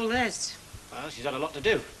down with all this. Well, she's had a lot to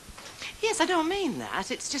do. Yes, I don't mean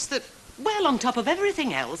that. It's just that, well, on top of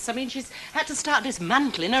everything else, I mean, she's had to start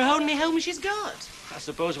dismantling her only home she's got. I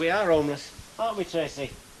suppose we are homeless, aren't we,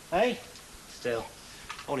 Tracy? Hey? Still.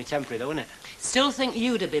 Only temporary, though, isn't it? Still think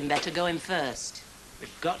you'd have been better going first.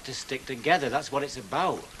 We've got to stick together. That's what it's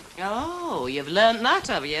about. Oh, you've learnt that,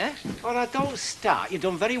 have you? Well, now, don't start. You've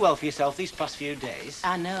done very well for yourself these past few days.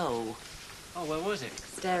 I know. Oh, where was it?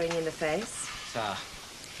 Staring in the face. So.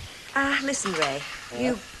 Listen, Ray. Yeah?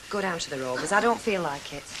 You go down to the Rovers. I don't feel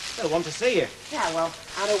like it. They want to see you. Yeah, well,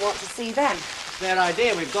 I don't want to see them. It's their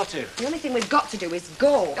idea. We've got to. The only thing we've got to do is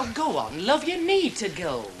go. Oh, go on, love. You need to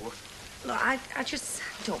go. Look, I just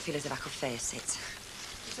don't feel as if I could face it.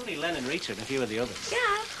 It's only Len and Rita and a few of the others. Yeah,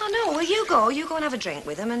 I know. Well, you go. You go and have a drink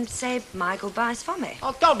with them and say my goodbyes for me.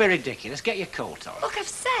 Oh, don't be ridiculous. Get your coat on. Look, I've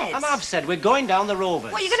said. And I've said we're going down the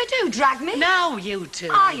Rovers. What are you going to do, drag me? Now, you two.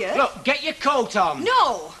 Are you? Look, get your coat on.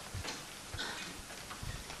 No.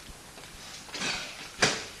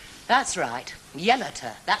 That's right. Yell at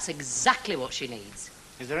her. That's exactly what she needs.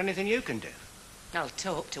 Is there anything you can do? I'll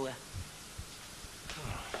talk to her.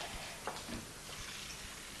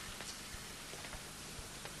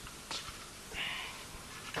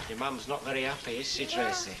 Your mum's not very happy, is she,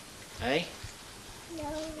 Tracy? Eh? No.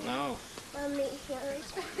 No. Mummy,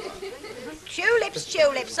 Tulips,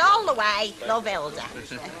 tulips, all the way. Love, Hilda.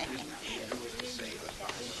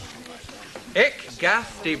 Ich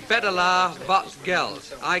gaff die Bedelaar wat geld.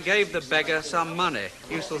 I gave the beggar some money.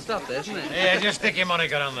 Useful stuff, isn't it? Yeah, just stick your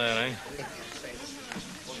Monica on there, eh?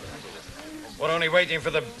 We're only waiting for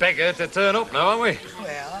the beggar to turn up now, aren't we?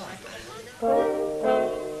 Well.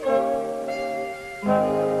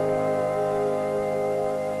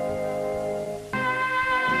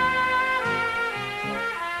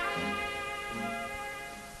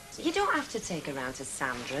 You don't have to take her round to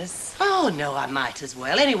Sandra's. Oh, no, I might as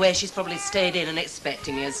well. Anyway, she's probably stayed in and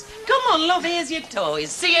expecting us. Come on, love, here's your toys.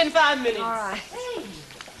 See you in 5 minutes. All right. Hey.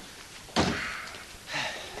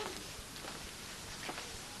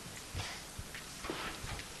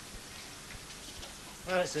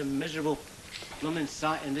 Well, it's a miserable blooming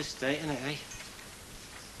sight in this state, isn't it, eh?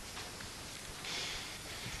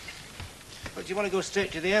 But do you want to go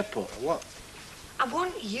straight to the airport, or what? I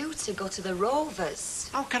want you to go to the Rovers.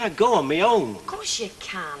 How can I go on my own? Of course you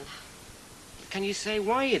can. Can you say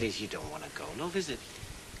why it is you don't want to go, love? Is it?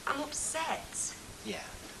 I'm upset. Yeah.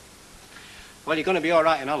 Well, you're going to be all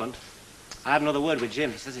right in Holland. I had another word with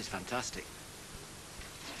Jim. He says it's fantastic.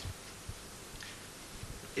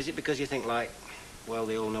 Is it because you think, like, well,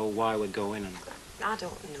 they all know why we're going and... I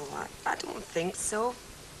don't know. I don't think so.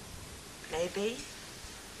 Maybe.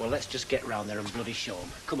 Well, let's just get round there and bloody show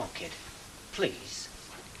 'em. Come on, kid. Please.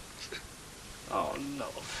 Oh, no.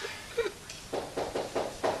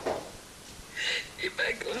 You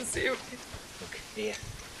better go and see him. Look, here.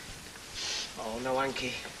 Oh, no,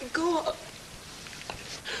 Hanky. Go on.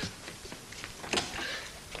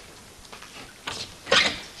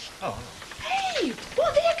 Oh. Hey,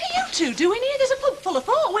 what the heck are you two doing here? There's a pub full of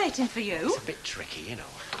folk waiting for you. It's a bit tricky, you know.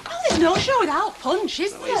 Oh, there's no show without punch,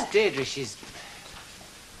 is Oh, there? it's Deirdre. She's...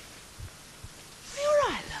 Are you all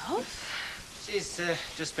right, love? She's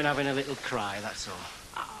just been having a little cry, that's all.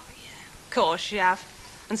 Of course you have.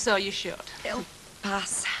 And so you should. It'll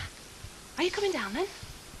pass. Are you coming down then?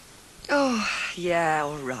 Oh, yeah,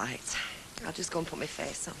 all right. I'll just go and put my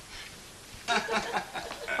face on.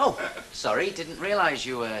 Oh, sorry, didn't realise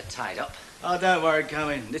you were tied up. Oh, don't worry, come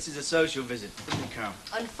in. This is a social visit, isn't it, Carol?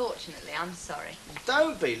 Unfortunately, I'm sorry.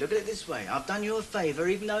 Don't be. Look at it this way. I've done you a favour,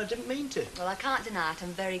 even though I didn't mean to. Well, I can't deny it.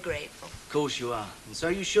 I'm very grateful. Of course you are, and so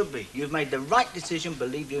you should be. You've made the right decision,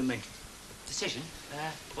 believe you me. Decision?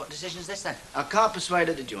 What decision's this then? I can't persuade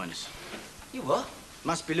her to join us. You what?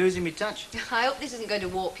 Must be losing me touch. I hope this isn't going to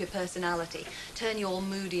warp your personality, turn you all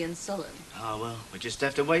moody and sullen. Oh, well, we just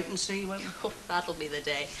have to wait and see, won't we? Oh, that'll be the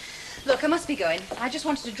day. Look, I must be going. I just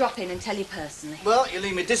wanted to drop in and tell you personally. Well, you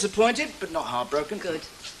leave me disappointed, but not heartbroken. Good.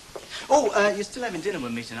 Oh, you're still having dinner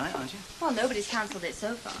with me tonight, aren't you? Well, nobody's cancelled it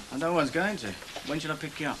so far. And no one's going to. When shall I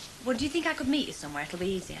pick you up? Well, do you think I could meet you somewhere? It'll be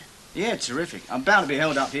easier. Yeah, terrific. I'm bound to be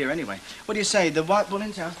held up here anyway. What do you say, the White Bull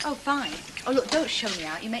in town? Oh, fine. Oh, look, don't show me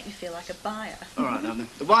out. You make me feel like a buyer. All right, now then.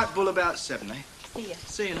 The White Bull about 7, eh? See ya.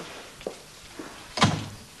 See you now.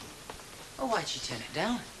 Oh, why'd she turn it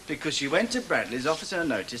down? Because she went to Bradley's, offered her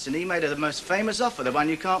notice, and he made her the most famous offer, the one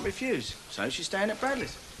you can't refuse. So she's staying at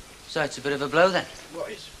Bradley's. So it's a bit of a blow then? What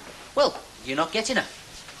is? Well, you're not getting her.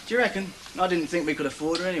 Do you reckon? I didn't think we could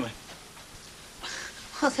afford her anyway.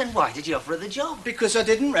 Well, then why did you offer her the job? Because I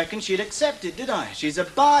didn't reckon she'd accept it, did I? She's a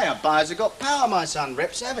buyer. Buyers have got power, my son.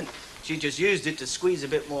 Reps haven't. She just used it to squeeze a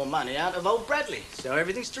bit more money out of old Bradley. So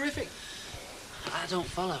everything's terrific. I don't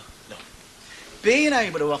follow. Look, being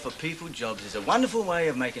able to offer people jobs is a wonderful way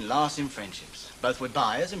of making lasting friendships, both with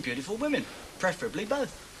buyers and beautiful women, preferably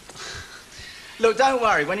both. Look, don't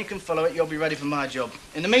worry. When you can follow it, you'll be ready for my job.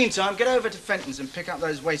 In the meantime, get over to Fenton's and pick up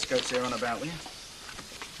those waistcoats they're on about, will you?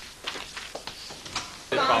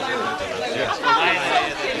 Come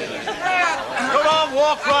on,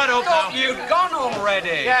 walk right up now. You've gone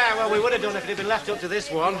already. Yeah, well, we would have done if it had been left up to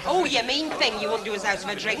this one. Oh, you mean thing. You wouldn't do us out of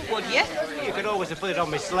a drink, would you? You could always have put it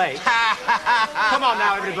on my slate. Come on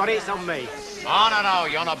now, everybody, it's on me. Oh, no,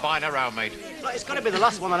 you're not buying around, mate. Look, it's got to be the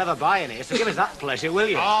last one I'll ever buy in here, so give us that pleasure, will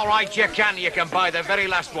you? All right, you can. You can buy the very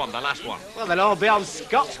last one, the last one. Well, they'll all be on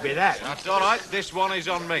Scotch, be that. That's all right. This one is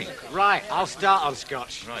on me. Right, I'll start on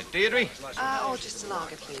Scotch. Right, Deirdre, Oh, just a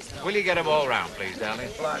lager, please. will you get them all round, please,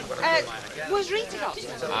 darling? Was Rita got?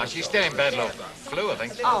 Ah, she's still in bed, love. Flu, I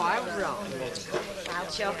think. Oh, how wrong. Well,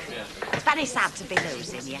 Chuck, it's very sad to be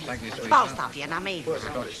losing you. Thank you, sweetheart. Both of you, I mean.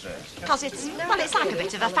 Because it's like a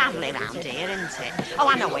bit of a family round here, isn't it? Oh,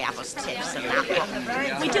 I know we have us tips and that,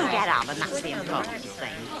 but we do get on, and that's the important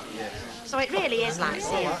thing. So it really is like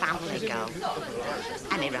seeing family go.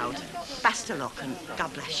 Any road. Best of luck, and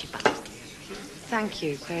God bless you both. Thank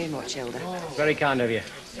you very much, Hilda. Very kind of you.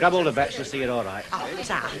 Grab all the bets, you'll see you're all right. Oh,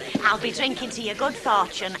 Tar, I'll be drinking to your good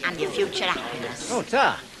fortune and your future happiness. Oh,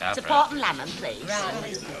 Tar. To port and lemon, please.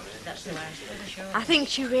 I think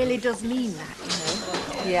she really does mean that,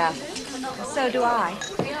 you know. Yeah. So do I.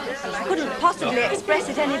 I couldn't possibly express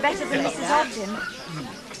it any better than Mrs. Ogden.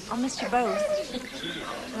 I'll miss you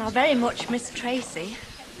both. And I'll very much miss Tracy.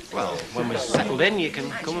 Well, when we're settled in, you can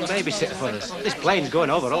come and babysit for us. This plane's going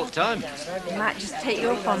over all the time. I might just take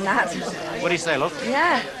you up on that. What do you say, love?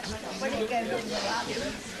 Yeah.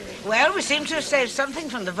 Well, we seem to have saved something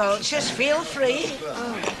from the vultures. Feel free.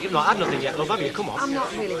 You've not had nothing yet, love, have you? Come on. I'm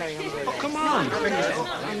not really very hungry. Oh, come on.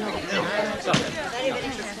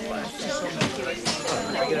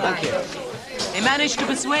 Thank you. He managed to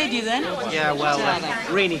persuade you then? Yeah, well,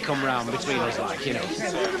 Reenie come round between us, like, you know.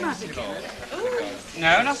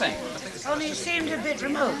 No, nothing. Only it seemed a bit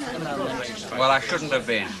remote for the moment. Well, I shouldn't have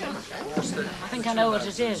been. I think I know what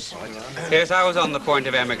it is. Yes, I was on the point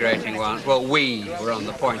of emigrating once. Well, we were on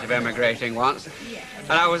the point of emigrating once.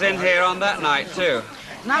 And I was in here on that night, too.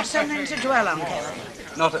 Not something to dwell on, Kelly.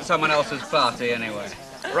 Not at someone else's party, anyway.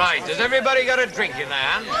 Right, has everybody got a drink in their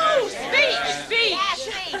hand? Oh, speech!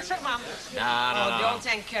 Come on. No. Don't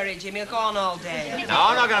encourage him. He'll go on all day. No,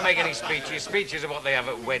 I'm not going to make any speeches. Speeches are what they have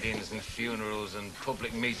at weddings and funerals and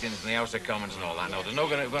public meetings in the House of Commons and all that. No, there's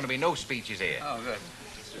going to be no speeches here. Oh, good.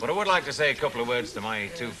 But I would like to say a couple of words to my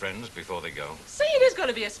two friends before they go. See, there's going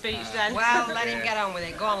to be a speech then. Well, let him get on with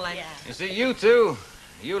it. Go on, Len. You see, you two,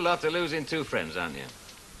 you lot are losing two friends, aren't you?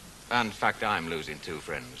 And, in fact, I'm losing two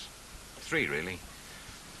friends. Three, really.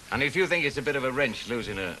 And if you think it's a bit of a wrench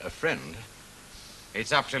losing a friend,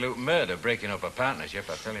 it's absolute murder breaking up a partnership,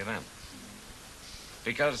 I'll tell you that.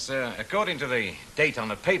 Because, according to the date on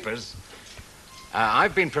the papers,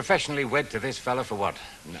 I've been professionally wed to this fella for what?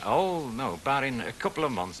 Oh, no, barring a couple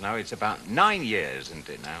of months now. It's about 9 years, isn't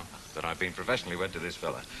it now, that I've been professionally wed to this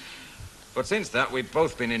fella. But since that, we've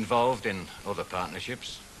both been involved in other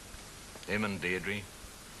partnerships. Him and Deirdre,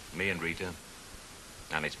 me and Rita.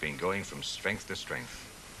 And it's been going from strength to strength.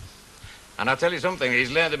 And I'll tell you something, he's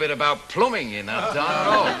learned a bit about plumbing in that time.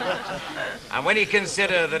 Oh. And when you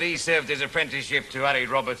consider that he served his apprenticeship to Harry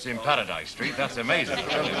Roberts in Paradise Street, that's amazing, I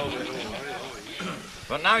tell you.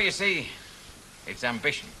 But now, you see, it's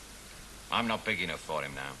ambition. I'm not big enough for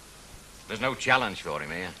him now. There's no challenge for him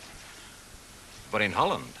here. But in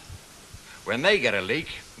Holland, when they get a leak,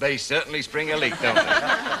 they certainly spring a leak, don't they?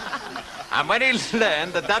 And when he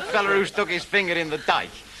learned that that fella who stuck his finger in the dike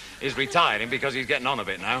is retiring because he's getting on a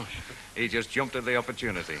bit now, he just jumped at the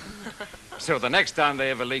opportunity. So the next time they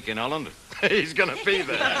have a leak in Holland, he's going to be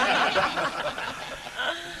there.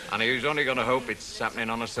 And he's only going to hope it's happening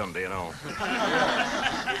on a Sunday and all.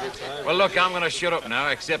 Well, look, I'm going to shut up now,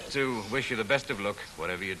 except to wish you the best of luck,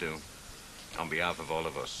 whatever you do, on behalf of all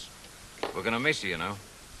of us. We're going to miss you, you know.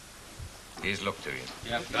 Here's luck to you.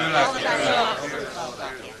 Yep.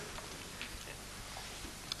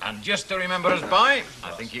 And just to remember us by,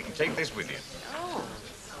 I think you can take this with you.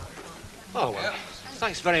 Oh, well,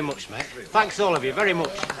 thanks very much, mate. Thanks, all of you, very much.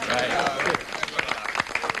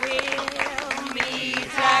 We'll meet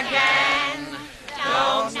again.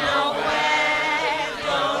 Don't know where,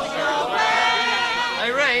 don't know where. Hey,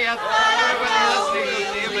 Ray, I thought we were going to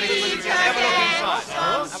see you, but it's have a look inside.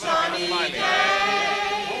 Have a look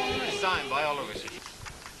inside. Signed by all of us.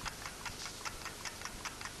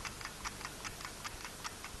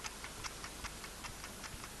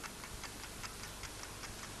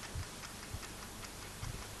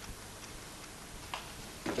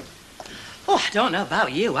 Oh, I don't know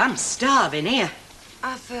about you. I'm starving here.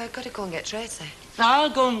 I've got to go and get Tracy. I'll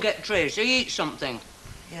go and get Tracy. Eat something.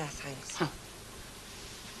 Yeah, thanks.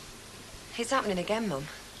 It's happening again, Mum.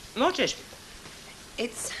 What is?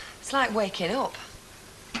 It's like waking up.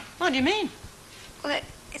 What do you mean? Well,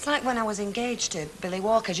 it's like when I was engaged to Billy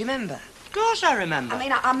Walker. Do you remember? Of course I remember. I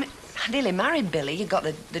mean, I nearly married Billy. You got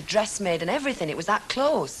the dress made and everything. It was that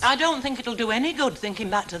close. I don't think it'll do any good thinking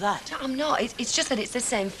back to that. No, I'm not. It's just that it's the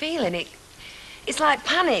same feeling. It's like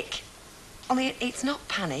panic. Only it's not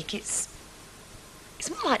panic. It's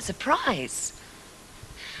more like surprise.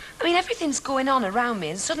 I mean, everything's going on around me,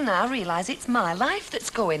 and suddenly I realise it's my life that's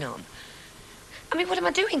going on. I mean, what am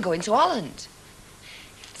I doing going to Holland?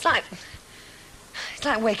 It's like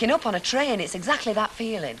waking up on a train. It's exactly that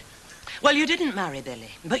feeling. Well, you didn't marry Billy,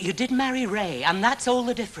 but you did marry Ray, and that's all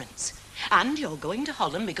the difference. And you're going to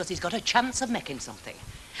Holland because he's got a chance of making something.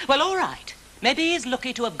 Well, all right. Maybe he's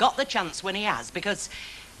lucky to have got the chance when he has, because,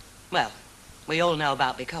 well, we all know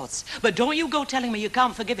about because. But don't you go telling me you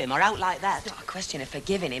can't forgive him or out like that. It's not a question of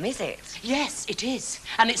forgiving him, is it? Yes, it is.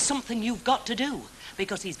 And it's something you've got to do,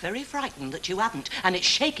 because he's very frightened that you haven't, and it's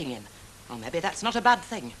shaking him. Well, maybe that's not a bad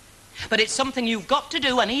thing. But it's something you've got to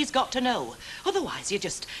do, and he's got to know. Otherwise, you're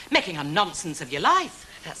just making a nonsense of your life.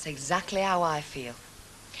 That's exactly how I feel.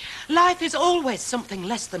 Life is always something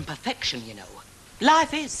less than perfection, you know.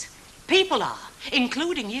 Life is. People are,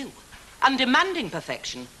 including you. And demanding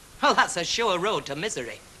perfection, well, that's a sure road to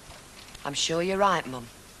misery. I'm sure you're right, Mum.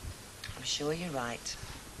 I'm sure you're right.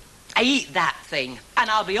 I eat that thing, and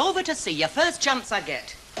I'll be over to see you first chance I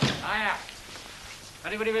get. Hiya.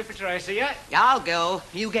 Anybody wait for Tracy yet? I'll go.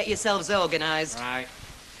 You get yourselves organised. Right.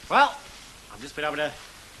 Well, I've just been having a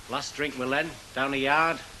last drink with Len down the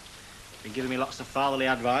yard. Been giving me lots of fatherly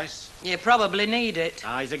advice. You probably need it.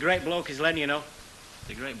 He's a great bloke, is Len, you know.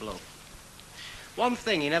 He's a great bloke. One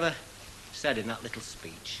thing he never said in that little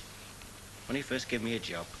speech, when he first gave me a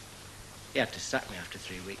job, he had to sack me after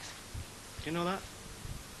 3 weeks. Do you know that?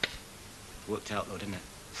 Worked out, though, didn't it?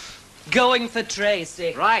 Going for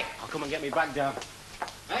Tracy. Right, I'll come and get me back down.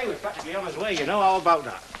 Hey, we're practically on his way, you know. How about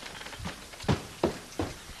that?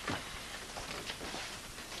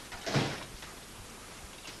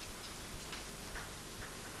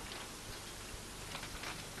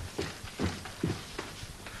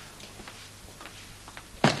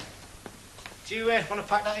 Do you want to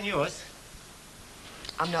pack that in yours?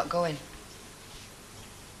 I'm not going.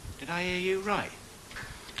 Did I hear you right?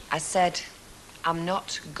 I said, I'm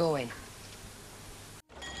not going.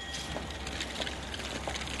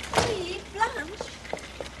 Hey, Blanche.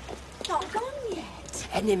 Not gone yet.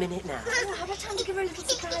 Any minute now. Oh, have I time to give her a little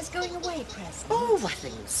surprise going away present? Oh, I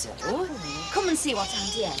think so. Come and see what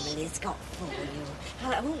Auntie Emily's got for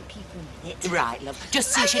you. I won't keep her a minute. Right, love.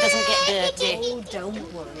 Just see she doesn't get dirty. Oh,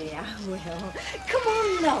 don't worry, I will. Come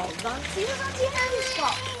on, love. I'll see what Auntie Emily's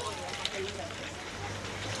got for you.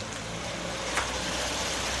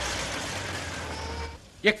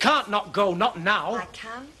 You can't not go, not now. I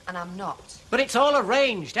can, and I'm not. But it's all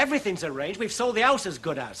arranged. Everything's arranged. We've sold the house as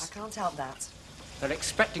good I as. can't help that. They're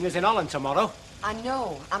expecting us in Holland tomorrow. I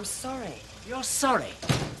know. I'm sorry. You're sorry?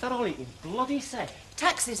 Is that all you can bloody say?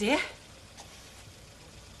 Taxi's here.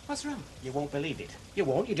 What's wrong? You won't believe it. You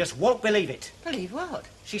won't. You just won't believe it. Believe what?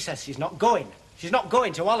 She says she's not going. She's not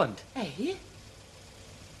going to Holland. Hey?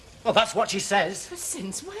 Well, that's what she says.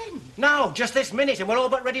 Since when? Now, just this minute, and we're all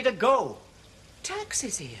but ready to go.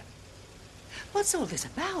 Taxi's here. What's all this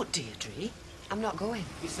about, Deirdre? I'm not going.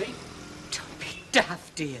 You see? Don't be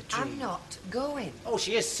daft, Deirdre. I'm not going. Oh,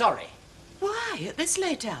 she is sorry. Why, at this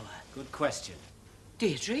late hour? Good question.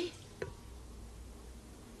 Deirdre?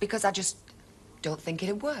 Because I just don't think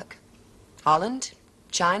it'd work. Holland,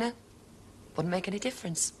 China, wouldn't make any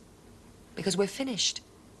difference. Because we're finished.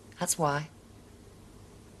 That's why.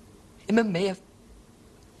 Him and me are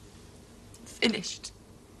finished.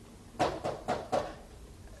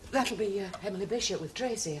 That'll be Emily Bishop with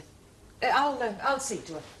Tracy. I'll see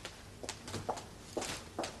to her.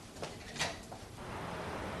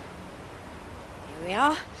 Here we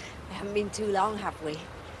are. We haven't been too long, have we?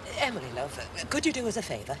 Emily, love, could you do us a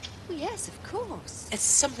favour? Oh, yes, of course.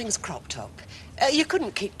 Something's cropped up. You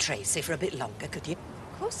couldn't keep Tracy for a bit longer, could you?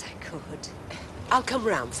 Of course I could. I'll come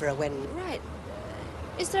round for her when... Right.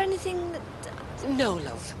 Is there anything that... No,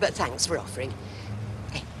 love, but thanks for offering.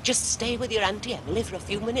 Hey, just stay with your Auntie Emily for a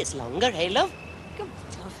few minutes longer, eh, love? Come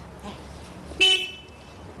on, love.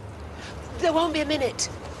 There won't be a minute.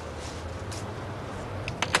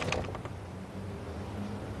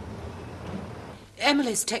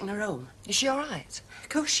 Emily's taking her home. Is she all right? Of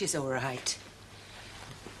course she's all right.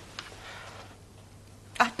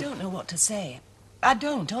 I don't know what to say. I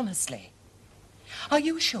don't, honestly. Are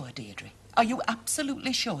you sure, Deirdre? Are you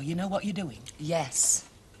absolutely sure you know what you're doing? Yes.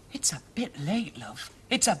 It's a bit late, love.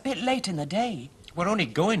 It's a bit late in the day. We're only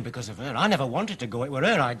going because of her. I never wanted to go. It were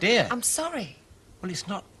her idea. I'm sorry. Well, it's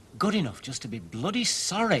not good enough just to be bloody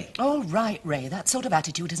sorry. All right, Ray. That sort of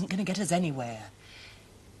attitude isn't going to get us anywhere.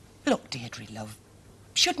 Look, Deirdre, love.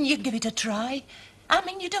 Shouldn't you give it a try? I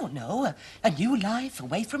mean, you don't know. A new life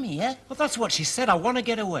away from here. Well, that's what she said. I want to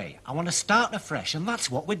get away. I want to start afresh, and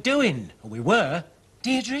that's what we're doing. Or we were.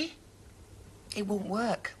 Deirdre? It won't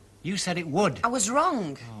work. You said it would. I was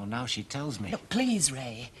wrong. Oh, now she tells me. Look, please,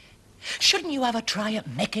 Ray. Shouldn't you have a try at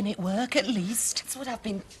making it work, at least? That's what I've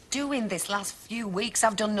been doing this last few weeks.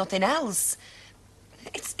 I've done nothing else.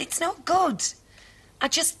 It's not good. I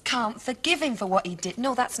just can't forgive him for what he did.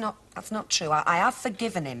 No, that's not true. I have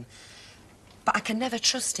forgiven him. But I can never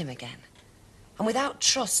trust him again. And without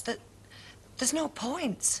trust, there's no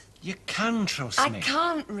point. You can trust me. I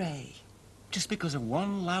can't, Ray. Just because of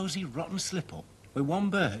one lousy, rotten slip-up with one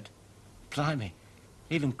bird? Blimey,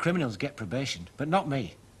 even criminals get probation, but not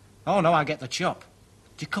me. Oh, no, I get the chop.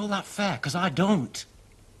 Do you call that fair? Because I don't.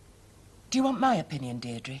 Do you want my opinion,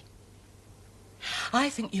 Deirdre? I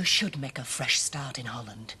think you should make a fresh start in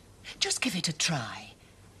Holland. Just give it a try.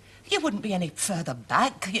 You wouldn't be any further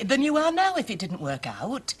back than you are now if it didn't work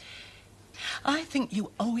out. I think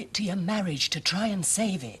you owe it to your marriage to try and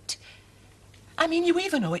save it. I mean, you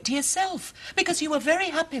even owe it to yourself, because you were very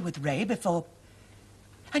happy with Ray before.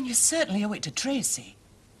 And you certainly owe it to Tracy.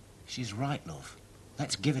 She's right, love.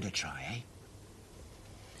 Let's give it a try, eh?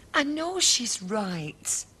 I know she's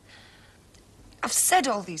right. I've said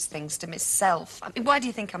all these things to myself. I mean, why do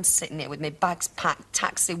you think I'm sitting here with my bags packed,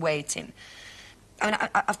 taxi waiting? I mean,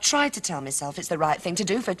 I've tried to tell myself it's the right thing to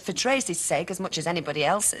do for Tracy's sake as much as anybody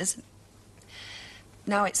else's.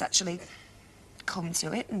 Now it's actually come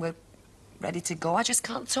to it and we're ready to go. I just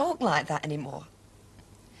can't talk like that anymore.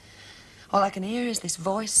 All I can hear is this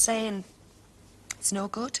voice saying, it's no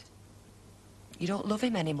good. You don't love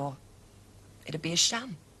him anymore. It'd be a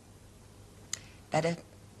sham. Better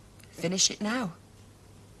finish it now.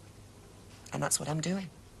 And that's what I'm doing.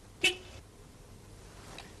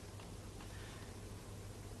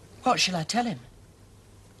 What shall I tell him?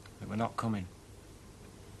 That we're not coming.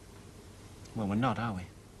 Well, we're not, are we?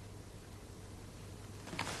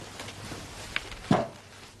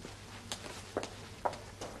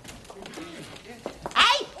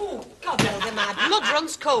 Hey! Oh, God, Hilda, my blood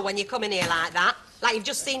runs cold when you come in here like that. Like you've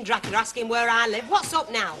just seen Dracula asking where I live. What's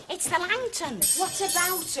up now? It's the Langtons. What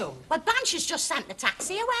about them? Well, Blanche has just sent the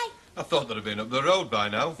taxi away. I thought they'd have been up the road by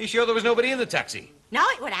now. You sure there was nobody in the taxi? No,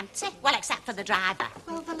 it were empty. Well, except for the driver.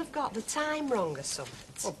 Well, they'll have got the time wrong or something.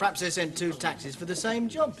 Well, perhaps they sent 2 taxis for the same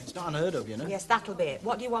job. It's not unheard of, you know. Yes, that'll be it.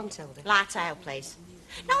 What do you want, Hilda? Light ale, please.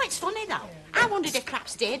 No, it's funny, though. I wondered if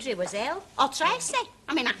perhaps Deirdre was ill. Or Tracy.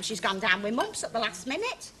 I mean, she's gone down with mumps at the last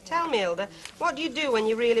minute. Tell me, Hilda, what do you do when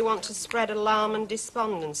you really want to spread alarm and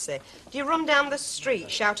despondency? Do you run down the street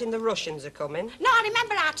shouting the Russians are coming? No, I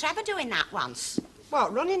remember our Trevor doing that once.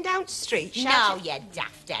 What, running down the street No, shouting? you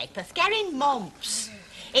daft apeth. Getting mumps.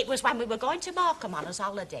 It was when we were going to Morecambe on us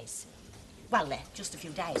holidays. Well, just a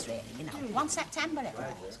few days, really, you know. 1 September it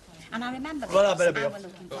was. And I remember... Well, I better be off.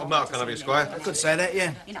 Oh, Mark, can I have you, Squire? I could say that,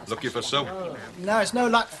 yeah. Lucky for some. No, it's no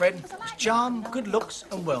luck, Fred. It's charm, good looks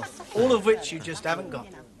and wealth. All of which you just haven't got.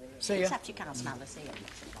 See ya. Except you can't smell the sea.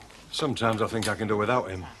 Sometimes I think I can do without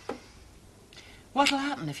him. What'll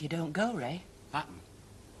happen if you don't go, Ray? Happen?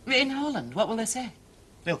 In Holland, what will they say?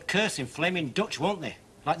 They'll curse in flaming Dutch, won't they?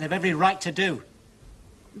 Like they've every right to do.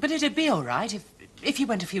 But it'd be all right if you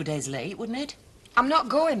went a few days late, wouldn't it? I'm not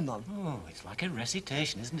going, Mum. Oh, it's like a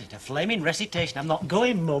recitation, isn't it? A flaming recitation. I'm not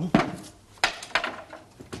going, Mum.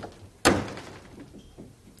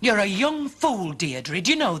 You're a young fool, Deirdre.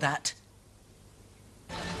 Do you know that?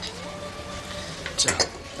 So,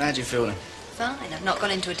 how'd you feel then? Fine. I've not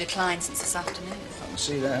gone into a decline since this afternoon. I can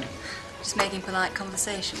see that. Just making polite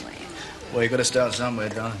conversation, were you? Well, you've got to start somewhere,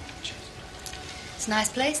 darling. It's a nice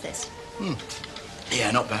place, this.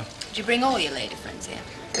 Yeah, not bad. Did you bring all your lady friends here?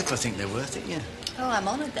 If I think they're worth it, yeah. Oh, I'm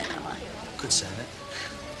honoured then, am I? Could say that.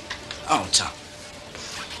 Oh, Tom.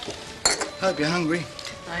 Hope you're hungry.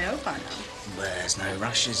 I hope I know. Well, there's no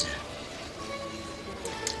rush, is there?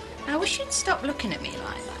 I wish you'd stop looking at me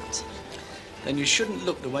like that. Then you shouldn't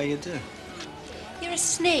look the way you do. You're a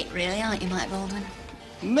snake, really, aren't you, Mike Baldwin?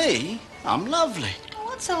 Me? I'm lovely.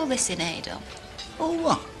 What's all this in aid of? Oh,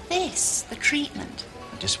 what? This, the treatment.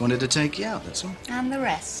 I just wanted to take you out, that's all. And the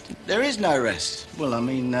rest. There is no rest. Well, I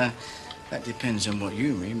mean, that depends on what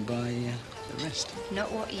you mean by the rest.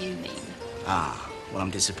 Not what you mean. Ah, well,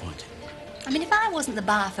 I'm disappointed. I mean, if I wasn't the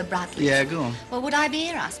bar for Bradley... Yeah, go on. Well, would I be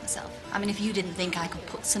here, ask myself? I mean, if you didn't think I could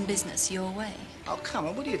put some business your way. Oh, come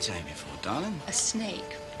on, what do you take me for, darling? A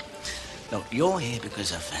snake. Look, you're here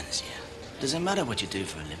because I fancy you. Doesn't matter what you do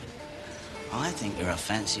for a living. I think you're a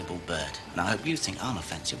fanciable bird, and I hope you think I'm a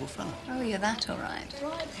fanciable fellow. Oh, you're that all right.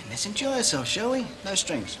 Then let's enjoy ourselves, shall we? No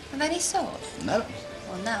strings. Of any sort? No.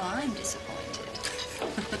 Well, now I'm disappointed.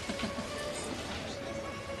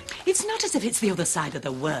 It's not as if it's the other side of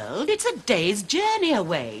the world. It's a day's journey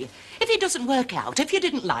away. If it doesn't work out, if you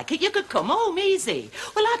didn't like it, you could come home easy.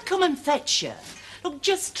 Well, I'd come and fetch you. Look,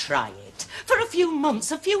 just try it. For a few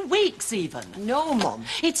months, a few weeks even. No, Mum.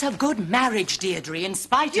 It's a good marriage, Deirdre, in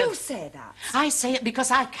spite of... You say that. I say it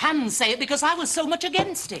because I can say it, because I was so much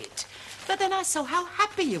against it. But then I saw how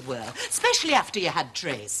happy you were, especially after you had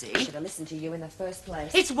Tracy. I should have listened to you in the first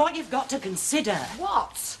place. It's what you've got to consider.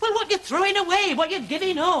 What? Well, what you're throwing away, what you're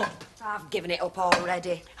giving up. I've given it up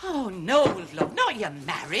already. Oh, no, love, not your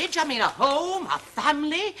marriage. I mean, a home, a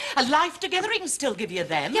family, a life together. He can still give you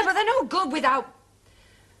them. Yeah, but they're no good without...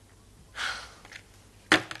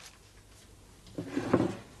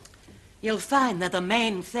 You'll find they're the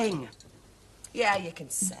main thing. Yeah, you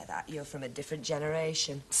can say that. You're from a different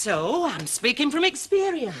generation. So, I'm speaking from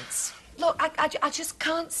experience. Look, I just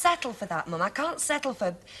can't settle for that, Mum. I can't settle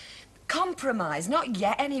for compromise. Not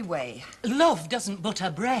yet, anyway. Love doesn't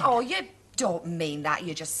butter bread. Oh, you don't mean that.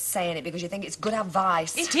 You're just saying it because you think it's good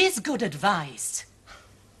advice. It is good advice.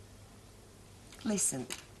 Listen.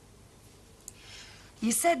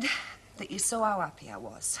 You said that you saw how happy I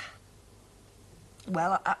was.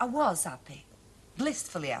 Well, I was happy.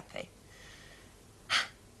 Blissfully happy.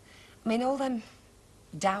 I mean, all them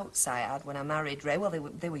doubts I had when I married Ray, well,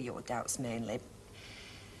 they were your doubts mainly.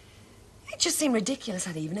 It just seemed ridiculous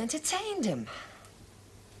I'd even entertained him.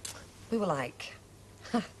 We were like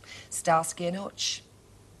Starsky and Hutch,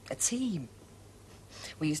 a team.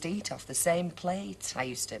 We used to eat off the same plate. I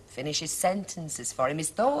used to finish his sentences for him, his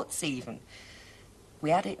thoughts even.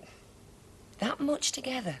 We had it that much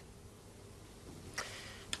together.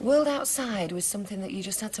 The world outside was something that you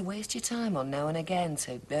just had to waste your time on now and again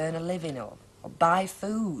to earn a living or buy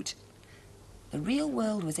food. The real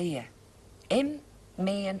world was here. Him,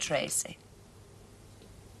 me and Tracy.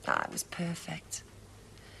 Ah, it was perfect.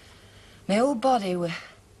 My whole body were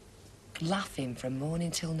laughing from morning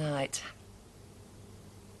till night.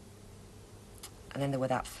 And then there were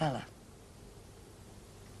that fella.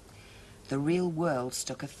 The real world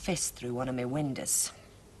stuck a fist through one of my windows.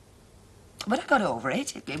 But I got over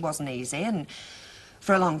it. It wasn't easy, and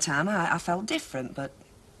for a long time I felt different, but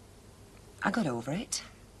I got over it.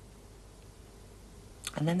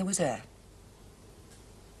 And then there was her.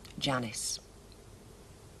 Janice.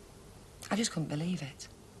 I just couldn't believe it.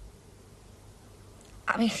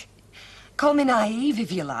 I mean, call me naive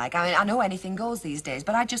if you like. I mean, I know anything goes these days,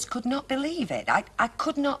 but I just could not believe it. I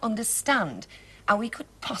could not understand how he could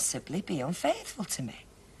possibly be unfaithful to me.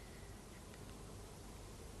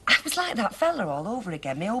 I was like that fella all over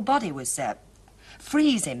again. My whole body was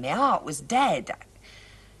freezing. My heart was dead.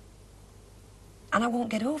 And I won't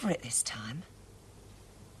get over it this time.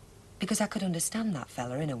 Because I could understand that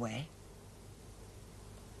fella in a way.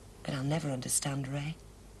 But I'll never understand Ray.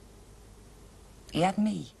 He had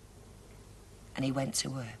me. And he went to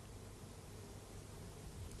her.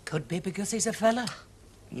 Could be because he's a fella.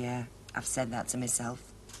 Yeah, I've said that to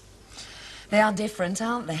myself. They are different,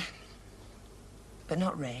 aren't they? But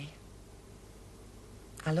not Ray.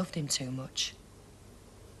 I loved him too much.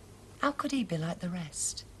 How could he be like the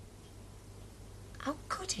rest? How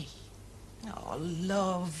could he? Oh,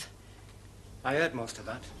 love. I heard most of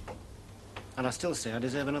that. And I still say I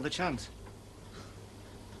deserve another chance.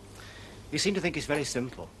 You seem to think it's very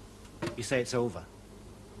simple. You say it's over.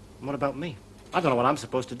 And what about me? I don't know what I'm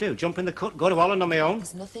supposed to do. Jump in the cut, go to Holland on my own?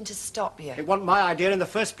 There's nothing to stop you. It wasn't my idea in the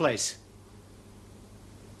first place.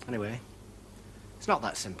 Anyway, it's not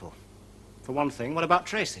that simple. For one thing, what about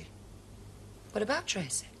Tracy? What about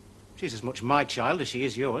Tracy? She's as much my child as she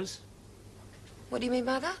is yours. What do you mean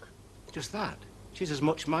by that? Just that. She's as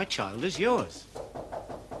much my child as yours.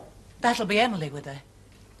 That'll be Emily with her.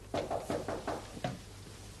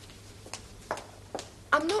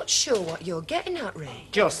 I'm not sure what you're getting at, Ray.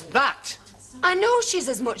 Just that! I know she's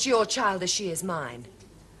as much your child as she is mine.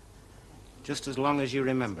 Just as long as you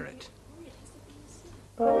remember it.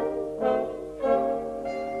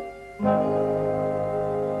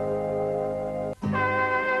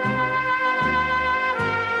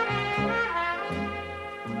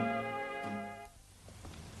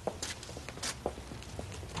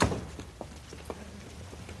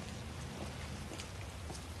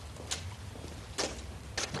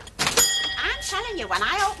 When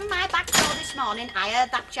I opened my back door this morning, I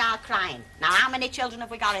heard that child crying. Now, how many children have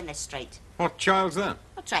we got in this street? What child's that?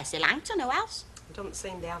 Well, Tracy Langton, who else? It doesn't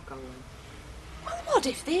seem they have gone then. Well, what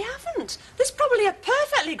if they haven't? There's probably a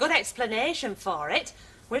perfectly good explanation for it.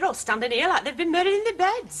 We're all standing here like they've been murdered in their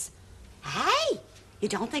beds. Hey, you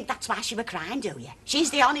don't think that's why she were crying, do you? She's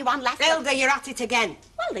the only one left. Hilda, you're at it again.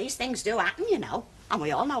 Well, these things do happen, you know. And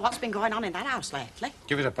we all know what's been going on in that house lately.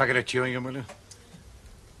 Give us a packet of chewing gum, will you?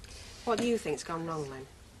 What do you think's gone wrong, then?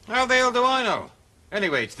 How the hell do I know?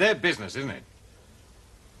 Anyway, it's their business, isn't it?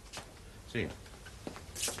 See you.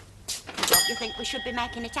 Don't you think we should be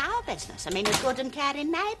making it our business? I mean, as good and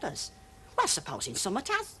caring neighbours. Well, supposing Summit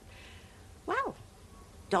has. Well,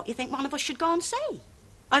 don't you think one of us should go and see?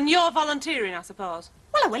 And you're volunteering, I suppose?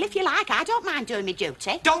 Well, I will if you like. I don't mind doing my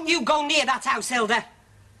duty. Don't you go near that house, Hilda.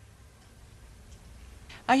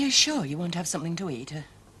 Are you sure you won't have something to eat? A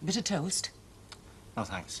bit of toast? No,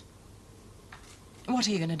 thanks. What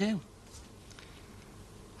are you going to do?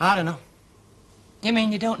 I don't know. You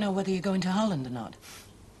mean you don't know whether you're going to Holland or not?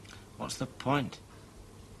 What's the point?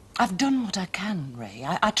 I've done what I can, Ray.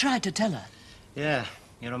 I tried to tell her. Yeah,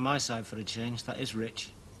 you're on my side for a change. That is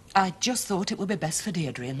rich. I just thought it would be best for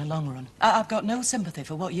Deirdre in the long run. I've got no sympathy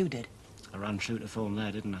for what you did. I ran true to form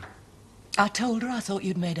there, didn't I? I told her I thought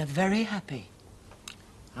you'd made her very happy.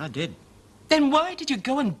 I did. Then why did you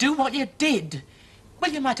go and do what you did?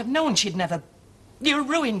 Well, you might have known she'd never... You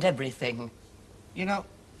ruined everything. You know,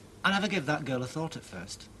 I never gave that girl a thought at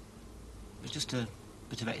first. It was just a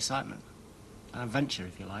bit of excitement. An adventure,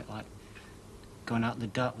 if you like going out in the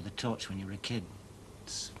dark with a torch when you were a kid.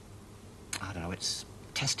 It's... I don't know, it's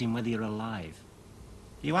testing whether you're alive.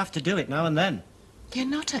 You have to do it now and then. You're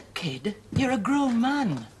not a kid. You're a grown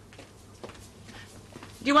man.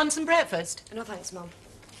 Do you want some breakfast? No, thanks, Mum.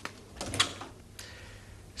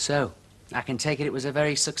 So, I can take it was a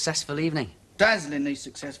very successful evening. Dazzlingly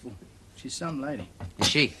successful. She's some lady. Is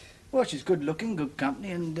she? Well, she's good looking, good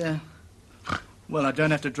company, and, well, I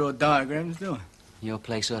don't have to draw diagrams, do I? Your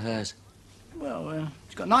place or hers? Well,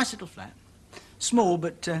 she's got a nice little flat. Small,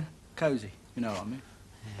 but cosy. You know what I mean?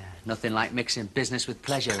 Yeah, nothing like mixing business with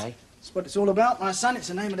pleasure, eh? That's what it's all about, my son. It's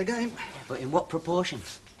the name of the game. Yeah, but in what proportion?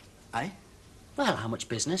 Eh? Well, how much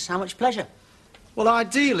business, how much pleasure? Well,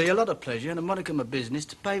 ideally, a lot of pleasure and a modicum of business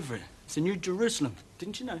to pay for it. It's the new Jerusalem,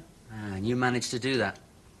 didn't you know? Ah, and you managed to do that.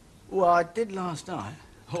 Well, I did last night.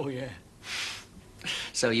 Oh, yeah.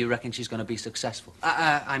 So you reckon she's going to be successful?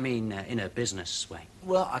 I mean, in a business way.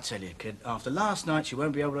 Well, I tell you, kid, after last night, she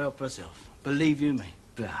won't be able to help herself. Believe you me.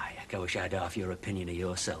 I wish I had half your opinion of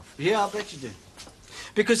yourself. Yeah, I'll bet you do.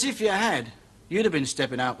 Because if you had, you'd have been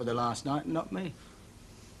stepping out with her last night, and not me.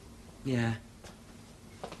 Yeah.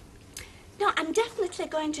 No, I'm definitely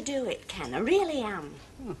going to do it, Ken. I really am.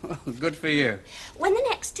 Good for you. When the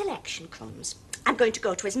next election comes, I'm going to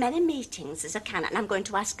go to as many meetings as I can, and I'm going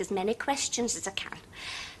to ask as many questions as I can.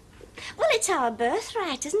 Well, it's our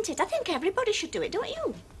birthright, isn't it? I think everybody should do it, don't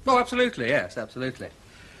you? Oh, absolutely, yes, absolutely.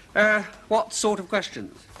 What sort of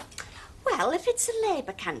questions? Well, if it's a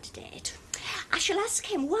Labour candidate, I shall ask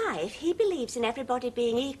him why, if he believes in everybody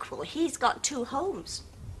being equal, he's got 2 homes.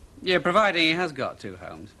 Yeah, providing he has got 2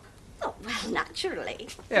 homes. Oh, well, naturally.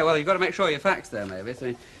 Yeah, well, you've got to make sure your facts there, Mavis. I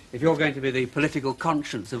mean, if you're going to be the political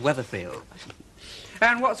conscience of Weatherfield.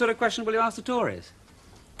 And what sort of question will you ask the Tories?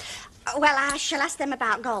 Well, I shall ask them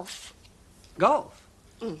about golf. Golf?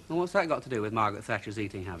 And what's that got to do with Margaret Thatcher's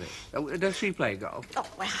eating habits? Does she play golf? Oh,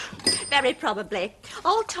 well, very probably.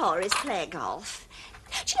 All Tories play golf.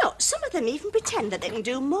 Do you know, some of them even pretend that they can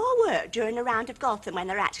do more work during a round of golf than when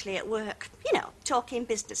they're actually at work. You know, talking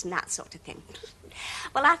business and that sort of thing.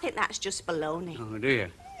 Well, I think that's just baloney. Oh, do you?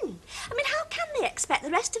 I mean, how can they expect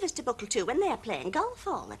the rest of us to buckle to when they're playing golf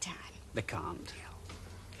all the time? They can't.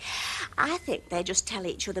 I think they just tell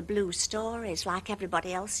each other blue stories like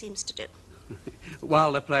everybody else seems to do.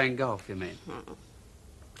 While they're playing golf, you mean?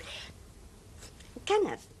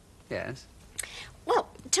 Kenneth? Yes. Well,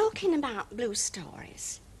 talking about blue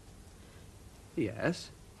stories. Yes.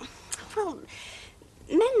 Well,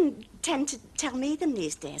 men tend to tell me them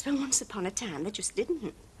these days, but once upon a time they just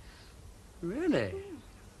didn't. Really?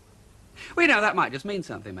 Well, you know, that might just mean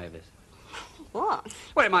something, Mavis. What?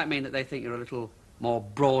 Well, it might mean that they think you're a little more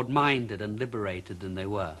broad-minded and liberated than they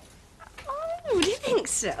were. Oh, do you think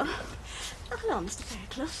so? Oh, hello, Mr.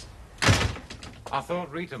 Fairclough. I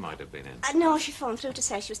thought Rita might have been in. No, she phoned through to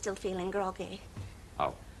say she was still feeling groggy.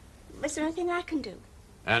 Oh. Is there anything I can do?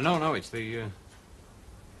 No, it's the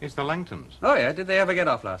Langtons. Oh, yeah? Did they ever get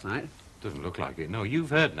off last night? Doesn't look like it. No, you've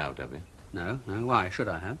heard now, Debbie. No. Why should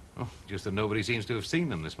I have? Oh, just that nobody seems to have seen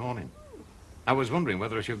them this morning. I was wondering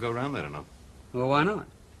whether I should go round there or not. Well, why not?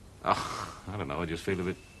 Oh, I don't know. I just feel a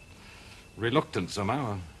bit reluctant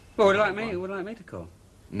somehow. Well, would you like me to call?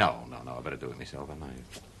 No. I better do it myself, I might.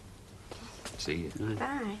 See you.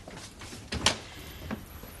 Bye.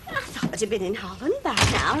 I thought they'd have been in Holland by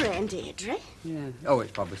now, Ray and Deirdre. Yeah. Oh,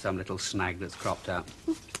 it's probably some little snag that's cropped up.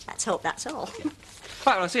 Let's hope that's all. Yeah. Right,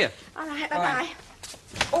 well, I'll see you. All right, bye-bye.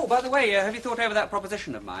 Oh, by the way, have you thought over that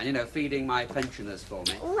proposition of mine, you know, feeding my pensioners for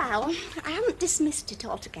me? Well, I haven't dismissed it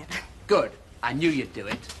altogether. Good. I knew you'd do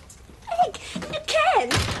it. Hey, Ken!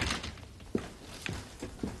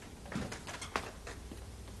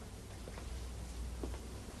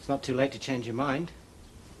 It's not too late to change your mind.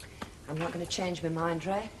 I'm not going to change my mind,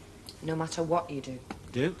 Ray, no matter what you do.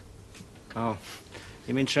 Do? Oh,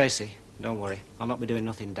 you mean Tracy? Don't worry, I'll not be doing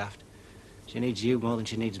nothing daft. She needs you more than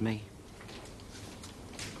she needs me.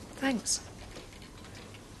 Thanks.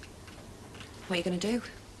 What are you going to do?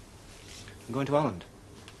 I'm going to Holland.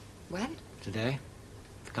 When? Today.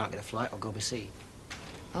 If I can't get a flight, I'll go by sea.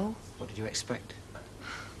 Oh? What did you expect?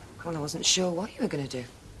 Well, I wasn't sure what you were going to do.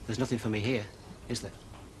 There's nothing for me here, is there?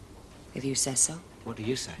 If you say so. What do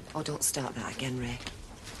you say? Oh, don't start that again, Ray.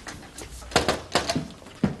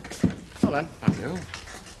 Well then, hello.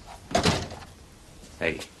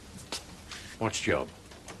 Hey, what's job?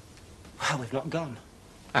 Well, we've not gone.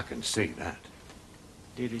 I can see that.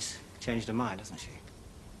 Deirdre's changed her mind, hasn't she?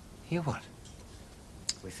 You what?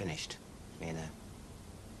 We finished, me and her.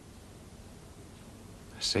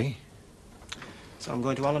 I see. So I'm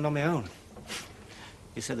going to Holland on my own.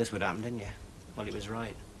 You said this would happen, didn't you? Well, it was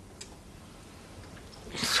right.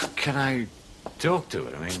 Can I talk to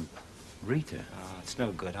her? I mean, Rita. Oh, it's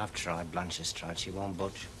no good. I've tried. Blanche has tried. She won't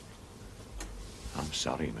budge. I'm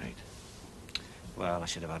sorry, mate. Well, I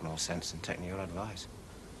should have had more sense and taken your advice.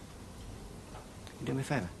 You do me a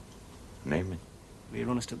favour? Name me. Will you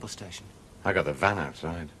run us to the bus station? I got the van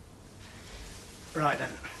outside. Right,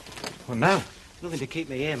 then. Well, now? Nothing to keep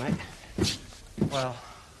me here, mate. Well,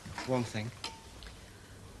 one thing.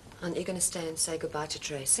 Aren't you going to stay and say goodbye to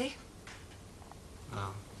Tracy?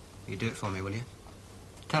 Oh, you do it for me, will you?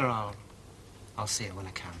 Tell her I'll I'll see her when I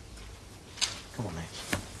can. Come on, mate.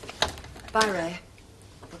 Bye, Ray.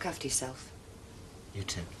 Look after yourself. You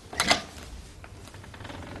too.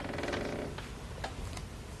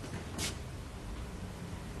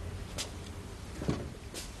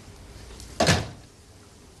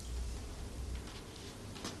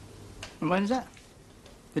 And when's that?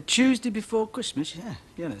 The Tuesday before Christmas? Yeah,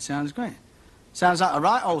 yeah, that sounds great. Sounds like a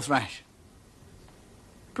right old thrash.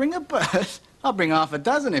 Bring a bird? I'll bring half a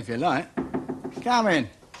dozen if you like. Come in.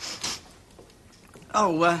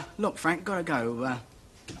 Oh, look, Frank, gotta go.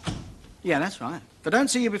 Yeah, that's right. If I don't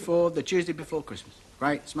see you before the Tuesday before Christmas.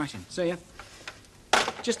 Great, smashing. See ya.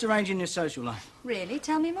 Just arranging your social life. Really?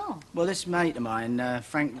 Tell me more. Well, this mate of mine,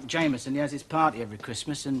 Frank Jameson, he has his party every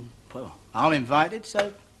Christmas, and, well, I'm invited,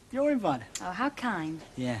 so you're invited. Oh, how kind.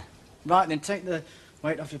 Yeah. Right, then take the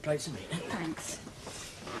weight off your plates and eat. Thanks.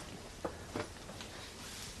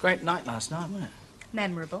 Great night last night, wasn't it?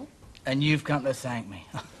 Memorable. And you've come to thank me.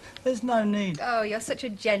 There's no need. Oh, you're such a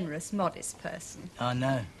generous, modest person. I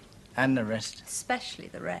know. And the rest. Especially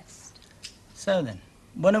the rest. So then,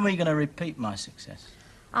 when are we going to repeat my success?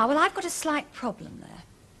 Ah, well, I've got a slight problem there.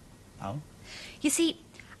 Oh? You see,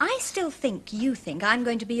 I still think you think I'm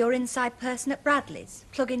going to be your inside person at Bradley's,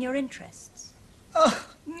 plug in your interests. Oh,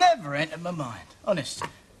 never entered my mind, honest.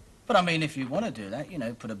 But I mean, if you want to do that, you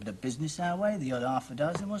know, put a bit of business our way, the odd half a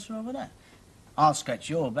dozen, what's wrong with that? I'll scratch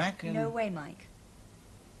your back and... No way, Mike.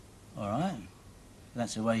 All right. If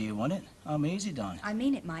that's the way you want it, I'm easy, darling. I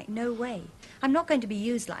mean it, Mike, no way. I'm not going to be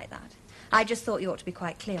used like that. I just thought you ought to be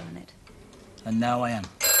quite clear on it. And now I am.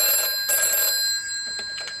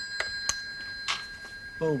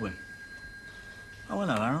 Baldwin. Oh,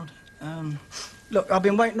 hello, Harold. Look, I've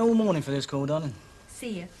been waiting all morning for this call, darling.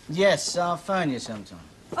 See you. Yes, I'll phone you sometime.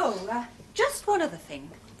 Oh, just one other thing.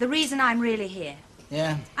 The reason I'm really here.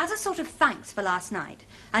 Yeah? As a sort of thanks for last night,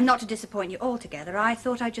 and not to disappoint you altogether, I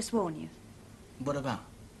thought I'd just warn you. What about?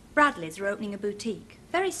 Bradley's are opening a boutique,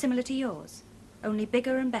 very similar to yours, only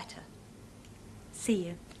bigger and better. See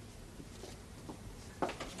you.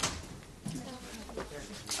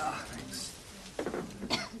 Oh, thanks.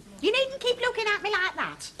 You needn't keep looking at me like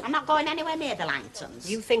that. I'm not going anywhere near the Langtons.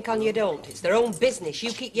 You think on you don't. It's their own business.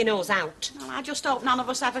 You keep your nose out. Well, I just hope none of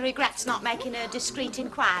us ever regrets not making a discreet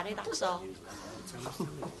inquiry, that's all.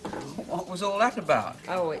 What was all that about?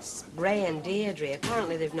 Oh, it's Ray and Deirdre.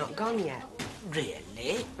 Apparently they've not gone yet.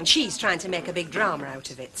 Really? And she's trying to make a big drama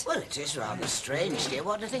out of it. Well, it is rather strange, dear.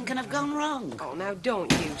 What do you think can have gone wrong? Oh, now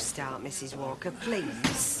don't you start, Mrs. Walker,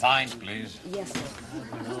 please. Lines, please. Yes, sir.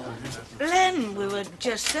 Len, we were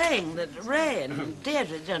just saying that Ray and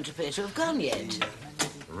Deirdre don't appear to have gone yet.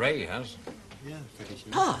 Ray has.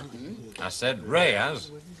 Pardon? I said Ray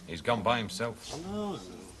has. He's gone by himself.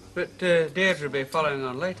 But Deirdre will be following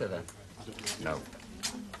on later, then? No.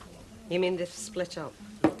 You mean they've split up?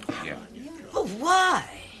 Yeah. Oh, why?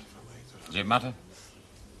 Does it matter?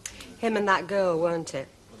 Him and that girl, weren't it?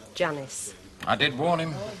 Janice. I did warn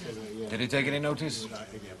him. Did he take any notice?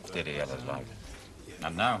 Did he, Ella's like?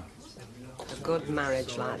 And now? A good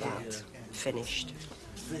marriage like that. Finished.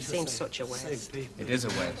 Seems such a waste. It is a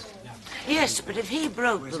waste. Yes, but if he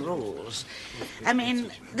broke the rules... I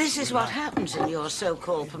mean, this is what happens in your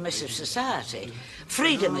so-called permissive society.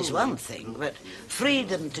 Freedom is one thing, but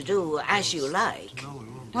freedom to do as you like,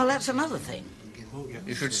 well, that's another thing.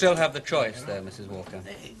 You should still have the choice there, Mrs. Walker.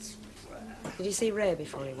 Did you see Ray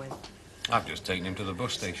before he went? I've just taken him to the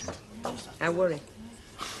bus station. How were he?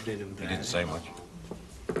 He didn't say much.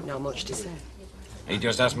 Not much to say. He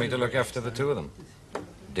just asked me to look after the two of them.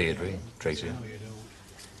 Deirdre, Tracy.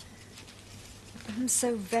 I'm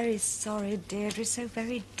so very sorry, Deirdre, so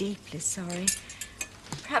very deeply sorry.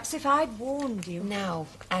 Perhaps if I'd warned you... Now,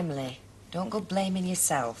 Emily, don't go blaming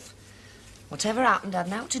yourself. Whatever happened had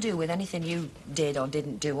nothing to do with anything you did or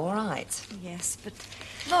didn't do, all right? Yes, but...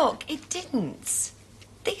 Look, it didn't.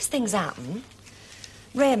 These things happen.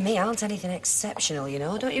 Ray and me aren't anything exceptional, you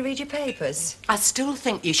know. Don't you read your papers? I still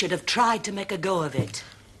think you should have tried to make a go of it.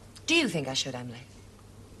 Do you think I should, Emily?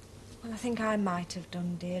 Well, I think I might have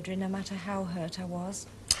done, Deirdre, no matter how hurt I was.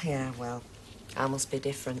 Yeah, well, I must be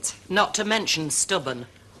different. Not to mention stubborn.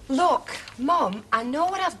 Look, Mum, I know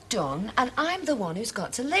what I've done, and I'm the one who's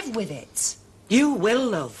got to live with it. You will,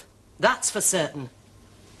 love. That's for certain.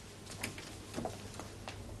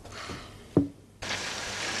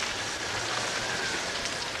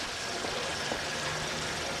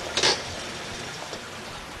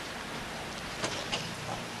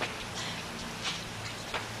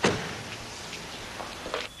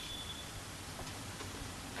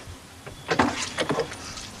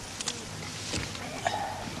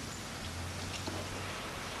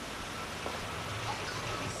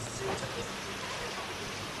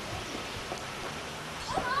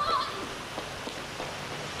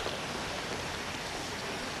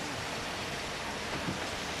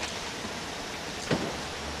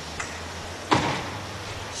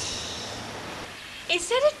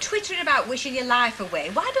 Instead of twittering about wishing your life away,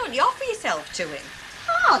 why don't you offer yourself to him?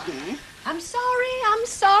 Pardon? I'm sorry.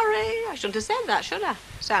 I shouldn't have said that, should I?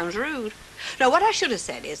 Sounds rude. No, what I should have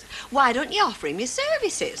said is, why don't you offer him your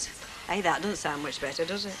services? Hey, that doesn't sound much better,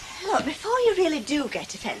 does it? Look, before you really do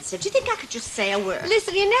get offensive, do you think I could just say a word?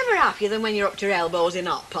 Listen, you're never happier than when you're up to your elbows in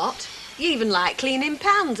hot pot. You even like cleaning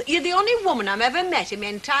pans. You're the only woman I've ever met in my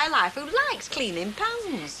entire life who likes cleaning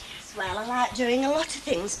pans. Well, I like doing a lot of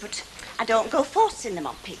things, but I don't go forcing them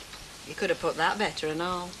on people. You could have put that better and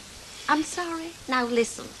all. I'm sorry. Now,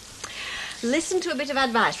 listen. Listen to a bit of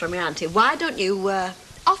advice from your auntie. Why don't you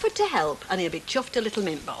offer to help and he'll be chuffed to little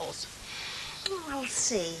mint balls? Oh, I'll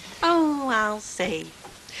see. Oh, I'll see.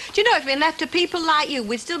 Do you know, if we'd been left to people like you,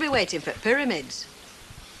 we'd still be waiting for pyramids.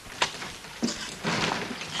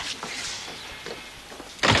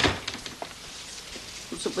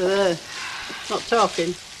 What's up with her? Not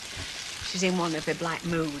talking. She's in one of her black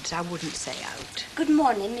moods. I wouldn't say out. Good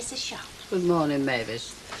morning, Mrs. Sharp. Good morning,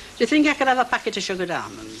 Mavis. Do you think I could have a packet of sugared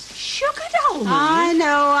almonds? Sugared almonds? I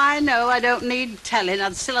know. I don't need telling.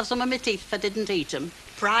 I'd still have some of my teeth if I didn't eat them.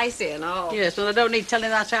 Pricey and all. Yes, well, I don't need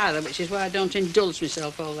telling that either, which is why I don't indulge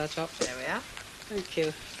myself all that often. There we are. Thank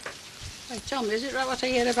you. Hey, Tom, is it right what I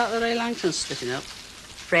hear about the Ray Langtons splitting up?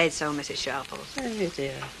 Afraid so, Mrs. Sharples. Oh,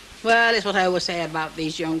 dear. Well, it's what I always say about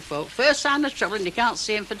these young folk. First sign of trouble and you can't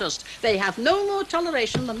see 'em for dust. They have no more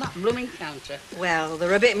toleration than that blooming counter. Well,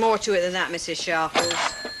 there are a bit more to it than that, Mrs. Sharples.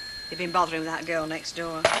 You've been bothering with that girl next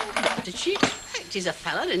door. What did she expect? He's a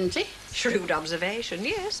fella, didn't he? Shrewd observation.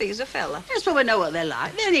 Yes, he's a fella. Yes, but we know what they're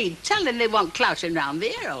like. They need telling they want clouting round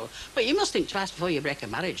the ear hole. But you must think twice before you break a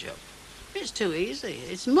marriage up. It's too easy.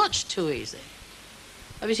 It's much too easy.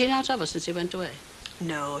 Have you seen out of her since he went away?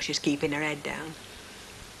 No, she's keeping her head down.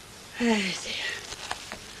 Oh, dear.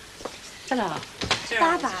 Ta-ra.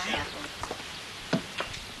 Bye-bye.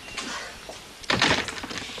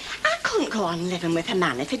 I couldn't go on living with a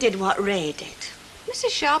man if he did what Ray did. Mrs.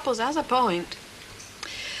 Sharples has a point.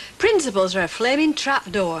 Principles are a flaming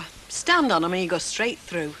trapdoor. Stand on them and you go straight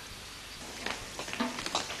through.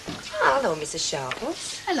 Hello, Mrs.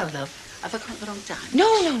 Sharples. Hello, love. Have I come at the wrong time? No,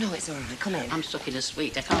 it's all right. Come in. I'm stuck in a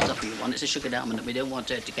sweet. I can't offer you one. It's a sugared almond and we don't want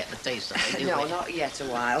her to get the taste of it, do No, we? not yet a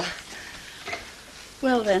while.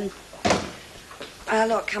 Well, then.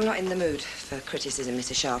 Look, I'm not in the mood for criticism,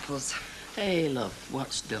 Mrs. Sharples. Hey, love,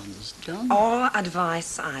 what's done's done. Or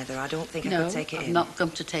advice either. I don't think I No, could take it I've in. not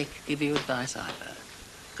come to give you advice either.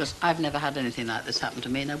 Because I've never had anything like this happen to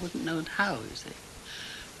me and I wouldn't know how, you see.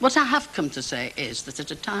 What I have come to say is that at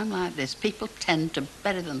a time like this, people tend to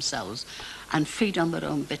bury themselves and feed on their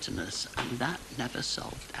own bitterness, and that never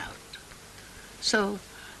solved out. So,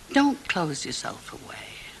 don't close yourself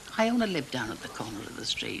away. I only live down at the corner of the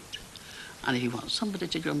street, and if you want somebody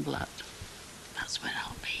to grumble at, that's where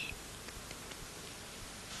I'll be.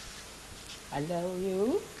 Hello,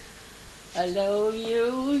 you. Hello, you.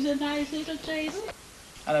 Who's a nice little Tracy?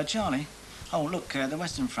 Hello, Charlie. Oh, look, the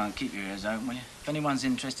Western Front, keep your ears open, will you? If anyone's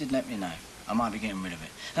interested, let me know. I might be getting rid of it.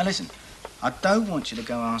 Now, listen, I don't want you to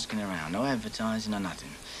go asking around, no advertising or nothing.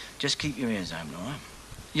 Just keep your ears open, all right?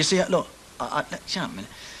 You see, look, shut up a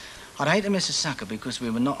minute. I'd hate to miss a sucker because we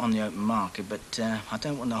were not on the open market, but I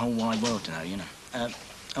don't want the whole wide world to know, you know.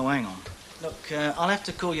 Oh, hang on. Look, I'll have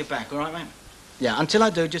to call you back, all right, mate? Yeah, until I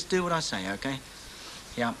do, just do what I say, OK?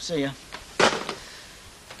 Yeah, see ya.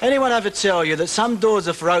 Anyone ever tell you that some doors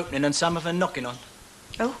are for opening and some are for knocking on?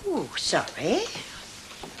 Oh, sorry.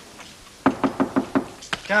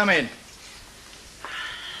 Come in.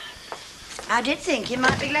 I did think you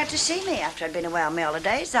might be glad to see me after I'd been away on my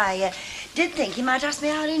holidays. I did think you might ask me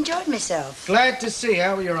how I enjoyed myself. Glad to see.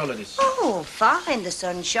 How were your holidays? Oh, fine. The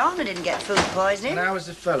sun shone. I didn't get food poisoning. And how was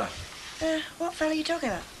the fella? What fella are you talking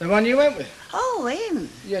about? The one you went with? Oh, him.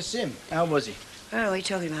 Yes, him. How was he? What are you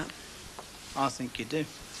talking about? I think you do.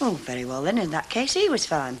 Oh, very well then. In that case, he was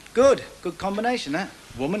fine. Good. Good combination, that.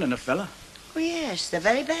 Woman and a fella. Oh, yes, the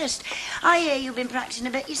very best. I hear you've been practicing a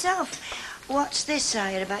bit yourself. What's this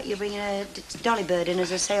I hear about you bringing a dolly bird in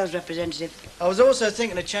as a sales representative? I was also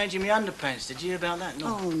thinking of changing my underpants. Did you hear about that?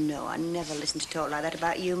 No. Oh, no, I never listen to talk like that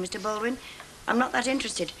about you, Mr. Baldwin. I'm not that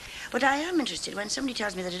interested. But I am interested when somebody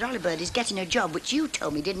tells me that a dolly bird is getting a job which you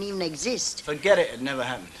told me didn't even exist. Forget it. It never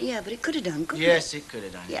happened. Yeah, but it could have done, couldn't it? Yes, it could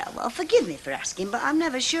have done. Yeah, well, forgive me for asking, but I'm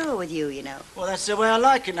never sure with you, you know. Well, that's the way I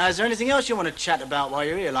like it. Now, is there anything else you want to chat about while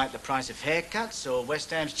you're here, like the price of haircuts or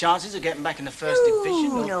West Ham's chances of getting back in the first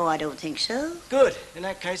division? Or... No, I don't think so. Good. In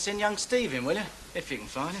that case, send young Steve in, will you? If you can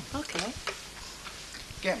find him. Okay.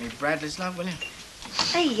 Get me Bradley's love, will you?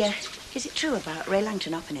 Hey, is it true about Ray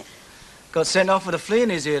Langton upping it? Got sent off with a flea in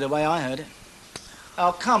his ear, the way I heard it.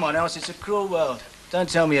 Oh, come on, Else, it's a cruel world. Don't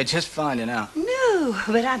tell me you're just finding out. No, Oh,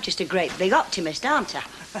 but I'm just a great big optimist, aren't I?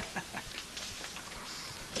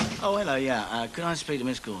 Oh, hello, yeah. Could I speak to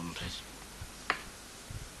Miss Gordon, please?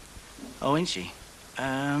 Oh, isn't she?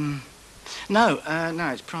 No,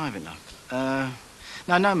 it's private, no.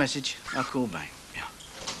 No message. I'll call back. Yeah.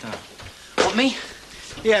 Done. What, me?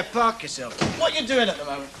 Yeah, park yourself. What you doing at the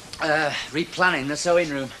moment? Replanning the sewing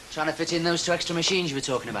room. Trying to fit in those 2 extra machines you were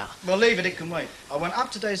talking about. Well, leave it can wait. I want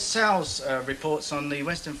up-to-date sales reports on the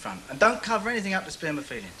Western Front. And don't cover anything up to spare my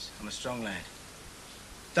feelings. I'm a strong lad.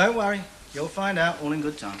 Don't worry. You'll find out all in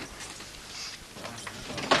good time.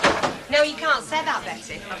 No, you can't say that,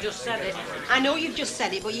 Betty. I've just said it. I know you've just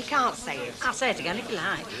said it, but you can't say it. I'll say it again if you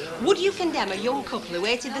like. Would you condemn a young couple who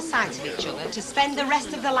hated the sight of each other to spend the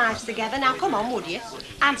rest of their lives together? Now, come on, would you?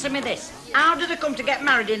 Answer me this. How did they come to get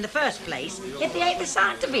married in the first place if they hate the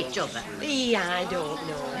sight of each other? Yeah, I don't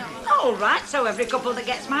know. All right, so every couple that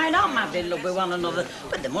gets married are madly in love with one another,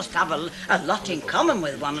 but they must have a lot in common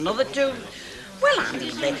with one another too. Well, I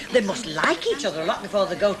mean, they must like each other a lot before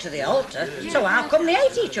they go to the altar, so how come they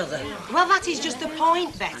hate each other? Well, that is just the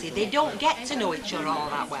point, Betty. They don't get to know each other all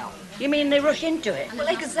that well. You mean they rush into it? Well,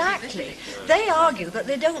 exactly. They argue that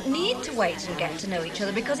they don't need to wait and get to know each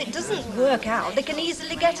other because it doesn't work out. They can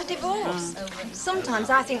easily get a divorce. Sometimes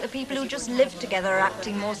I think the people who just live together are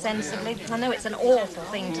acting more sensibly. I know it's an awful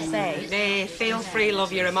thing to say. They feel free,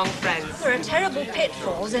 love, you're among friends. There are terrible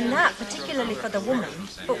pitfalls in that, particularly for the woman.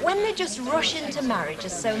 But when they just rush into marriage,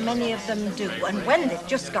 as so many of them do, and when they've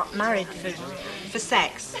just got married for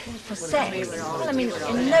sex. For sex? Well, I mean,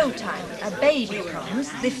 in no time, a baby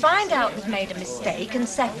comes, they find out they've made a mistake and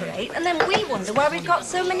separate, and then we wonder why we've got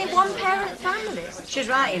so many one-parent families. She's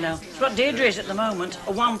right, you know. It's what Deirdre is at the moment,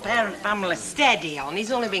 a one-parent family. Steady on,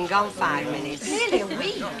 he's only been gone 5 minutes. Nearly a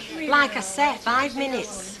week. Like I said, 5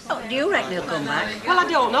 minutes. Oh, do you reckon he'll come back? Well, I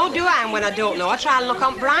don't know, do I? And when I don't know, I try and look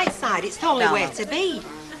on bright side. It's the only way to be.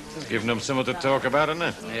 Giving them something to talk about, isn't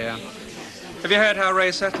it? Yeah. Have you heard how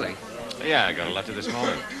Ray's settling? Yeah, I got a letter this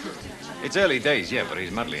morning. It's early days, yeah, but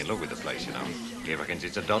he's madly in love with the place, you know. He reckons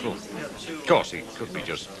it's a doddle. Of course, he could be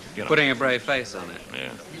just, you know... Putting a brave face on it.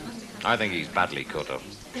 Yeah. I think he's badly cut up.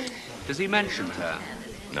 Does he mention her?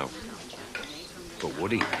 No. But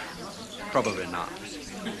would he? Probably not.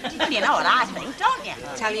 Well, you know what I think, don't you?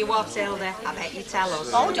 Tell you what, Hilda, I bet you tell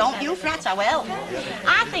us. Oh, don't you fret, I will.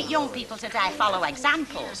 I think young people today follow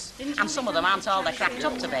examples, and some of them aren't all they're cracked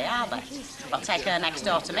up to be, are they? Well, take her next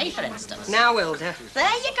door to me, for instance. Now, Hilda.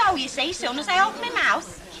 There you go, you see, soon as I open my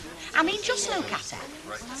mouth. I mean, just look at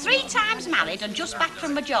her. 3 times married and just back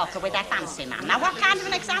from Majorca with her fancy man. Now, what kind of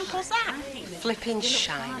an example's that? Flipping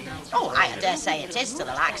shiny. Oh, I dare say it is to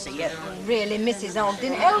the likes of you. Really, Mrs.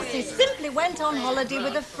 Ogden, Elsie simply went on holiday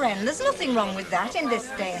with a friend. There's nothing wrong with that in this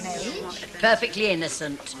day and age. Perfectly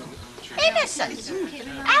innocent. Innocent?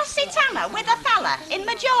 Elsie Tanner with a fella in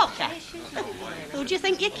Majorca? Who do you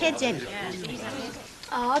think your kid's in?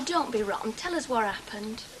 Oh, don't be rotten. Tell us what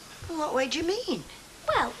happened. What way do you mean?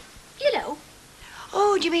 Well, you know.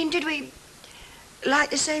 Oh, do you mean, did we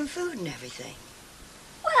like the same food and everything?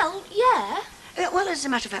 Well, yeah. Well, as a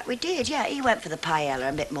matter of fact, we did, yeah. He went for the paella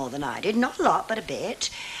a bit more than I did. Not a lot, but a bit.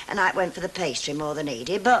 And I went for the pastry more than he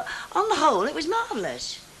did. But on the whole, it was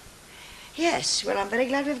marvellous. Yes, well, I'm very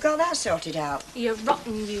glad we've got that sorted out. You're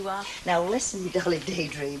rotten, you are. Now, listen, Dolly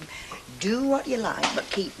Daydream. Do what you like, but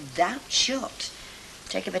keep that shut.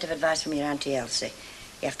 Take a bit of advice from your Auntie Elsie.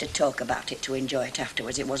 You have to talk about it to enjoy it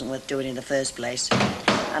afterwards. It wasn't worth doing in the first place.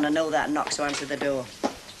 And I know that knock, so answer the door.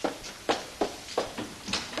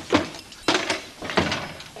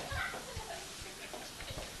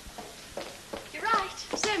 You're right,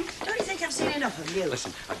 Sim. Don't you think I've seen enough of you?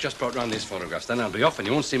 Listen, I've just brought round these photographs. Then I'll be off and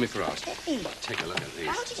you won't see me for hours. Hey. Take a look at these.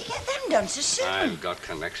 How did you get them done so soon? I've got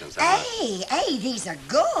connections. haven't I? Hey, these are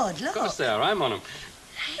good. Look. Of course they are. I'm on them.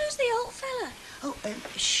 Who's the old fella? Oh,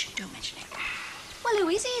 shh, don't mention it. Well, who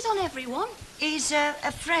is he? He's on everyone. He's a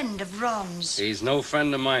friend of Ron's. He's no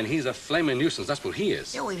friend of mine. He's a flaming nuisance. That's what he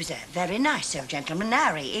is. Oh, he was a very nice old gentleman,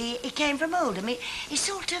 Harry. He came from Oldham. He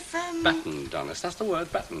sort of, Battened, honest. That's the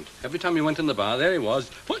word, battened. Every time you went in the bar, there he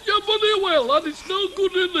was. Put your money away, lad. It's no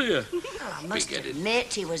good in there. Well, I must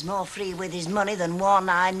admit he was more free with his money than one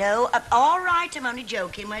I know. All right, I'm only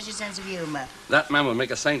joking. Where's your sense of humour? That man would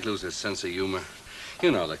make a saint lose his sense of humour.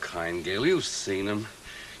 You know the kind, Gail. You've seen him.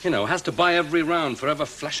 You know, has to buy every round, forever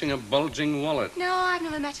flashing a bulging wallet. No, I've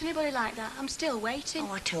never met anybody like that. I'm still waiting.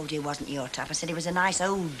 Oh, I told you he wasn't your type. I said he was a nice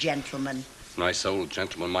old gentleman. Nice old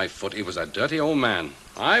gentleman, my foot. He was a dirty old man.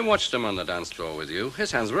 I watched him on the dance floor with you.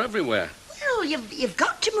 His hands were everywhere. Well, you've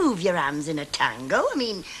got to move your hands in a tango. I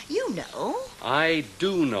mean, you know. I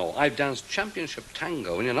do know. I've danced championship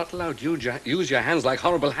tango, and you're not allowed to use your hands like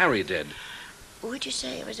Horrible Harry did. Would you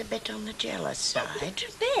say he was a bit on the jealous side?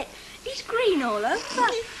 A bit. He's green all over.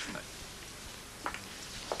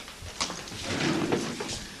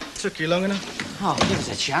 Took you long enough? Oh, give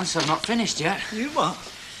us a chance. I've not finished yet. You what?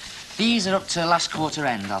 These are up to last quarter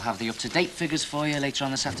end. I'll have the up-to-date figures for you later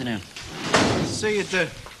on this afternoon. See you do.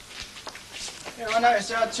 Yeah, I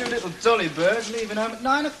noticed our two little dolly birds leaving home at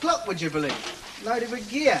 9 o'clock, would you believe? Loaded with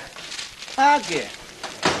gear. Our gear.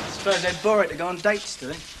 Suppose they borrow it to go on dates, do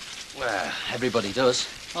they? Well, everybody does.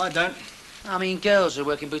 I don't. I mean, girls who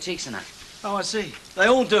work in boutiques and that. Oh, I see. They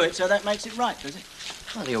all do it, so that makes it right, does it?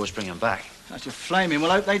 Well, they always bring them back. That's just flaming.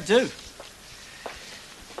 Well, I hope they do.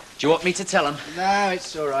 Do you want me to tell them? No,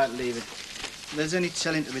 it's all right. Leave it. If there's any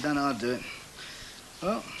telling to be done, I'll do it.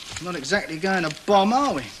 Well, not exactly going to bomb,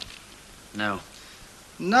 are we? No.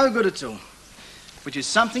 No good at all. Which is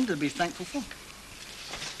something to be thankful for.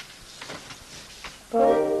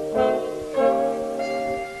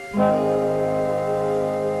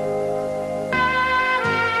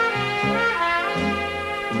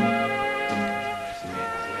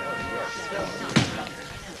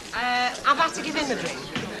 I've had to give him a drink.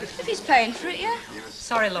 If he's paying for it, yeah?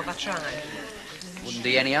 Sorry, love, I tried. Wouldn't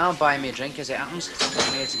do any harm buying me a drink as it happens.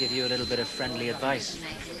 I'm here to give you a little bit of friendly advice.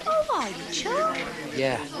 Oh, are you, Chuck?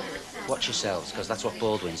 Yeah. Watch yourselves, because that's what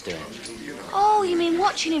Baldwin's doing. Oh, you mean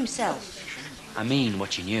watching himself? I mean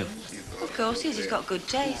watching you. Of course he is. He's got good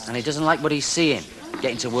taste. And he doesn't like what he's seeing.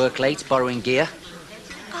 Getting to work late, borrowing gear.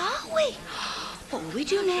 Are we? What will we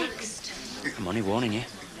do next? I'm only warning you.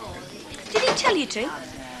 Did he tell you to?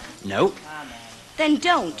 No. Then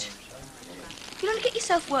don't. You'll only get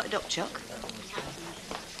yourself worked up, Chuck.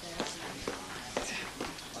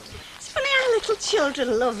 It's funny how little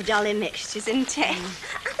children love dolly mixtures, isn't it?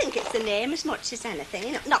 I think it's the name as much as anything.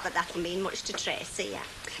 You know, not that that'll mean much to Tracy, yeah.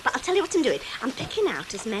 But I'll tell you what I'm doing. I'm picking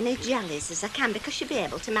out as many jellies as I can because she'll be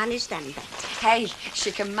able to manage them better. Hey,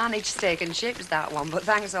 she can manage steak and chips, that one, but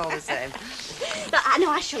thanks all the same. But I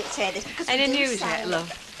know I shouldn't say this because... Any we do news sell yet, it.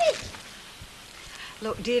 love?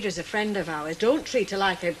 Look, Deirdre's a friend of ours. Don't treat her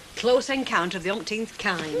like a close encounter of the umpteenth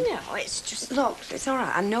kind. No, it's just... Look, it's all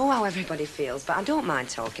right. I know how everybody feels, but I don't mind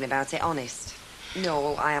talking about it, honest.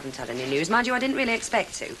 No, I haven't had any news. Mind you, I didn't really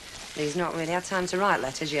expect to. He's not really had time to write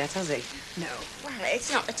letters yet, has he? No. Well,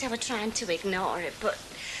 it's not that I were trying to ignore it, but...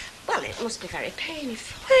 Well, it must be very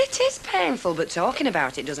painful. Well, it is painful, but talking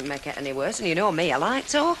about it doesn't make it any worse. And you know me, I like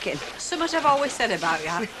talking. So much I've always said about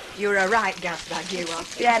you. You're a right gasbag, you are.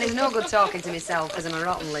 Yeah, and it's no good talking to myself because I'm a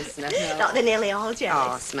rotten listener. No. Not they're nearly all jealous.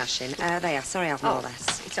 Oh, smashing. There you are. Sorry, I've no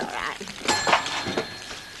less. It's all right.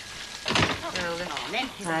 Morning.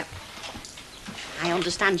 Right. I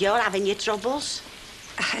understand you're having your troubles.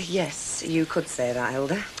 Yes, you could say that,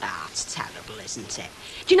 Hilda. Ah, it's terrible, isn't it?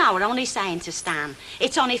 Do you know, we're only saying to Stan,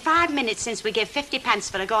 it's only 5 minutes since we gave 50 pence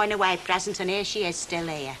for a going-away present, and here she is, still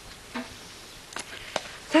here.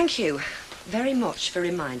 Thank you very much for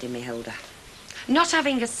reminding me, Hilda. Not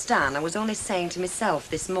having a Stan, I was only saying to myself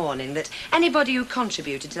this morning that anybody who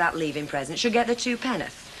contributed to that leaving present should get the 2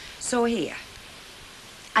 penneth. So here.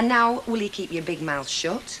 And now, will you keep your big mouth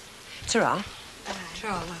shut? Ta-ra.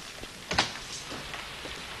 Ta-ra, love.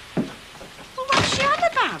 Well, what's she on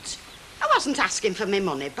about? I wasn't asking for my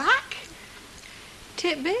money back.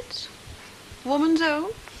 Titbits? Woman's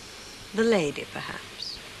own? The lady,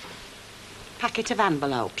 perhaps. Packet of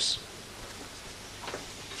envelopes.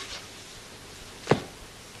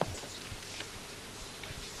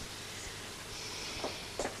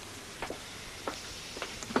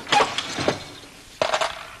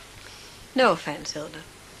 No offence, Hilda.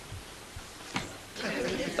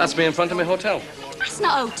 That's me in front of my hotel. That's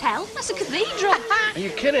not a hotel. That's a cathedral. Are you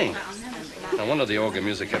kidding? No wonder the organ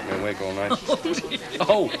music kept me awake all night.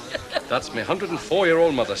 Oh, that's my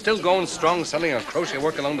 104-year-old mother, still going strong, selling her crochet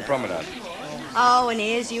work along the promenade. Oh, and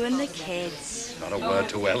here's you and the kids. Not a word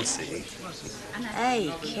to Elsie.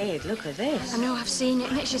 Hey, kid, look at this. I know, I've seen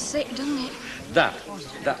it. Makes you sick, doesn't it? That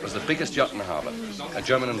was the biggest yacht in the harbour. A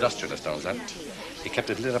German industrialist owns that. He kept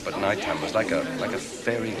it lit up at night time. It was like a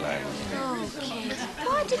fairyland. Oh, kid.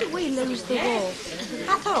 Why didn't we lose the war?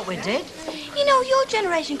 I thought we did. You know, your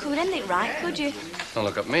generation couldn't end it right, could you? Don't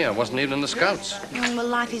look at me. I wasn't even in the Scouts. Well,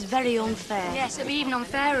 life is very unfair. Yes, it'll be even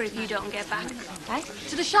unfairer if you don't get back. Hey?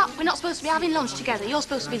 To the shop. We're not supposed to be having lunch together. You're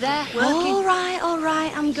supposed to be there, working. All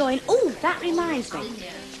right, I'm going. Oh, that reminds me.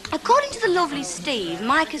 According to the lovely Steve,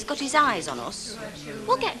 Mike has got his eyes on us.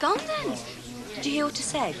 We'll get gone then. Did you hear what I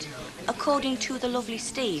said? According to the lovely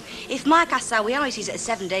Steve. If Mike asks how we are, he's at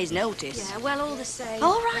 7 days' notice. Yeah, well, all the same.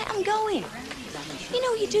 All right, I'm going. You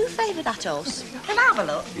know, you do favour that horse. Can I have a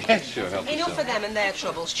look? Yes, sure, help Enough yourself. of them and their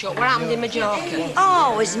troubles, Chuck. What happened in Majorca?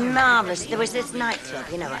 Oh, it was marvellous. There was this nightclub,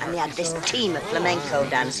 you know, and they had this team of flamenco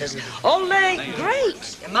dancers. Ole,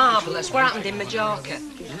 great. Marvellous. What happened in Majorca?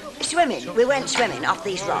 Swimming. We went swimming off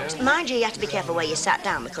these rocks. Mind you had to be careful where you sat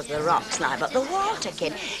down because of the rocks, like, but the water,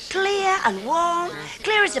 kid, clear and warm.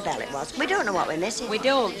 Clear as a bell it was. We don't know what we're missing. We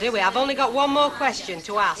don't, do we? I've only got one more question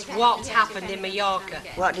to ask. What happened in Majorca?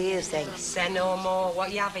 What do you think? Say no more.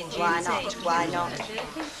 What you having, Ginty? Why not? Why not?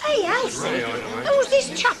 Hey, Elsie, who's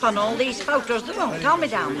this chap on all these photos that won't tell me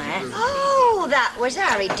down there? Oh, that was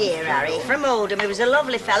Harry, dear Harry, from Oldham. He was a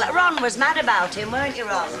lovely fella. Ron was mad about him, weren't you,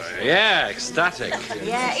 Ron? Yeah, ecstatic.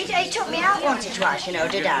 Yeah, he took me out once or twice, you know,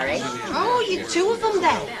 did Harry? Oh, you two of them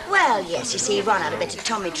then? Well, yes, you see, Ron had a bit of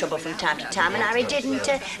tummy trouble from time to time, and Harry didn't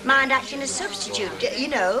mind acting as substitute, you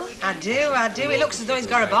know. I do. It looks as though he's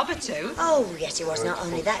got a bob or two. Oh, yes, he was. Not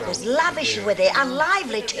only that, he was lavish with it, and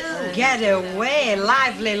lively, too. Get away.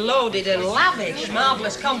 Lively, loaded and lavish.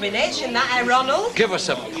 Marvellous combination, that, eh, Ronald? Give us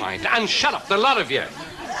a pint and shut up, the lot of you.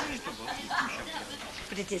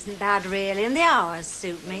 But it isn't bad, really, and the hours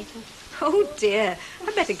suit me. Oh, dear.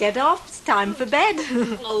 I better get off. It's time for bed.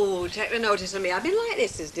 Oh, take the notice of me. I've been like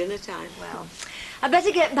this since dinner time. Well, I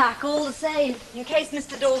better get back all the same, in case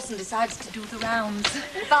Mr. Dawson decides to do the rounds.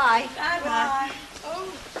 Bye. Bye-bye.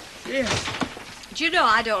 Oh, dear. Do you know,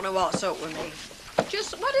 I don't know what's up with me.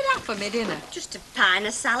 Just, what did I have for me dinner? Just a pie and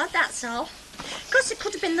a salad, that's all. Of course, it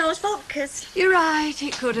could have been those vodkas. You're right,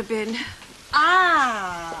 it could have been.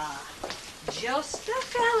 Ah, just a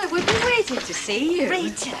fella. We've been waiting to see you.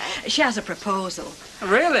 Rita. She has a proposal.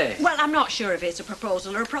 Really? Well, I'm not sure if it's a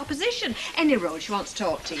proposal or a proposition. Any road, she wants to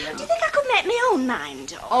talk to you. Do you think I could make my own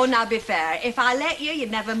mind up? Oh, now be fair. If I let you,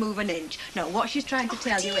 you'd never move an inch. No, what she's trying to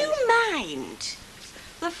tell you is... Do you mind?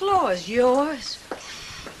 The floor's yours.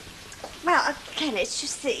 Well, Ken, it's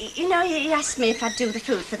just that, you know, you asked me if I'd do the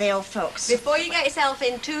food for the old folks. Before you get yourself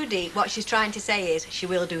in too deep, what she's trying to say is she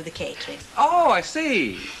will do the catering. Oh, I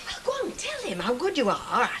see. Well, go on, tell him how good you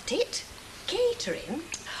are at it. Catering?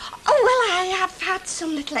 Oh, well, I have had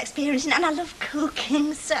some little experience in it, and I love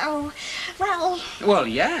cooking, so, well... Well,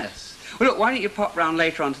 yes. Well, look, why don't you pop round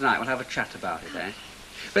later on tonight? We'll have a chat about it, eh?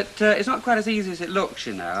 But it's not quite as easy as it looks,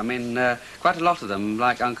 you know. I mean, quite a lot of them,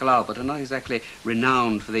 like Uncle Albert, are not exactly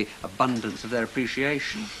renowned for the abundance of their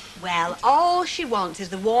appreciation. Well, all she wants is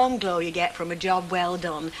the warm glow you get from a job well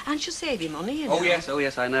done. And she'll save you money, you know. Oh,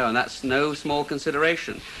 yes, I know, and that's no small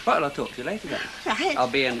consideration. Well, I'll talk to you later then. Right. I'll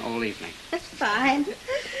be in all evening. That's fine. Do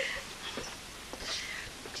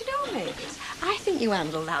you know, Mavis, I think you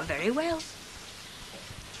handled that very well.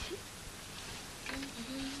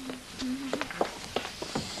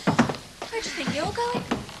 Where do you think you're going?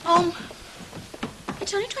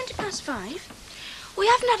 It's only 5:20. We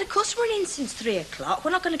haven't had a customer in since 3 o'clock.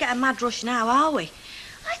 We're not going to get a mad rush now, are we?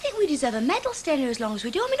 I think we deserve a medal staying here as long as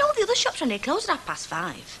we do. I mean, all the other shops around here close at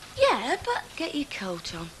 5:30. Yeah, but... Get your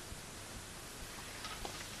coat on.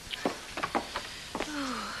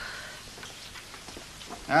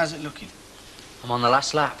 How's it looking? I'm on the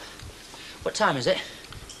last lap. What time is it?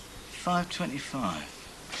 5:25.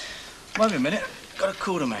 Wait a minute. Got a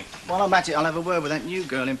call to make. While I'm at it, I'll have a word with that new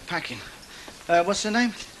girl in packing. What's her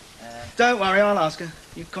name? Don't worry, I'll ask her.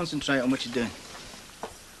 You concentrate on what you're doing.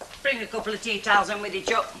 Bring a couple of tea towels in with you,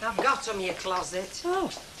 Chuck. I've got them in your closet.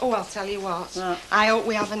 Oh, I'll tell you what. I hope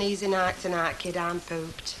we have an easy night tonight, kid. I'm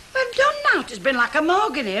pooped. We're done now. It's been like a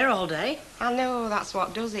morgan here all day. I know, that's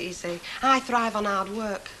what does it, you see. I thrive on hard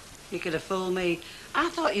work. You could have fooled me. I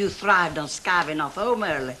thought you thrived on skiving off home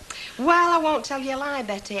early. Well, I won't tell you a lie,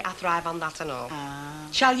 Betty. I thrive on that and all.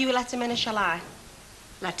 Shall you let him in or shall I?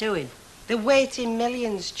 Let who in? They're waiting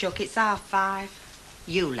millions, Chuck. It's 5:30.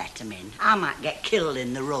 You let him in. I might get killed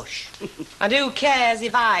in the rush. And who cares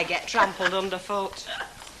if I get trampled underfoot?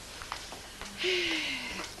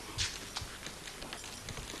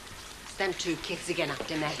 It's them two kids again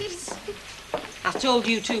after me. I've told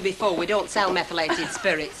you two before, we don't sell methylated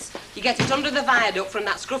spirits. You get it under the viaduct from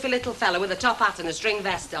that scruffy little fella with a top hat and a string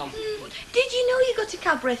vest on. Did you know you got a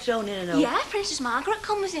cabaret thrown in and all? Yeah, Princess Margaret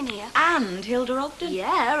comes in here. And Hilda Ogden?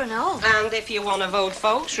 Yeah, and all. And if you want to vote,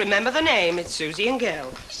 folks, remember the name. It's Susie and Gil.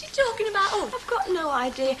 What's she talking about? Oh, I've got no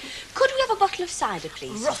idea. Could we have a bottle of cider,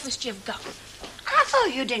 please? Roughest you've got. I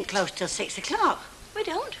thought you didn't close till 6 o'clock. We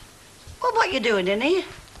don't. Well, what you doing in here?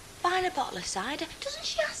 Buying a bottle of cider. Doesn't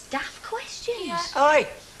she ask daft questions? Yeah. Oi,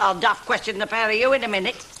 I'll daft question the pair of you in a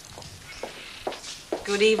minute.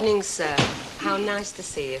 Good evening, sir. How nice to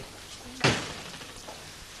see you.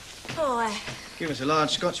 Boy. Give us a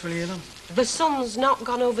large scotch, will you, then? The sun's not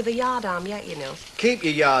gone over the yardarm yet, you know. Keep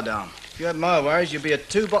your yard arm. If you had my worries, you'd be a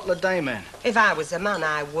two-bottle-a-day man. If I was a man,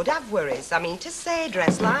 I would have worries. I mean, to say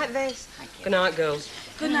dress like this. Good night, girls.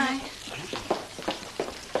 Good night.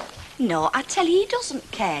 No, I tell you, he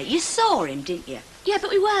doesn't care. You saw him, didn't you? Yeah,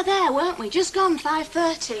 but we were there, weren't we? Just gone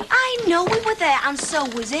 5:30. I know we were there, and so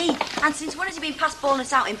was he. And since when has he been past bawling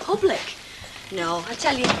us out in public? No, I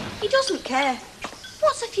tell you, he doesn't care.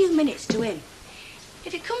 What's a few minutes to him?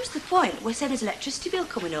 If it comes to the point, we're saying his electricity bill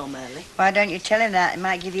coming home early. Why don't you tell him that? It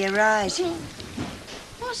might give you a rise.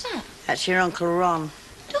 What's that? That's your Uncle Ron.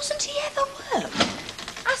 Doesn't he ever work?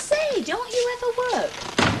 I say, don't you ever work?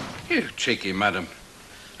 You cheeky madam.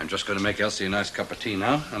 I'm just going to make Elsie a nice cup of tea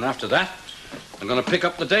now, and after that, I'm going to pick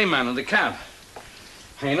up the day man in the cab.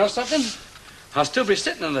 Hey, you know something? I'll still be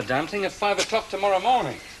sitting on the damn thing at 5 o'clock tomorrow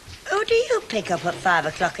morning. Who do you pick up at 5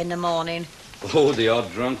 o'clock in the morning? Oh, the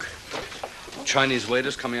odd drunk. Chinese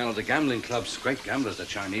waiters coming out of the gambling clubs. Great gamblers, the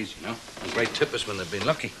Chinese, you know. And great tippers when they've been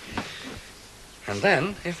lucky. And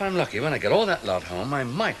then, if I'm lucky, when I get all that lot home, I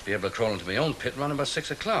might be able to crawl into my own pit around about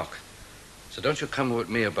 6 o'clock. So don't you come with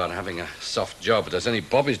me about having a soft job. If there's any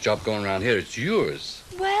Bobby's job going around here, it's yours.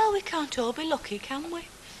 Well, we can't all be lucky, can we?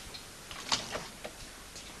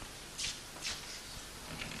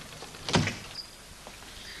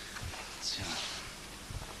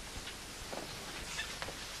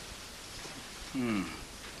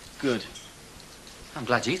 Good. I'm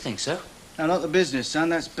glad you think so. No, not the business, son.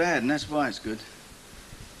 That's bad, and that's why it's good.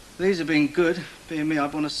 If these have been good, being me,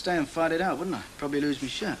 I'd want to stay and fight it out, wouldn't I? Probably lose me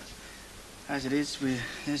shirt. As it is,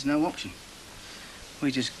 there's no option.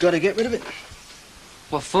 We just got to get rid of it.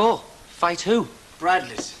 What for? Fight who?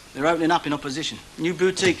 Bradley's. They're opening up in opposition. New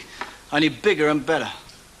boutique, only bigger and better.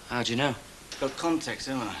 How'd you know? Got contacts,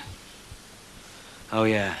 haven't I? Oh,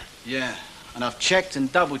 yeah. Yeah, and I've checked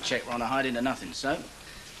and double-checked we're on a hide into nothing, so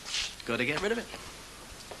got to get rid of it.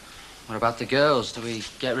 What about the girls? Do we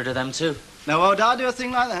get rid of them too? No, why would I do a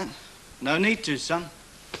thing like that? No need to, son.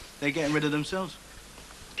 They're getting rid of themselves.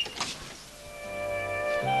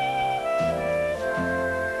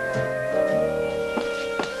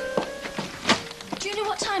 Do you know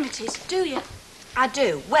what time it is? Do you? I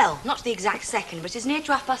do. Well, not to the exact second, but it's near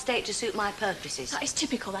to 8:30 to suit my purposes. That is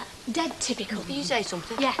typical, that. Dead typical. Did you say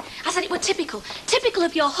something? Yeah, I said it were typical. Typical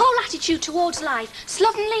of your whole attitude towards life.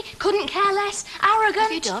 Slovenly, couldn't care less, arrogant.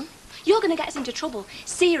 Have you done? You're going to get us into trouble.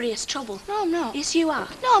 Serious trouble. No, I'm not. Yes, you are.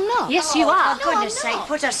 No, I'm not. Yes, you are. For goodness sake,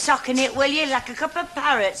 put a sock in it, will you? Like a couple of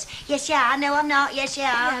parrots. Yes, you are. No, I'm not. Yes, you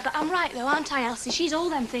are. Yeah, but I'm right, though, aren't I, Elsie? She's all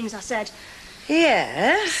them things I said.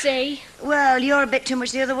 Yeah? See? Well, you're a bit too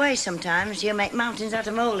much the other way sometimes. You make mountains out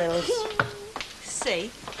of molehills. See?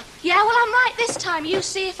 Yeah, well, I'm right this time. You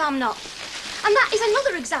see if I'm not. And that is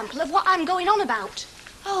another example of what I'm going on about.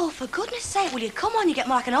 Oh, for goodness sake, will you come on? You get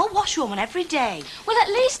more like an old washwoman every day. Well, at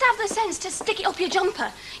least have the sense to stick it up your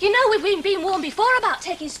jumper. You know we've been warned before about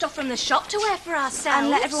taking stuff from the shop to wear for ourselves.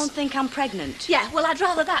 And let everyone think I'm pregnant. Yeah, well, I'd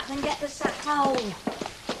rather that than get the set. Oh.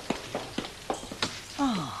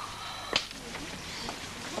 Oh.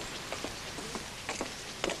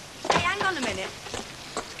 Hey, hang on a minute.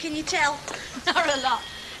 Can you tell? Not a lot.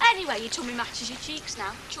 Anyway, your tummy matches your cheeks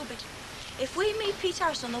now. Chubby. If we meet Pete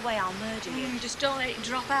Harris on the way, I'll murder you. Just don't let it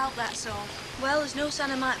drop out, that's all. Well, there's no sign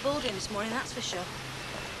of Mike Baldwin this morning, that's for sure.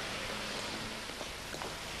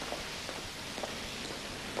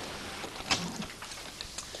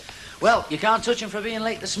 Well, you can't touch him for being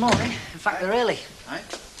late this morning. In fact, they're early. Aye?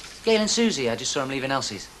 Gail and Susie, I just saw them leaving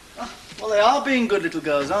Elsie's. Oh, well, they are being good little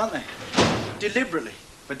girls, aren't they? Deliberately.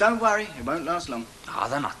 But don't worry, it won't last long. Oh,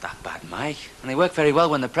 they're not that bad, Mike. And they work very well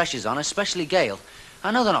when the pressure's on, especially Gail. I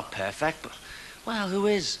know they're not perfect, but, well, who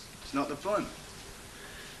is? It's not the point.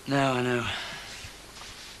 No, I know.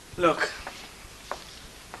 Look,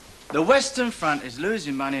 the Western Front is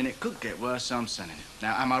losing money and it could get worse, so I'm selling it.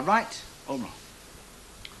 Now, am I right or wrong?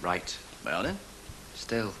 Right. Well, then.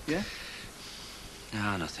 Still. Yeah?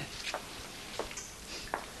 No, nothing.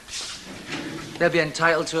 They'll be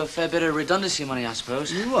entitled to a fair bit of redundancy money, I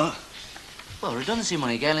suppose. You what? Well, redundancy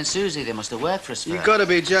money. Gail and Susie, they must have worked for us. You've got to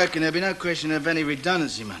be joking. There'll be no question of any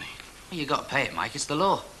redundancy money. Well, you got to pay it, Mike. It's the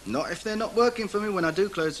law. Not if they're not working for me when I do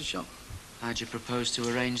close the shop. How'd you propose to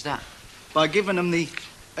arrange that? By giving them the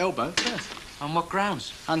elbow first. On what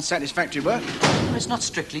grounds? Unsatisfactory work. Well, it's not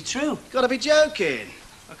strictly true. Got to be joking.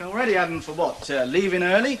 I can already have them for what? Leaving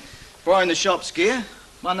early, borrowing the shop's gear.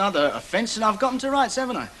 One other offence, and I've got them to rights,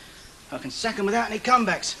 haven't I? I can sack them without any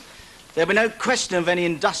comebacks. There'll be no question of any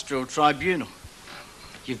industrial tribunal.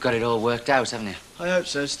 You've got it all worked out, haven't you? I hope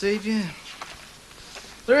so, Steve, yeah.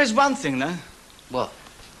 There is one thing, though. What?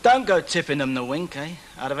 Don't go tipping them the wink, eh?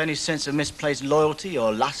 Out of any sense of misplaced loyalty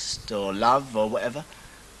or lust or love or whatever.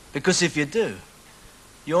 Because if you do,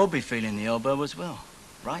 you'll be feeling the elbow as well,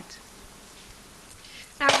 right?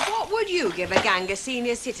 Now, what would you give a gang of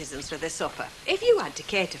senior citizens for their supper, if you had to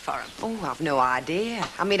cater for them? Oh, I've no idea.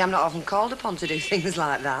 I mean, I'm not often called upon to do things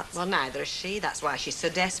like that. Well, neither is she. That's why she's so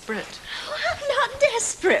desperate. Oh, I'm not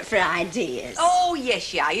desperate for ideas. Oh,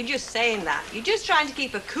 yes, you are. You're just saying that. You're just trying to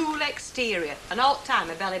keep a cool exterior and all the time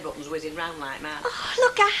her belly button's whizzing round like mad. Oh,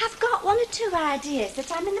 look, I have got 1 or 2 ideas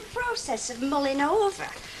that I'm in the process of mulling over.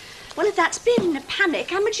 Well, if that's been in a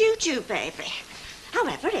panic, I'm a juju baby.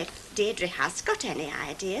 However, if Deirdre has got any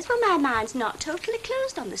ideas, well, my mind's not totally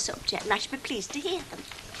closed on the subject, and I should be pleased to hear them.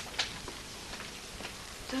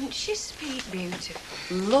 Doesn't she speak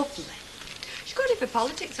beautiful? Lovely. She's going to be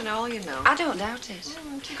politics and all, you know. I don't doubt it.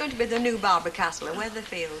 She's going to be the new Barbara Castle of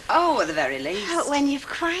Weatherfield. Oh, at the very least. But when you've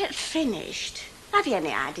quite finished, have you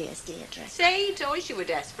any ideas, Deirdre? Say, you told you were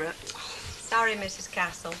desperate. Sorry, Mrs.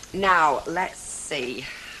 Castle. Now, let's see.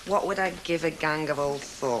 What would I give a gang of old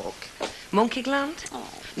folk? Monkey gland? Oh.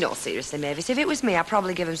 No, seriously, Mavis, if it was me, I'd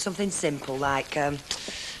probably give them something simple, like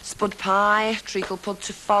spud pie, treacle pud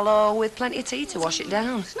to follow, with plenty of tea to wash it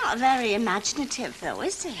down. It's not very imaginative, though,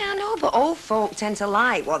 is it? Yeah, I know, but old folk tend to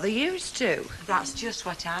like what they're used to. That's just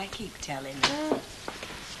what I keep telling them.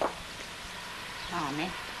 Morning.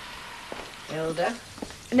 Hilda?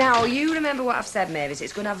 Now, you remember what I've said, Mavis.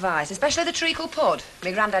 It's good advice, especially the treacle pud.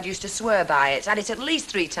 My granddad used to swear by it. Had it at least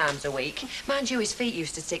 3 times a week. Mind you, his feet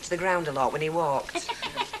used to stick to the ground a lot when he walked.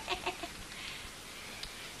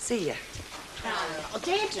 See ya. Oh,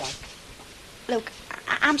 Deirdre. Look,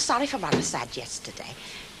 I'm sorry for what I said yesterday.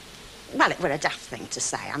 Well, it were a daft thing to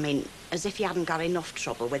say. I mean, as if you hadn't got enough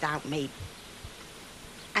trouble without me.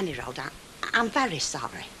 Any road, I'm very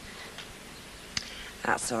sorry.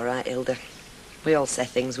 That's all right, Hilda. We all say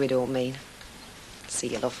things we don't mean. See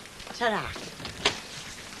you, love. Ta-ra.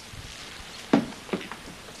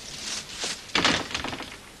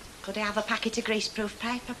 Could I have a packet of greaseproof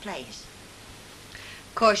paper, please?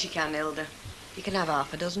 Of course you can, Hilda. You can have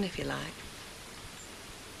half a dozen if you like.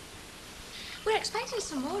 We're expecting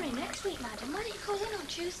some more in next week, madam. Why don't you call in on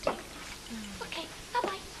Tuesday? OK,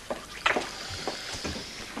 bye-bye.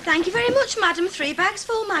 Thank you very much, madam. 3 bags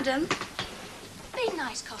full, madam. Being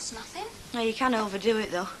nice costs nothing. No, you can overdo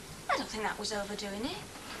it, though. I don't think that was overdoing it.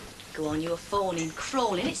 Go on, you're phoning,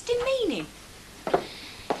 crawling. It's demeaning.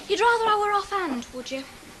 You'd rather I were offhand, would you?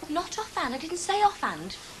 Not offhand. I didn't say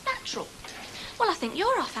offhand. Natural. Well, I think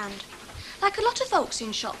you're offhand. Like a lot of folks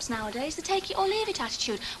in shops nowadays, the take it or leave it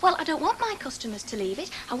attitude. Well, I don't want my customers to leave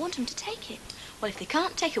it. I want them to take it. Well, if they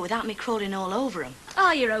can't take it without me crawling all over them.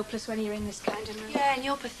 Oh, you're hopeless when you're in this kind of mood. Yeah, and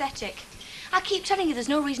you're pathetic. I keep telling you there's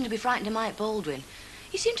no reason to be frightened of Mike Baldwin.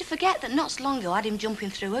 You seem to forget that not so long ago I had him jumping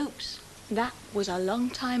through hoops. That was a long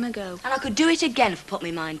time ago. And I could do it again if I put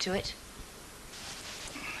my mind to it.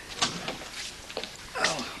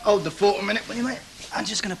 Oh, hold the fort a minute, will you, mate? I'm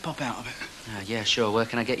just going to pop out of it. Yeah, sure. Where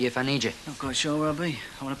can I get you if I need you? Not quite sure where I'll be.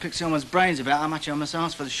 I want to pick someone's brains about how much I must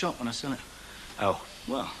ask for the shop when I sell it. Oh.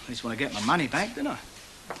 Well, at least when I get my money back, don't I?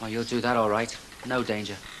 Well, you'll do that all right. No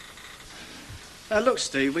danger. Look,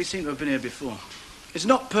 Steve, we seem to have been here before. It's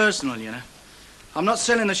not personal, you know. I'm not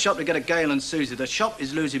selling the shop to get a Gail and Susie. The shop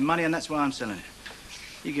is losing money, and that's why I'm selling it.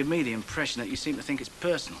 You give me the impression that you seem to think it's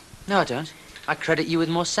personal. No, I don't. I credit you with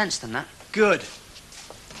more sense than that. Good.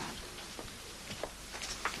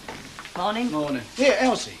 Morning. Morning. Here,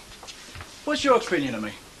 Elsie. What's your opinion of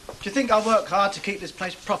me? Do you think I work hard to keep this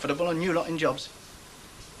place profitable and you lot in jobs?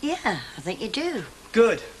 Yeah, I think you do.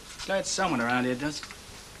 Good. Glad someone around here does.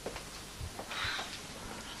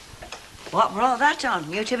 What brought that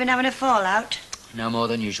on? You two been having a fallout? No more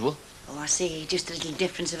than usual. Oh, I see. Just a little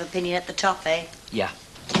difference of opinion at the top, eh? Yeah.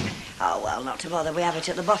 Oh, well, not to bother. We have it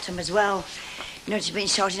at the bottom as well. You know, it's been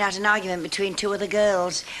sorting out an argument between 2 of the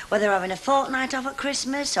girls, whether they're having a fortnight off at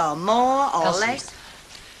Christmas, or more, or Elsie. less.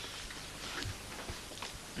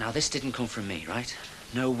 Now, this didn't come from me, right?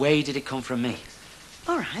 No way did it come from me.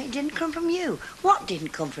 All right, it didn't come from you. What didn't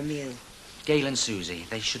come from you? Gail and Susie,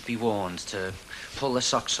 they should be warned to pull their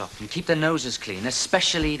socks up and keep their noses clean,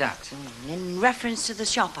 especially that. In reference to the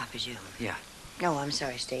shop, I presume? Yeah. No, I'm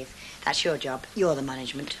sorry, Steve. That's your job. You're the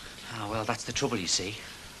management. Ah, well, that's the trouble, you see.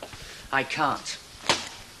 I can't.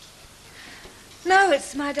 No,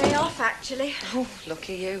 it's my day off, actually. Oh,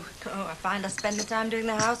 lucky you. Oh, I find I spend the time doing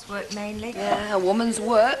the housework mainly. Yeah, a woman's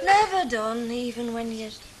work. Never done, even when you're...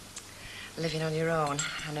 Living on your own,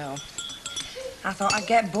 I know. I thought I'd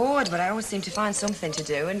get bored, but I always seem to find something to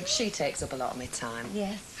do, and she takes up a lot of my time.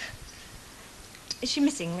 Yes. Is she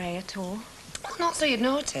missing Ray at all? Well, not so you'd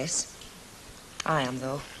notice. I am,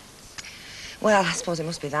 though. Well, I suppose it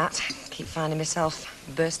must be that. Keep finding myself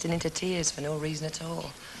bursting into tears for no reason at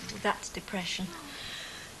all. That's depression.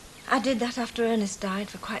 I did that after Ernest died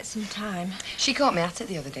for quite some time. She caught me at it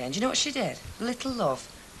the other day, and do you know what she did? Little love.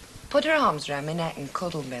 Put her arms round my neck and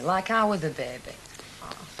cuddled me like I was a baby.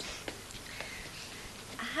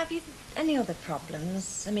 Have you any other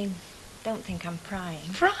problems? I mean, don't think I'm prying.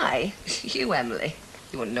 Pry? You, Emily.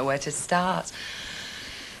 You wouldn't know where to start.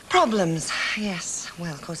 Problems, yes.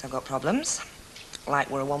 Well, of course I've got problems. Like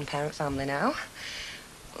we're a one-parent family now.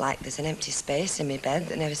 Like there's an empty space in my bed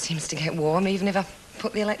that never seems to get warm, even if I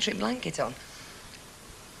put the electric blanket on.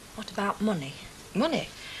 What about money? Money?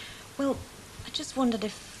 Well, I just wondered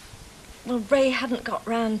if, well, Ray hadn't got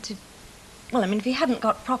round to, well, I mean, if he hadn't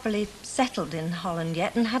got properly settled in Holland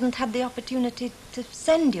yet and hadn't had the opportunity to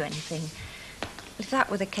send you anything. If that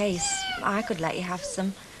were the case, I could let you have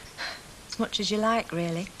some. As much as you like,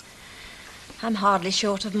 really. I'm hardly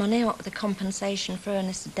short of money, what with the compensation for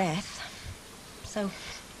Ernest's death. So,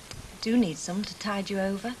 I do need some to tide you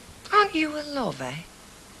over. Aren't you a love, eh?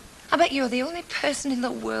 I bet you're the only person in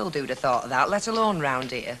the world who'd have thought of that, let alone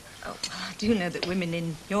round here. Oh, well, I do know that women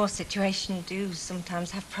in your situation do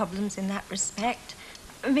sometimes have problems in that respect.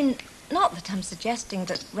 I mean, not that I'm suggesting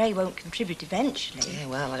that Ray won't contribute eventually. Yeah,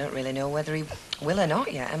 well, I don't really know whether he will or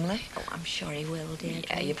not yet, Emily. Oh, I'm sure he will, dear.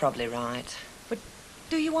 Yeah, you're probably right. But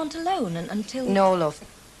do you want a loan until... No, love.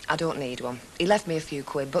 I don't need one. He left me a few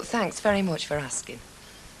quid, but thanks very much for asking.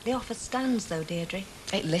 The offer stands, though, Deirdre.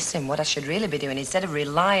 Hey, listen, what I should really be doing, instead of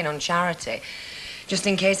relying on charity, just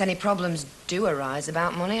in case any problems do arise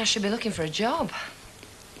about money, I should be looking for a job.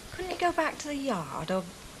 Couldn't you go back to the yard, or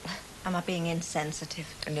am I being insensitive?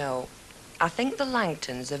 No. I think the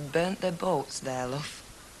Langtons have burnt their boats there, love.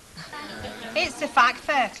 It's a fact,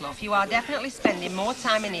 Fairclough. You are definitely spending more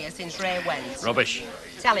time in here since Ray went. Rubbish.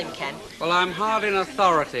 Tell him, Ken. Well, I'm hardly an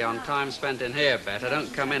authority on time spent in here, Bet. I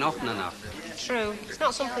don't come in often enough. True. It's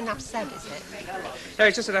not something I've said, is it? No,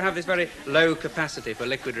 it's just that I have this very low capacity for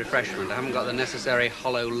liquid refreshment. I haven't got the necessary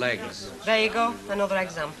hollow legs. There you go. Another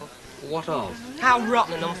example. What of? How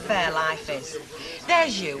rotten and unfair life is.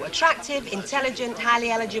 There's you, attractive, intelligent, highly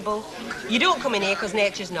eligible. You don't come in here because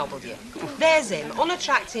nature's nobbled you. There's him,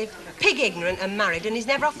 unattractive, pig-ignorant and married, and he's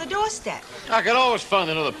never off the doorstep. I can always find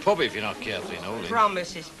another pub if you're not careful, you know.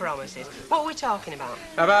 Promises, promises. What are we talking about?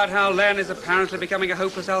 About how Len is apparently becoming a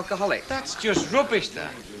hopeless alcoholic. That's just rubbish,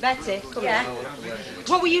 that. Betty, come here.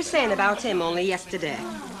 What were you saying about him only yesterday?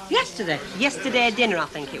 Yesterday? Yesterday at dinner, I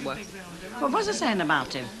think it was. What was I saying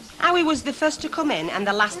about him? How he was the first to come in and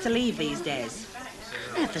the last to leave these days.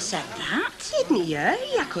 Never said that. Didn't you?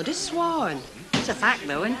 I could have sworn. It's a fact,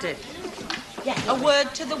 though, isn't it? A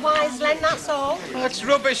word to the wise, Len, that's all. That's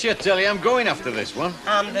rubbish, you tell you. I'm going after this one.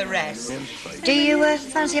 And the rest. Do you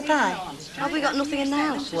fancy a pie? Have we got nothing in the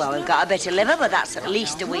house? Well, we've got a bit of liver, but that's at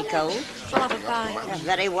least a week old. We'll have a pie. That's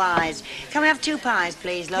very wise. Can we have 2 pies,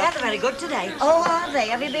 please, love? Yeah, they're very good today. Oh, are they?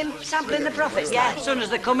 Have you been sampling the profits? Yeah, as soon as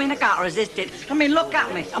they come in, I can't resist it. I mean, look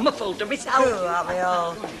at me. I'm a fool to myself. True, aren't we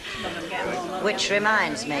all? Which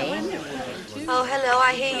reminds me... Oh, hello,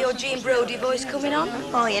 I hear your Jean Brodie voice coming on.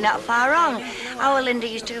 Oh, you're not far wrong. Our Linda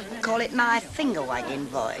used to call it my finger-wagging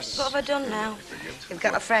voice. What have I done now? You've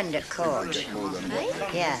got a friend at court.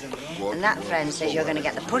 Yeah, and that friend says you're going to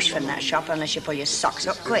get the push from that shop unless you pull your socks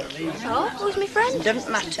up quick. Oh, who's my friend?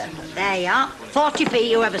 Doesn't matter. There you are.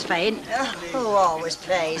 40p, whoever's paying. Who always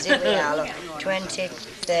pays, isn't he, Look, 20,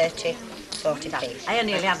 30, 40p. I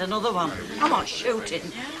nearly had another one. I'm on shooting.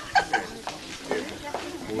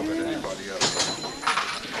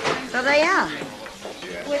 So there you are.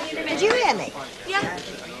 Did you hear me? Yeah.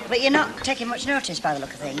 But you're not taking much notice by the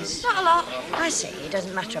look of things. Not a lot. I see. It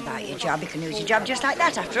doesn't matter about your job. You can lose your job just like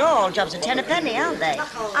that. After all, jobs are 10 a penny, aren't they?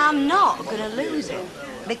 I'm not going to lose it.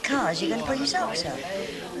 Because you're going to pull your socks up.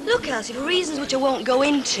 Look, Elsie, for reasons which I won't go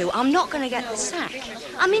into, I'm not going to get the sack.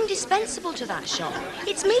 I'm indispensable to that shop.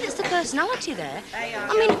 It's me that's the personality there.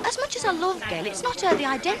 I mean, as much as I love Gail, it's not her they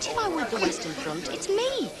identify with the Western Front. It's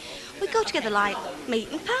me. We go together like meat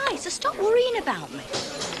and pie, so stop worrying about me.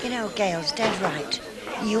 You know, Gail's dead right.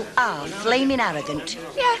 You are flaming arrogant.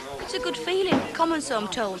 Yeah, it's a good feeling. Common, so I'm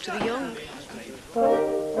told, to the young.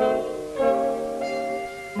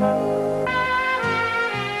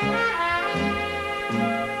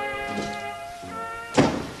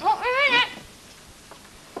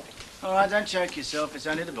 All right, don't choke yourself. It's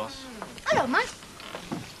only the boss. I don't mind.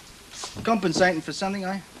 Compensating for something,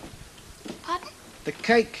 eh? Pardon? The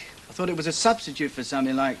cake. I thought it was a substitute for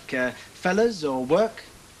something like fellas or work.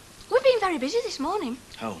 We've been very busy this morning.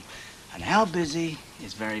 Oh, and how busy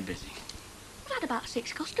is very busy. We've had about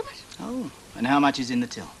 6 customers. Oh, and how much is in the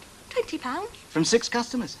till? £20. From 6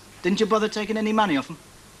 customers. Didn't you bother taking any money off them?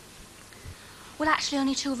 Well, actually,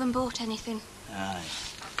 only 2 of them bought anything. Aye.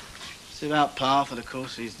 It's about par for the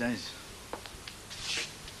course these days.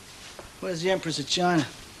 Where's the Empress of China?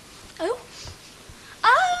 Oh?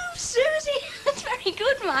 Oh, Susie! That's very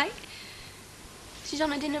good, Mike. She's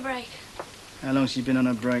on a dinner break. How long's she been on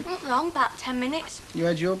her break? Not long, about 10 minutes. You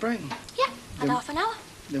had your break? Yeah, had Then- half an hour.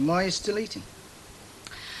 Then why are you still eating?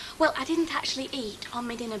 Well, I didn't actually eat on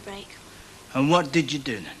my dinner break. And what did you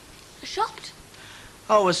do then? I shopped.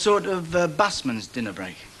 Oh, a sort of busman's dinner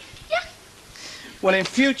break. Yeah. Well, in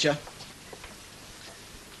future,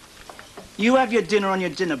 you have your dinner on your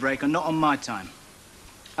dinner break and not on my time.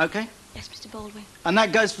 Okay? Yes, Mr. Baldwin. And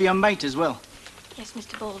that goes for your mate as well. Yes,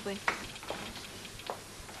 Mr. Baldwin.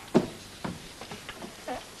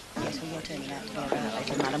 Yes, well, you're turning out to be a right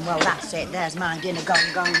little madam. Well, that's it. There's my dinner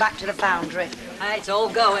gone back to the foundry. It's all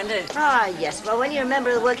go, isn't it? Ah, yes. Well, when you're a member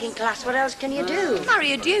of the working class, what else can you do?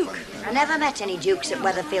 Marry a duke. I never met any dukes at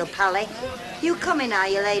Weatherfield Pally. You coming, are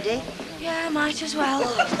you, lady? Yeah, might as well.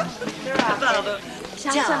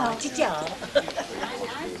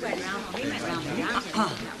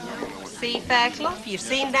 See, Fairclough, you've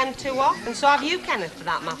seen them too often, so have you, Kenneth, for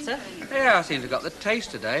that matter. Yeah, I seem to have got the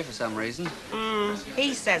taste today for some reason.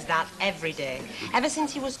 He says that every day, ever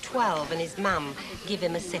since he was 12 and his mum give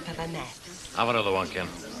him a sip of a meth. Have another one, Ken.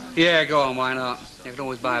 Yeah, go on, why not? You can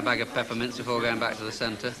always buy a bag of peppermints before going back to the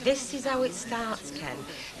centre. This is how it starts, Ken.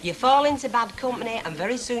 You fall into bad company and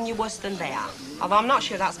very soon you're worse than they are. Although I'm not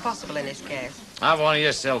sure that's possible in this case. Have one of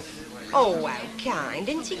yourself. Oh, how kind.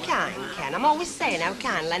 Isn't he kind, Ken? I'm always saying how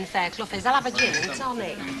kind Len Fairclough is. I'll have a gin and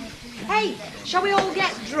tonic. Hey, shall we all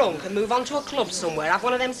get drunk and move on to a club somewhere? Have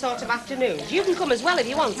one of them sort of afternoons. You can come as well if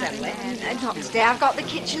you want, Emily. Not today. I've got the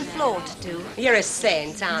kitchen floor to do. You're a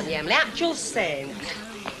saint, aren't you, Emily? Actual saint.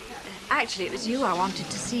 Actually, it was you I wanted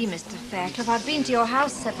to see, Mr. Fairclough. I'd been to your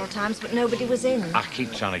house several times, but nobody was in. I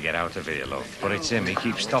keep trying to get out of here, love, but it's him. He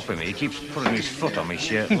keeps stopping me. He keeps putting his foot on my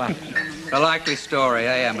shirt lap. A likely story,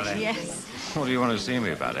 eh, Emily? Yes. What do you want to see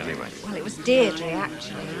me about, anyway? Well, it was Deirdre,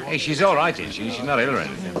 actually. Hey, she's all right, isn't she? She's not ill or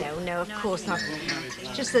anything. No, of course not.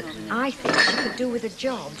 It's just that I think she could do with a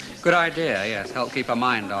job. Good idea, yes. Help keep our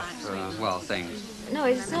mind off, well, things. No,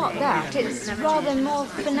 it's not that. It's rather more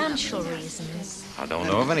financial reasons. I don't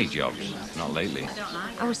know of any jobs. Not lately.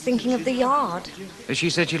 I was thinking of the yard. She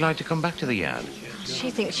said she'd like to come back to the yard.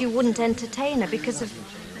 She thinks you wouldn't entertain her because of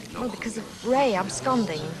Ray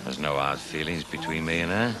absconding. There's no hard feelings between me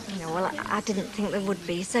and her. No, well, I didn't think there would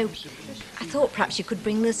be, so I thought perhaps you could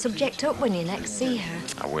bring the subject up when you next see her.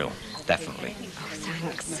 I will, definitely. Oh,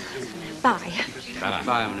 thanks. Bye.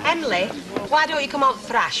 Bye, Emily, why don't you come on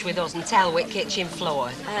thrash with us and tell Wick kitchen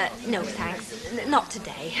floor? No, thanks. Not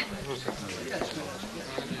today.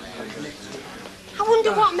 I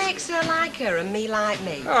wonder what makes her like her and me like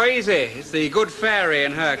me. Oh, easy. It's the good fairy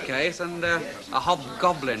in her case and a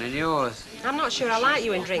hobgoblin in yours. I'm not sure I like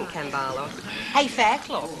you in drink, Ken Barlow. Hey,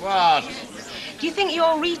 Fairclough. What? Do you think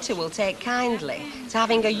your Rita will take kindly to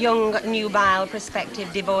having a young, nubile,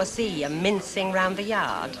 prospective divorcee and mincing round the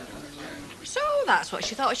yard? So that's what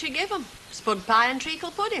she thought she'd give him. Spud pie and treacle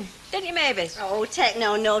pudding. Didn't you, Mavis? Oh, take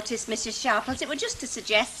no notice, Mrs. Sharples. It was just a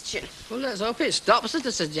suggestion. Well, let's hope it stops at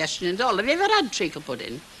a suggestion at all. Have you ever had treacle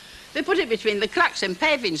pudding? They put it between the cracks in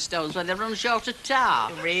paving stones when they run short of tar.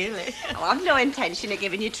 Really? Oh, I've no intention of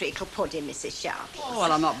giving you treacle pudding, Mrs. Sharples. Oh,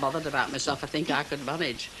 well, I'm not bothered about myself. I think I could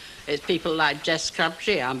manage. It's people like Jess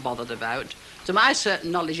Crabtree I'm bothered about. To my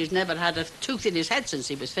certain knowledge, he's never had a tooth in his head since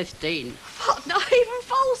he was 15. What, not even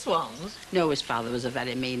false ones? No, his father was a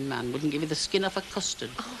very mean man. Wouldn't give you the skin off a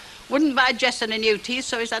custard. Wouldn't buy Jess any new teeth,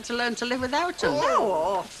 so he's had to learn to live without them.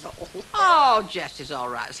 Oh, awful. Oh, Jess is all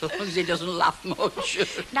right, as long as he doesn't laugh much.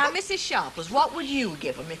 Now, Mrs. Sharples, what would you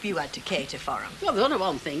give them if you had to cater for them? Well, there's only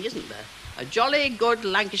one thing, isn't there? A jolly good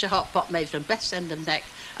Lancashire hot pot made from best end of neck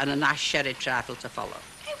and a nice sherry trifle to follow.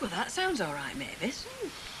 Hey, well, that sounds all right, Mavis.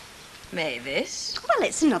 Mavis? Well,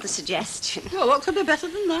 it's another suggestion. Well, what could be better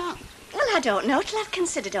than that? Well, I don't know till I've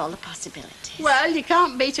considered all the possibilities. Well, you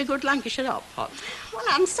can't beat a good Lancashire hot pot. Well,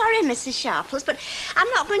 I'm sorry, Mrs. Sharples, but I'm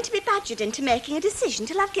not going to be badgered into making a decision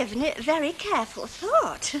till I've given it very careful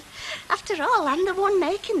thought. After all, I'm the one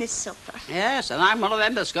making this supper. Yes, and I'm one of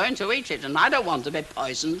them that's going to eat it, and I don't want to be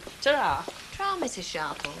poisoned. Ta-ra. Try Mrs.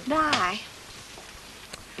 Sharples. Bye.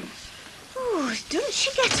 Oh, doesn't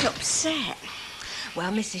she get upset?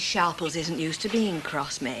 Well, Mrs. Sharples isn't used to being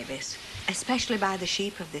cross, Mavis, especially by the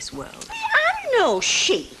sheep of this world. I'm no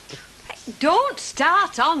sheep. Don't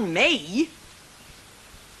start on me.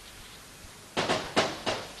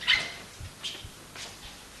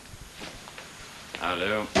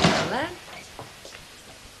 Hello. Hello.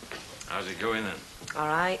 How's it going, then? All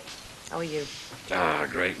right. How are you? Ah,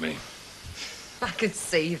 great, me. I can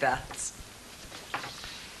see that.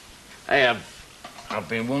 Hey, I've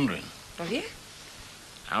been wondering. Have you?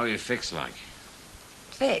 How are you fixed, like?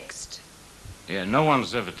 Fixed? Yeah, no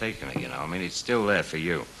one's ever taken it, you know. I mean, it's still there for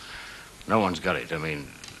you. No one's got it. I mean,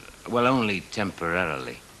 well, only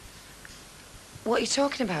temporarily. What are you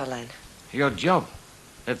talking about, Len? Your job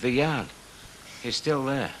at the yard is still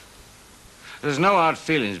there. There's no hard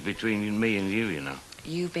feelings between me and you know.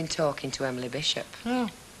 You've been talking to Emily Bishop. Oh,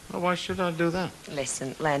 well, why should I do that?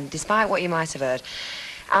 Listen, Len, despite what you might have heard,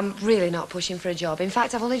 I'm really not pushing for a job. In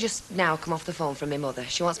fact, I've only just now come off the phone from my mother.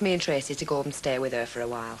 She wants me and Tracy to go up and stay with her for a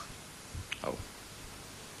while. Oh.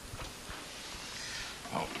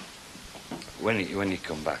 Oh. When you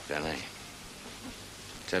come back then, eh?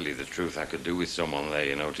 Tell you the truth, I could do with someone there,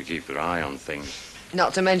 you know, to keep her eye on things.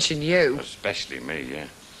 Not to mention you. Especially me, yeah.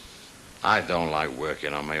 I don't like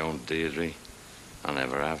working on my own, Deirdre. I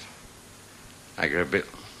never have. I get a bit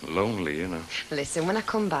lonely, you know. Listen, when I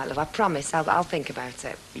come back, love, I promise I'll think about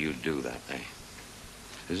it. You do that, eh?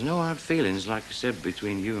 There's no hard feelings, like I said,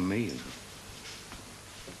 between you and me, you know.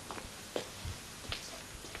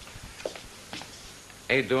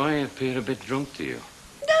 Hey, do I appear a bit drunk to you?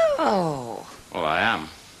 No. Well, I am.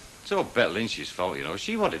 It's all Bet Lynch's fault, you know.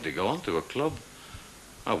 She wanted to go on to a club.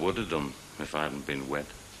 I would have done if I hadn't been wet.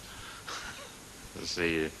 I'll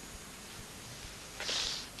see you.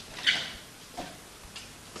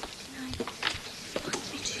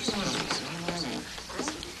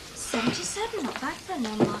 $77, not bad for a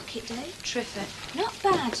non-market day. Triffer, not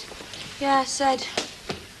bad. Yeah, I said.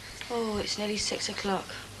 Oh, it's nearly 6 o'clock.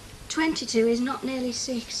 22 is not nearly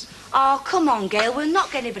 6. Oh, come on, Gail. We'll not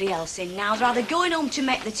get anybody else in now. They're either going home to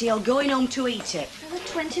make the tea or going home to eat it. Another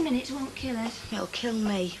 20 minutes won't kill it. It'll kill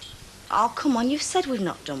me. Oh, come on. You've said we've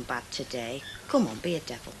not done bad today. Come on, be a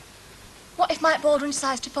devil. What if Mike Baldwin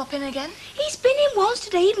decides to pop in again? He's been in once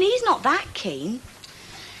today. Even he's not that keen.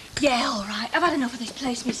 Yeah, all right. I've had enough of this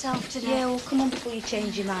place myself today. Yeah, well, come on before you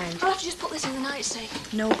change your mind. I'll have to just put this in the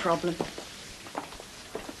nightsafe. No problem.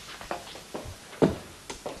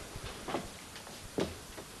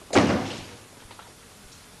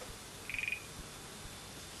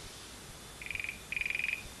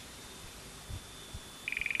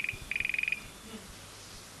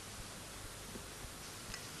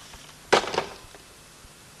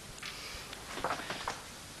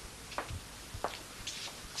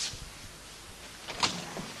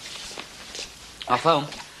 Off home?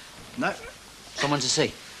 No. Someone to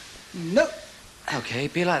see? No. Okay,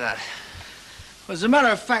 be like that. Well, as a matter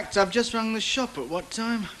of fact, I've just rung the shop at what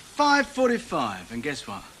time? 5:45, and guess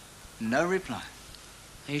what? No reply.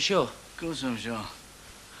 Are you sure? Of course I'm sure.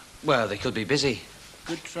 Well, they could be busy.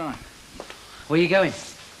 Good try. Where are you going?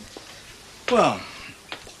 Well,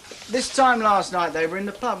 this time last night they were in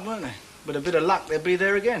the pub, weren't they? With a bit of luck, they'll be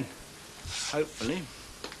there again. Hopefully.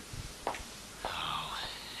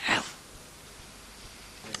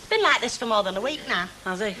 Been like this for more than a week now,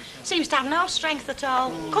 has he? Seems to have no strength at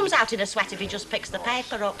all. Comes out in a sweat if he just picks the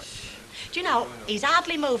paper up. Do you know, he's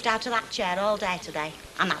hardly moved out of that chair all day today.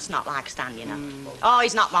 And that's not like Stan, you know. Oh,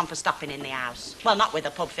 he's not one for stopping in the house. Well, not with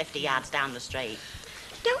a pub 50 yards down the street.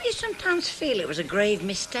 Don't you sometimes feel it was a grave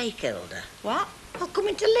mistake, Hilda? What? Well,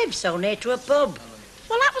 coming to live so near to a pub.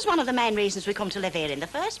 Well, that was one of the main reasons we come to live here in the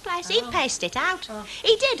first place. He'd paced it out.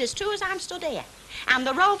 He did, as true as I'm stood here. And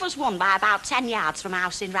the Rovers won by about 10 yards from a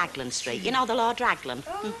house in Raglan Street. You know the Lord Raglan?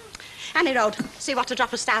 Any road. See what a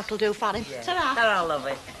drop of stout will do for him. Yeah. Ta-ra. Ta-ra,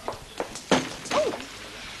 lovey. Oh.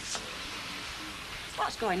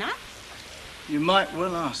 What's going on? You might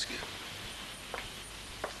well ask.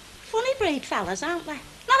 Funny breed fellas, aren't they?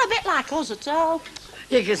 Not a bit like us at all.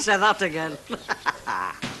 You can say that again.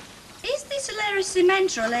 Is this a layer of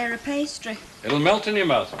cement or a layer of pastry? It'll melt in your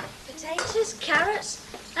mouth. Potatoes, carrots,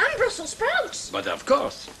 and Brussels sprouts. But of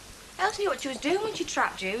course. Elsie knew what she was doing when she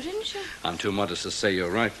trapped you, didn't she? I'm too modest to say you're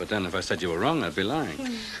right, but then if I said you were wrong, I'd be lying.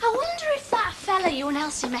 I wonder if that fella you and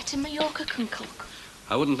Elsie met in Mallorca can cook.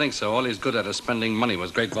 I wouldn't think so. All he's good at is spending money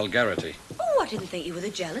with great vulgarity. Oh, I didn't think you were the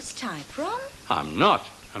jealous type, Ron. I'm not.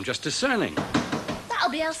 I'm just discerning. That'll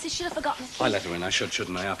be Elsie. Should have forgotten. I let her in. I should,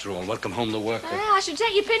 shouldn't I? After all, welcome home the worker. Yeah, I should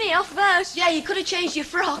take your pinny off first. Yeah, you could have changed your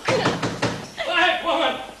frock. Hey,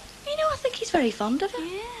 woman! You know, I think he's very fond of her.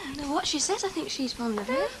 Yeah, no, what she says, I think she's fond of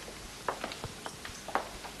him.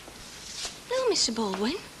 Hello, Mr.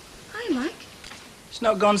 Baldwin. Hi, Mike. It's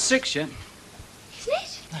not gone 6 yet. Isn't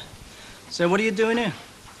it? So what are you doing here?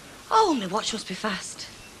 Oh, my watch must be fast.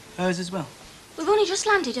 Hers as well. We've only just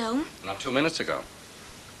landed home. Not 2 minutes ago.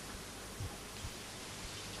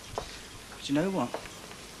 But you know what?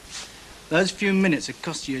 Those few minutes have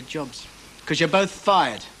cost you your jobs. Because you're both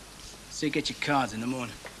fired. So you get your cards in the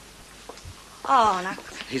morning. Oh, now...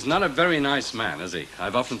 He's not a very nice man, is he?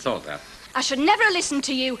 I've often thought that. I should never have listened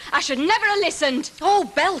to you. I should never have listened. Oh,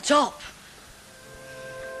 belt up.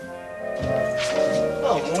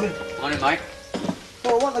 Oh, morning. Morning, Mike.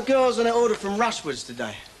 Well, what the girls on an order from Rushwoods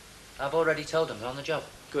today? I've already told them they're on the job.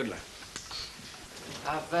 Good lad.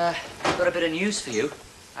 I've got a bit of news for you.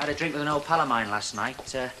 I had a drink with an old pal of mine last night.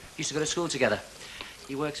 Used to go to school together.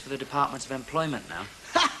 He works for the Department of Employment now.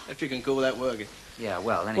 Ha! If you can call that working. Yeah,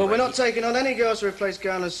 well, anyway... Well, we're not taking on any girls to replace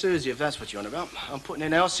Garner and Susie, if that's what you're on about. I'm putting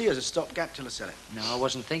in Elsie as a stopgap till I sell it. No, I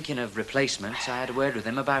wasn't thinking of replacements. I had a word with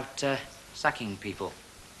him about sacking people.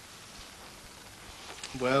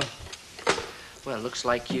 Well? Well, it looks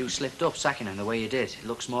like you slipped up sacking him the way you did. It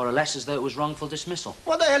looks more or less as though it was wrongful dismissal.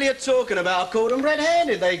 What the hell are you talking about? I caught them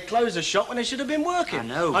red-handed. They closed the shop when they should have been working. I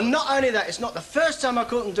know. And not only that, it's not the first time I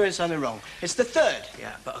caught them doing something wrong. It's the third.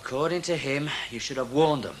 Yeah, but according to him, you should have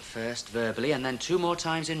warned them. First verbally and then 2 more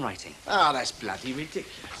times in writing. Oh, that's bloody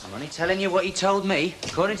ridiculous. I'm only telling you what he told me.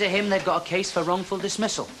 According to him, they've got a case for wrongful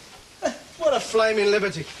dismissal. What a flaming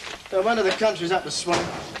liberty. No wonder the country's up the swamp.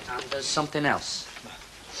 And there's something else.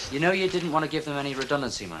 You know you didn't want to give them any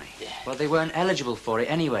redundancy money. Yeah. Well, they weren't eligible for it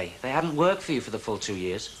anyway. They hadn't worked for you for the full 2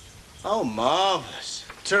 years. Oh, marvellous.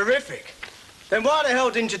 Terrific. Then why the hell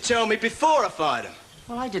didn't you tell me before I fired them?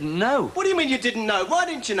 Well, I didn't know. What do you mean you didn't know? Why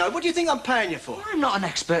didn't you know? What do you think I'm paying you for? Well, I'm not an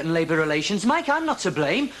expert in labour relations, Mike. I'm not to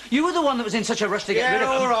blame. You were the one that was in such a rush to get rid of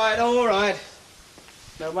them. All right, all right.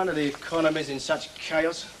 No wonder the economy's in such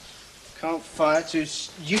chaos. Can't fire 2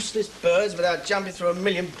 useless birds without jumping through a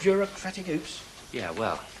million bureaucratic hoops. Yeah,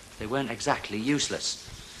 well, they weren't exactly useless.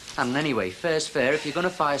 And anyway, fair's fair. If you're going to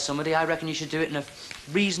fire somebody, I reckon you should do it in a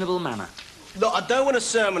reasonable manner. Look, I don't want a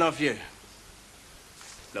sermon off you.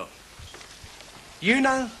 Look, you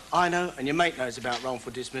know, I know, and your mate knows about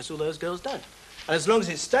wrongful dismissal. Those girls don't. And as long as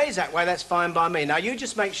it stays that way, that's fine by me. Now, you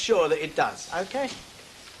just make sure that it does, OK?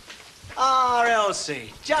 Ah,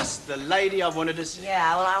 Elsie, just the lady I wanted to see.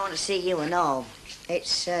 Yeah, well, I want to see you and all.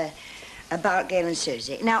 It's, about Gail and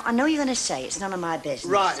Susie. Now, I know you're going to say it's none of my business.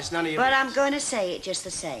 Right, it's none of your business. But business. I'm going to say it just the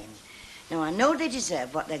same. Now, I know they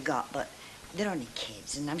deserve what they got, but they're only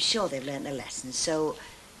kids, and I'm sure they've learned their lessons, so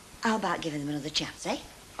how about giving them another chance, eh?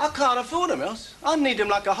 I can't afford them, else. I need them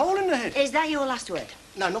like a hole in the head. Is that your last word?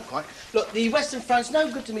 No, not quite. Look, the Western Front's no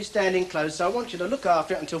good to me standing close, so I want you to look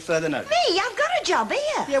after it until further notice. Me? I've got a job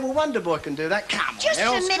here. Yeah, well, Wonder Boy can do that. Come on, Just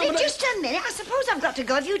Else, a minute, just a minute. I suppose I've got to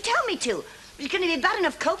go if you tell me to. It's going to be bad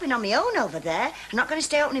enough coping on my own over there. I'm not going to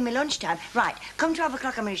stay open in my lunchtime. Right, come 12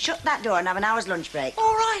 o'clock, I'm going to shut that door and have an hour's lunch break.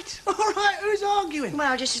 All right, who's arguing?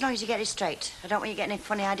 Well, just as long as you get it straight. I don't want you getting any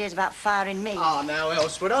funny ideas about firing me. Oh, now,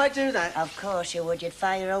 Else, would I do that? Of course you would. You'd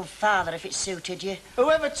fire your old father if it suited you.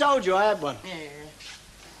 Whoever told you I had one?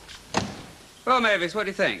 Yeah. Well, Mavis, what do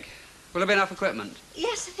you think? Will there be enough equipment?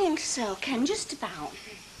 Yes, I think so, Ken, just about.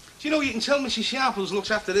 Do you know, you can tell Mrs. Sharples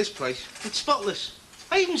looks after this place. It's spotless.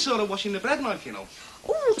 I even saw her washing the bread knife, you know.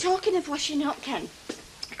 Oh, talking of washing up, Ken.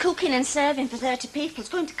 Cooking and serving for 30 people is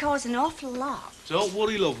going to cause an awful lot. Don't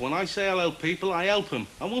worry, love. When I say I'll help people, I help them.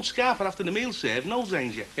 I won't scarper after the meal's served, no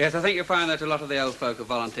danger. Yes, I think you'll find that a lot of the old folk have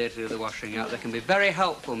volunteered to do the washing up. They can be very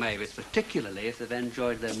helpful, Mavis, particularly if they've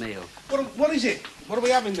enjoyed their meal. What is it? What are we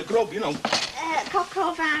having? The grub, you know? Coq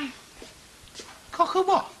au vin. Coq au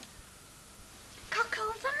what? Coq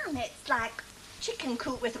au vin. It's like chicken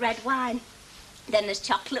cooked with red wine. Then there's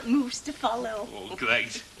chocolate mousse to follow. Oh,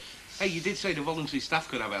 great. Hey, you did say the voluntary staff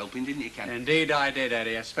could have helping, didn't you, Ken? Indeed I did,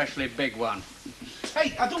 Eddie, especially big one.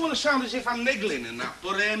 Hey, I don't want to sound as if I'm niggling and that,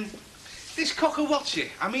 but, this coq au what's it?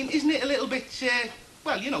 I mean, isn't it a little bit,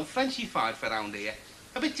 well, you know, Frenchified for round here?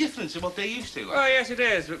 A bit different to what they used to, like? Oh, yes, it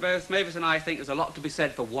is, but both Mavis and I think there's a lot to be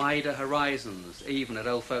said for wider horizons, even at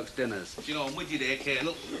old folks' dinners. Do you know, I'm with you there,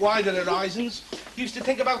 Colonel. Wider horizons. Used to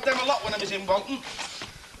think about them a lot when I was in Bolton.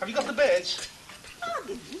 Have you got the birds?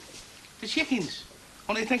 The chickens.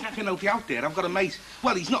 Only I think I can help you out there. I've got a mate.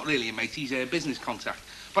 Well, he's not really a mate, he's a business contact.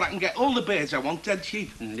 But I can get all the birds I want dead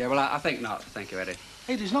cheap. Yeah, well, I think not. Thank you, Eddie.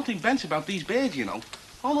 Hey, there's nothing bent about these birds, you know.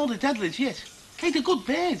 Oh, no, they're dead legit. Hey, they're good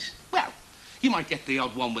birds. Well, you might get the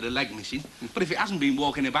odd one with a leg missing, but if it hasn't been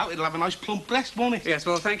walking about, it'll have a nice plump breast, won't it? Yes,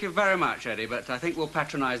 well, thank you very much, Eddie, but I think we'll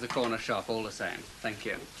patronise the corner shop all the same. Thank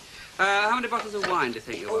you. How many bottles of wine do you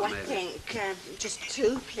think you'll want, I maybe? think just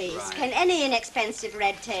 2, please. Right. Ken, any inexpensive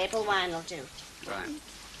red table wine will do. Right.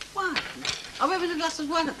 Wine? Are we having a glass of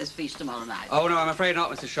wine at this feast tomorrow night? Oh, no, I'm afraid not,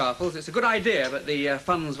 Mr. Sharples. It's a good idea, but the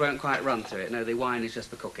funds won't quite run to it. No, the wine is just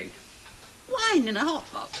for cooking. Wine in a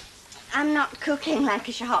hot pot? I'm not cooking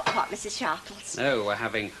Lancashire hot pot, Mrs. Sharples. No, we're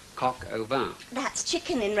having coq au vin. That's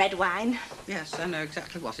chicken in red wine. Yes, I know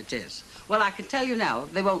exactly what it is. Well, I can tell you now,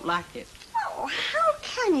 they won't like it. Oh, how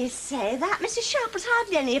can you say that, Mrs. Sharples?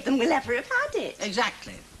 Hardly any of them will ever have had it.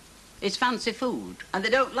 Exactly. It's fancy food, and they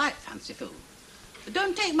don't like fancy food. But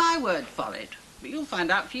don't take my word for it. But you'll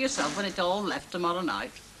find out for yourself when it's all left tomorrow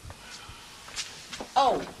night.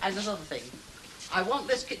 Oh, and another thing. I want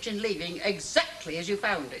this kitchen leaving exactly as you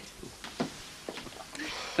found it.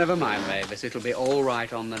 Never mind, Mavis. It'll be all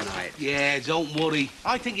right on the night. Yeah, don't worry.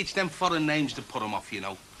 I think it's them foreign names that put 'em off, you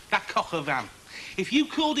know. That cocker van. If you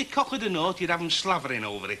called it Cock of the North, you'd have 'em slavering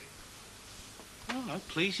over it. All right,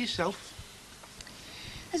 please yourself.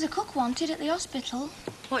 There's a cook wanted at the hospital.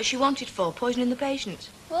 What's she wanted for? Poisoning the patients?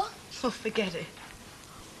 What? Oh, forget it.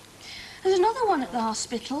 There's another one at the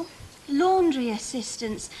hospital. Laundry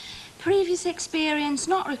assistants. Previous experience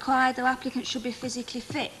not required, though applicants should be physically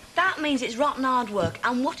fit. That means it's rotten hard work.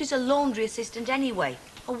 And what is a laundry assistant anyway?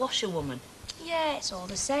 A washerwoman. Yeah, it's all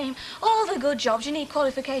the same. All the good jobs you need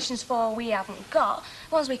qualifications for we haven't got.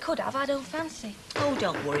 Ones we could have, I don't fancy. Oh,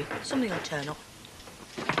 don't worry. Somebody will turn up.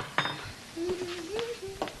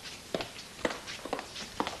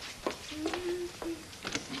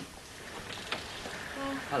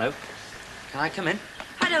 Hello. Can I come in?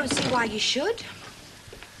 I don't see why you should.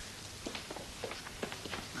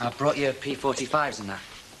 I brought you P45s and that.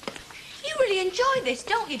 You really enjoy this,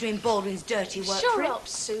 don't you, doing Baldwin's dirty work Shut for him? up,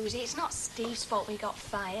 Susie. It's not Steve's fault we got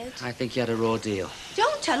fired. I think you had a raw deal.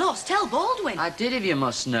 Don't tell us, tell Baldwin. I did, if you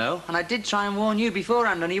must know. And I did try and warn you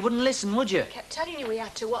beforehand, and you wouldn't listen, would you? Kept telling you we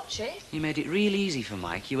had to watch it. You made it real easy for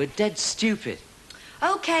Mike. You were dead stupid.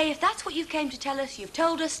 OK, if that's what you came to tell us, you've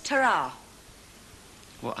told us ta-ra.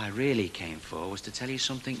 What I really came for was to tell you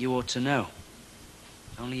something you ought to know.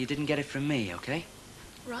 Only you didn't get it from me, okay?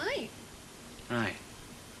 Right. Right.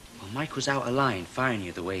 Well, Mike was out of line firing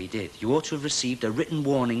you the way he did. You ought to have received a written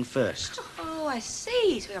warning first. Oh, I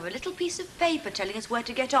see. So we have a little piece of paper telling us where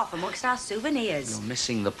to get off amongst our souvenirs. You're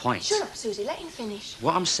missing the point. Shut up, Susie. Let him finish.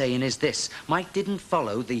 What I'm saying is this. Mike didn't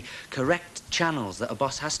follow the correct channels that a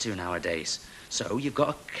boss has to nowadays. So you've got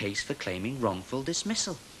a case for claiming wrongful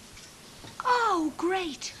dismissal. Oh,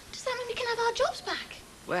 great. Does that mean we can have our jobs back?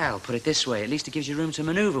 Well, put it this way. At least it gives you room to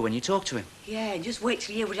manoeuvre when you talk to him. Yeah, and just wait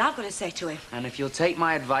till you hear what I've got to say to him. And if you'll take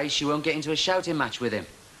my advice, you won't get into a shouting match with him.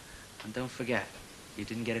 And don't forget, you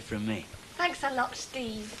didn't get it from me. Thanks a lot,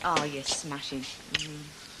 Steve. Oh, you're smashing.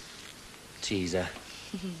 Teaser.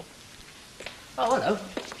 Oh, hello.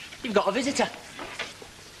 You've got a visitor.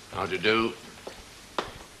 How do you do?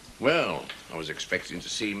 Well, I was expecting to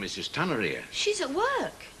see Mrs. Tanner here. She's at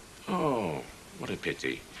work. Oh, what a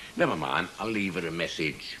pity. Never mind, I'll leave her a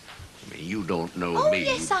message. I mean, you don't know Oh, me.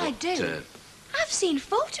 yes, I but, do. I've seen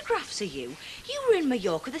photographs of you. You were in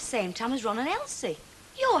Mallorca the same time as Ron and Elsie.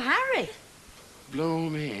 You're Harry. Blow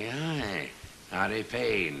me, aye. Harry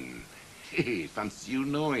Payne. Fancy you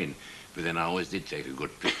knowing. But then I always did take a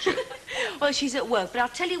good picture. Well, she's at work, but I'll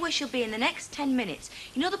tell you where she'll be in the next 10 minutes.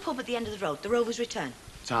 You know the pub at the end of the road, the Rover's Return?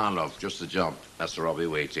 Ta, love, just the job. That's where I'll be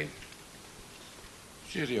waiting.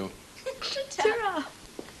 Cheerio. Ta-ra.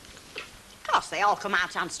 Of course, they all come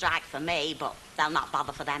out on strike for me, but they'll not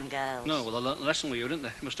bother for them girls. No, well, they learnt a lesson with you, didn't they?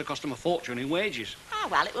 It must have cost them a fortune in wages. Ah,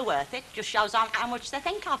 well, it were worth it. Just shows on how much they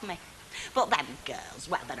think of me. But them girls,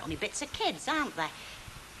 well, they're only bits of kids, aren't they?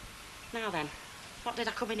 Now then, what did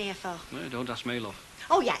I come in here for? No, don't ask me, love.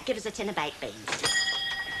 Oh, yeah, give us a tin of baked beans.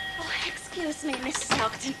 Oh, excuse me, Mrs.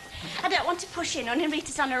 Ogden. I don't want to push in on her.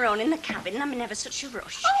 Rita's on her own in the cabin. I'm in ever such a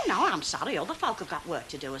rush. Oh, no, I'm sorry. Other folk have got work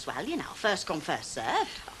to do as well, you know. First come, first served.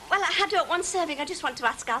 Well, I don't want serving. I just want to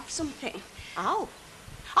ask Alf something. Oh.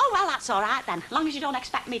 Oh, well, that's all right, then. As long as you don't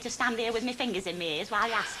expect me to stand here with my fingers in my ears while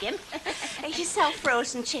you ask him. You sell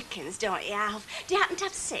frozen chickens, don't you, Alf? Do you happen to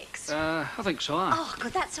have 6? I think so, aye. Oh,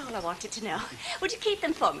 good. That's all I wanted to know. Would you keep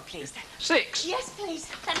them for me, please, then? 6? Yes, please.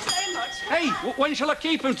 Thanks very much. Hey, when shall I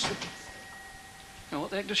keep them? Now, what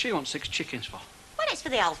the heck does she want 6 chickens for? Well, it's for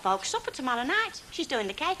the old folks' supper tomorrow night. She's doing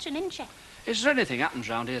the catering, isn't she? Is there anything happens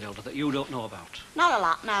round here, Hilda, that you don't know about? Not a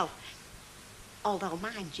lot, no. Although,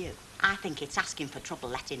 mind you, I think it's asking for trouble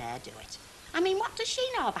letting her do it. I mean, what does she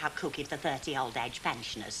know about cooking for 30 old-age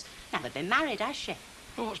pensioners? Never been married, has she?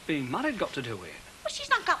 Well, what's being married got to do with it? Well, she's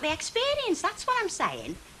not got the experience, that's what I'm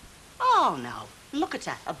saying. Oh, no. Look at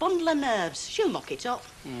her, a bundle of nerves. She'll muck it up.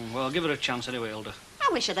 Well, give her a chance anyway, Hilda.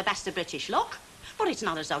 I wish her the best of British luck. But it's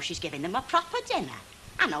not as though she's giving them a proper dinner.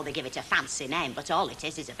 I know they give it a fancy name, but all it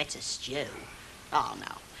is a bit of stew. Oh,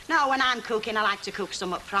 no. No, when I'm cooking, I like to cook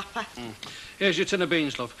something proper. Here's your tin of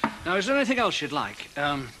beans, love. Now, is there anything else you'd like?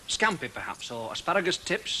 Scampi, perhaps, or asparagus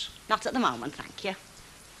tips? Not at the moment, thank you.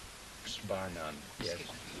 Bar none, yes.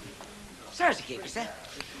 Sorry to keep you, sir.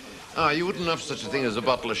 Ah, you wouldn't have such a thing as a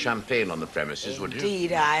bottle of champagne on the premises, would you?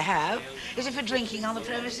 Indeed I have. Is it for drinking on the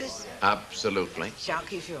premises? Absolutely. Shan't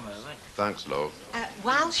keep you a moment. Thanks, love.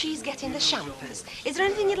 While she's getting the champers, is there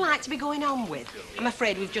anything you'd like to be going on with? I'm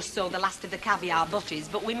afraid we've just sold the last of the caviar butties,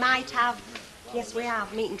 but we might have... Yes, we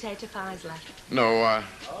have meat and tater pies left. No, I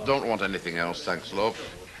don't want anything else, thanks, love.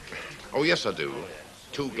 Oh, yes, I do.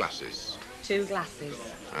 2 glasses. 2 glasses,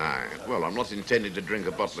 Aye. Well, I'm not intending to drink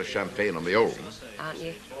a bottle of champagne on my own. aren't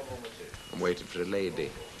you? I'm waiting for a lady.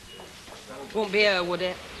 Won't be her, would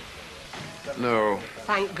it? No.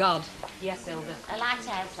 Thank God. Yes, Hilda. A light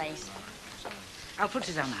ale, please. I'll put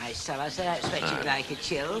it on ice, shall I? So I expect you'd like it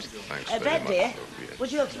chilled. Thanks very Bed, much, dear, love, yes.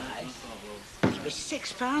 would you oblige? It'll be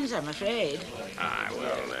 £6, I'm afraid. Aye,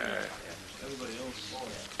 well,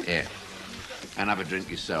 here. And have a drink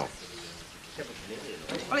yourself.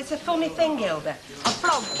 Well, it's a funny thing, Hilda. A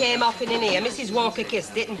frog came off in here, Mrs. Walker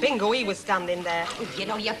kissed it, and bingo, he was standing there. You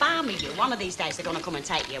know, you're balmy, you. One of these days they're going to come and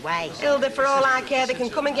take you away. Hilda, for all I care, they can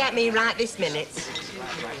come and get me right this minute.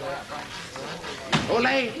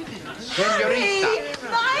 Ole! Senorita!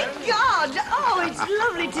 My God! Oh, it's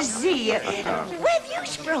lovely to see you. Where have you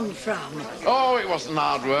sprung from? Oh, it wasn't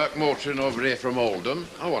hard work motoring over here from Oldham.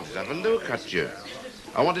 I wanted to have a look at you.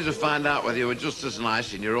 I wanted to find out whether you were just as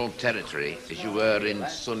nice in your own territory as you were in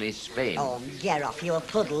sunny Spain. Oh, get off your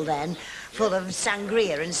puddle then, full of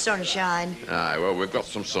sangria and sunshine. Aye, well, we've got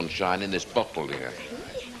some sunshine in this bottle here.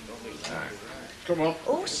 Aye. Come on.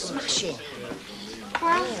 Oh, smashing.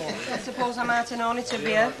 Well, I suppose I might have known it would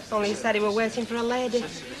be her, only he said he were waiting for a lady.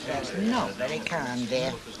 That's not very kind,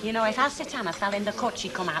 dear. You know, if Alcitana fell in the cut,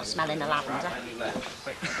 she'd come out smelling of lavender.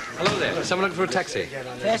 Hello there. Someone looking for a taxi?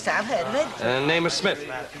 First I've heard of it. Name is Smith.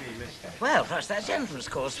 Well, perhaps that gentleman's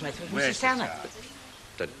called Smith with Mrs. Tanner.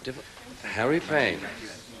 Harry Payne.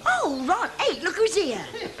 Oh, right. Hey, look who's here.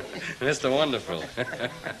 Mr. Wonderful.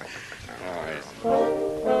 All right.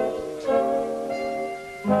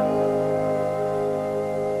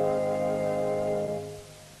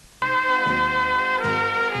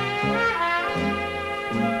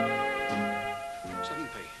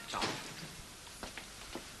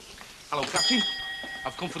 Hello, Captain.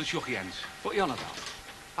 I've come for the shucky hens. What are you on about?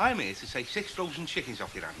 I'm here to take 6 frozen chickens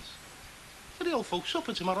off your hands. For the old folks'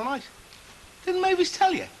 supper tomorrow night. Didn't Mavis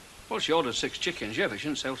tell you? Well, she ordered 6 chickens, yeah, but she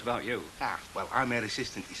didn't say what about you. Ah, well, I'm her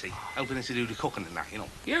assistant, you see. Helping her to do the cooking and that, you know.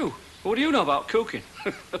 You? What do you know about cooking?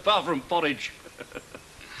 Apart from porridge.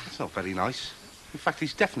 That's not very nice. In fact,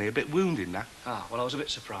 he's definitely a bit wounded now. Ah, well, I was a bit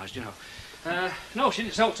surprised, you know. No, she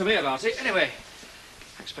didn't talk to me about it. Anyway,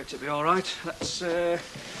 I expect it'll be all right. That's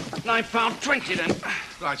 £9.20 then.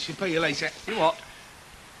 Right, she'll pay you later. You what?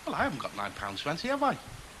 Well, I haven't got £9.20, have I?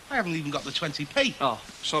 I haven't even got the 20p. Oh,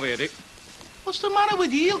 sorry, Eddie. What's the matter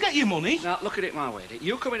with you? You'll get your money. Now, look at it my way, Eddie.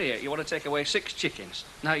 You come in here, you want to take away 6 chickens.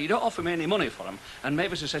 Now, you don't offer me any money for them, and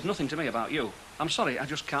Mavis has said nothing to me about you. I'm sorry, I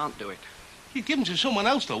just can't do it. You'd give them to someone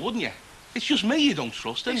else, though, wouldn't you? It's just me you don't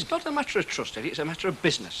trust, It's not a matter of trust, Eddie. It's a matter of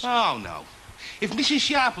business. Oh, no. If Mrs.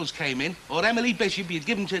 Sharples came in, or Emily Bishop, you'd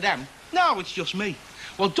give them to them. No, it's just me.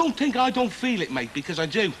 Well, don't think I don't feel it, mate, because I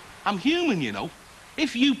do. I'm human, you know.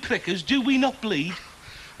 If you prickers, do we not bleed?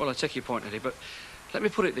 Well, I take your point, Eddie, but let me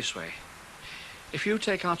put it this way. If you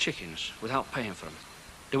take our chickens without paying for them,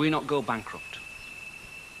 do we not go bankrupt?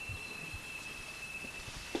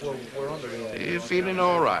 Are you feeling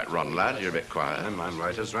all right, Ron, lad? You're a bit quiet. I'm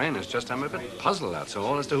right as rain. It's just I'm a bit puzzled, that's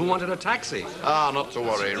all, as to who wanted a taxi. Ah, not to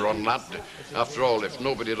worry, Ron, lad. After all, if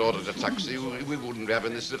nobody had ordered a taxi, we wouldn't be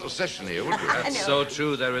having this little session here, would we? That's so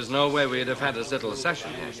true. There is no way we'd have had this little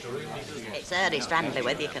session here. It's Erdie's friendly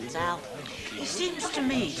with, you can tell. He seems to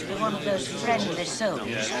me to be one of those friendly souls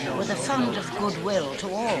with a fund of goodwill to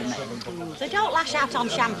all men. They don't lash out on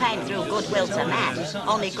champagne through goodwill to men,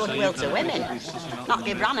 only goodwill to women. Not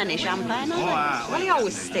give Ron any champagne, have they? Well, he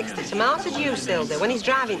always sticks to tomato juice, Hilda, when he's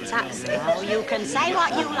driving taxi. Oh, you can say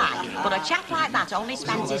what you like, but a chap like that only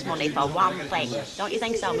spends his money for one thing. Don't you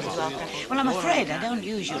think so, Mrs. Walker? Well, I'm afraid I don't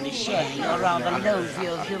usually share your rather low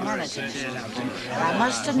view of humanity, Mrs. Hampton. I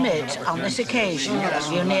must admit, on this occasion,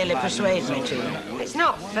 you nearly persuade me to. It's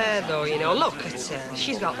not fair, though, you know. Look at her.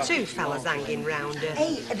 She's got 2 fellas hanging round her.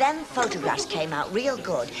 Hey, them photographs came out real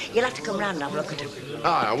good. You'll have to come round and have a look at them.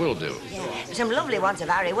 Aye, I will do. Some lovely ones of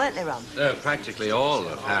Harry, weren't they, Ron? Practically all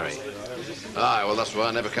of Harry. Aye, well, that's why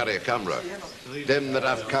I never carry a camera. Them that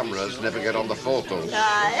have cameras never get on the photos.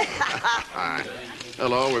 Aye. Aye.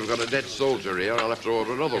 Hello, we've got a dead soldier here. I'll have to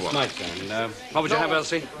order another one. It's my turn. What would you have,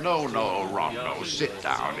 Elsie? No, Ron, no. Sit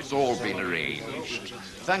down. It's all been arranged.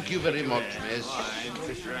 Thank you very much, miss.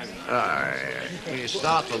 When you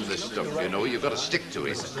start on this stuff, you know, you've got to stick to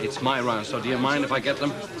it. It's my round, so do you mind if I get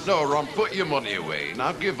them? No, Ron, put your money away.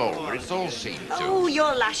 Now give over. It's all seen to. Oh,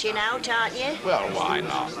 you're lashing out, aren't you? Well, why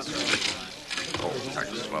not? Oh,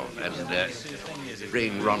 thanks, love. And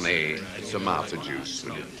bring Ronnie some Martha juice,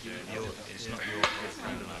 will you?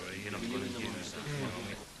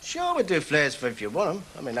 Sure, we'll do flares for if you want them.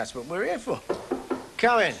 I mean, that's what we're here for.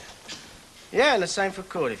 Come in. Yeah, and the same for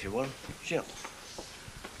Cord if you want 'em. Sure.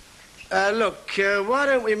 Look, why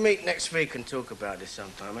don't we meet next week and talk about this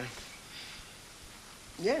sometime, eh?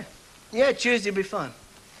 Yeah. Yeah, Tuesday'll be fine.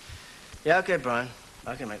 Yeah, okay, Brian.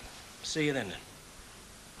 Okay, mate. See you then.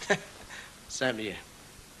 Same to you.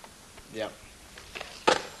 Yeah.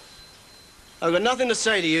 I've got nothing to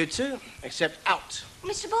say to you two, except out.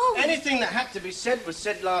 Mr. Baldwin. Anything that had to be said was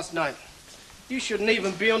said last night. You shouldn't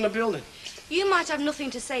even be on the building. You might have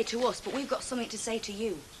nothing to say to us, but we've got something to say to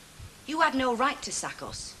you. You had no right to sack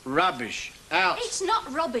us. Rubbish. Out. It's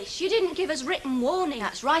not rubbish. You didn't give us written warning.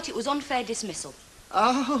 That's right, it was unfair dismissal.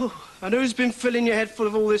 Oh, and who's been filling your head full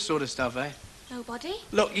of all this sort of stuff, eh? Nobody?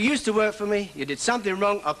 Look, you used to work for me, you did something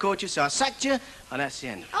wrong, I caught you, so I sacked you, and that's the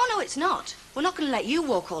end. Oh, no, it's not. We're not going to let you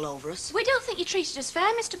walk all over us. We don't think you treated us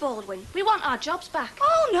fair, Mr. Baldwin. We want our jobs back.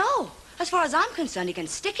 Oh, no. As far as I'm concerned, he can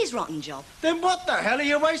stick his rotten job. Then what the hell are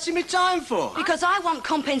you wasting me time for? Because I want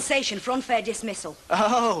compensation for unfair dismissal.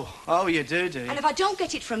 Oh, you do you? And if I don't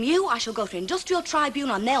get it from you, I shall go to Industrial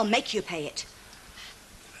Tribunal and they'll make you pay it.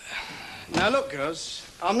 Now, look, girls,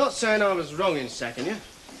 I'm not saying I was wrong in sacking you.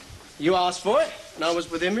 You asked for it, and I was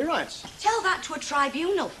within my rights. Tell that to a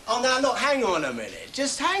tribunal. Oh, now, look, hang on a minute.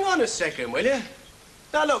 Just hang on a second, will you?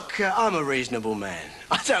 Now, look, I'm a reasonable man.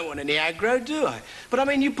 I don't want any aggro, do I? But, I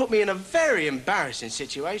mean, you put me in a very embarrassing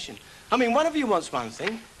situation. I mean, one of you wants one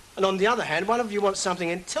thing, and on the other hand, one of you wants something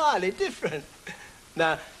entirely different.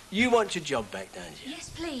 Now, you want your job back, don't you? Yes,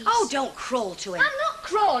 please. Oh, don't crawl to him. I'm not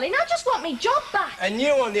crawling. I just want me job back. And you,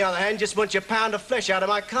 on the other hand, just want your pound of flesh out of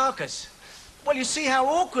my carcass. Well, you see how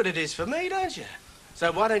awkward it is for me, don't you?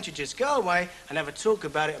 So why don't you just go away and have a talk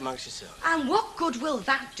about it amongst yourselves? And what good will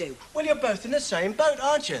that do? Well, you're both in the same boat,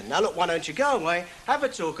 aren't you? Now, look, why don't you go away, have a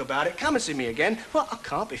talk about it, come and see me again? Well, I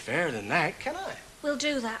can't be fairer than that, can I? We'll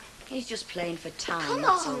do that. He's just playing for time, Come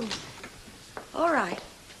that's on. all right,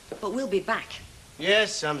 but we'll be back.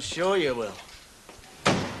 Yes, I'm sure you will.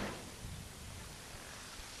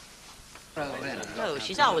 Oh,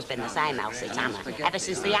 she's always been the same, Elsie Tanner. Ever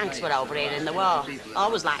since the Yanks were over here in the war.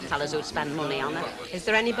 Always liked fellas who'd spend money on her. Is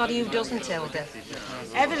there anybody who doesn't, Hilda?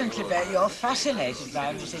 Evidently, Bet, you're fascinated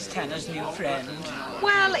by Mrs. Tanner's new friend.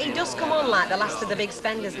 Well, he does come on like the last of the big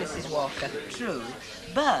spenders, Mrs. Walker. True,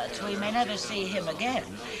 but we may never see him again.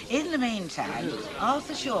 In the meantime,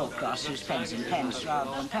 Arthur Shawcross, who spends in pence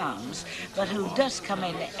rather than pounds, but who does come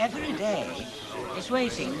in every day, is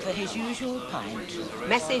waiting for his usual pint.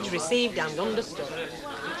 Message received and understood.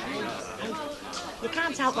 You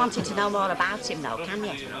can't help wanting to know more about him, though, can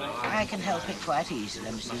you? I can help it quite easily,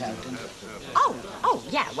 Mrs. Houghton. Oh,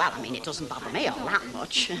 yeah, well, I mean, it doesn't bother me all that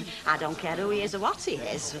much. I don't care who he is or what he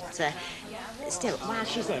is, but still, while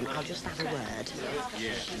she's in, I'll just have a word.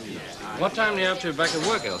 What time do you have to be back at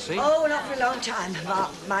work, Elsie? Oh, not for a long time.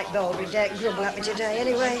 Mike Baldwin don't grumble at me today,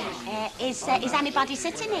 anyway. Is anybody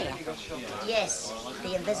sitting here? Yes,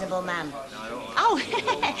 the invisible man. Oh,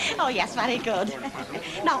 oh, yes, very good.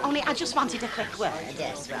 No, only I just wanted a quick word.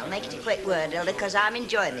 Yes, well, make it a quick word, Hilda, because I'm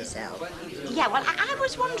enjoying myself. Yeah, well, I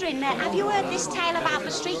was wondering, have you heard this tale about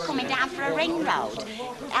the street coming down for a ring road?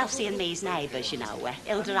 Elsie and me's neighbours, you know,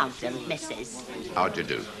 Hilda Hampton, Mrs. How'd you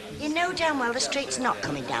do? You know damn well the street's not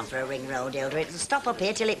coming down for a ring road, Hilda. It'll stop up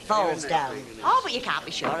here till it falls down. Oh, but you can't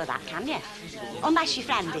be sure of that, can you? Unless your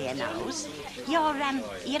friend here knows. You're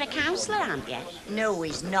a counsellor, aren't you? No,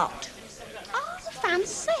 he's not. Oh,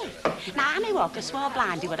 fancy. Now, Annie Walker swore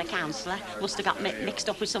blind he were a counsellor. Must have got mixed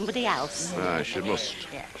up with somebody else. She must.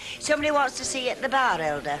 Yeah. Somebody wants to see you at the bar,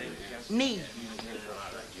 Hilda. Me.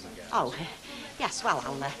 Oh, yes, well,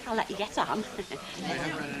 I'll let you get on.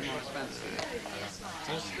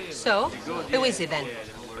 So, who is he then?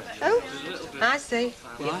 Who? I see.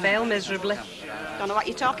 You fail miserably. Don't know what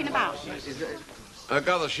you're talking about. I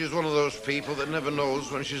gather she's one of those people that never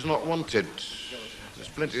knows when she's not wanted. There's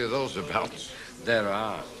plenty of those about. There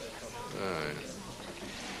are.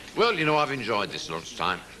 Well, you know, I've enjoyed this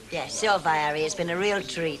lunchtime. Yes, so far, Harry. It's been a real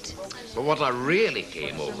treat. But what I really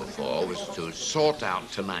came over for was to sort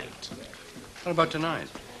out tonight. What about tonight?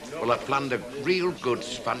 Well, I planned a real good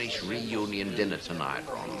Spanish reunion dinner tonight,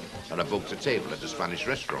 Ron. and I booked a table at a Spanish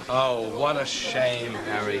restaurant. Oh, what a shame,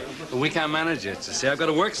 Harry. We can't manage it. You see, I've got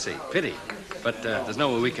a work seat. Pity. But there's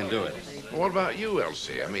no way we can do it. What about you,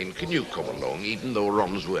 Elsie? I mean, can you come along, even though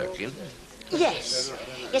Ron's working? Yes.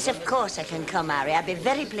 Yes, of course I can come, Harry. I'd be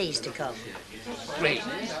very pleased to come. Great.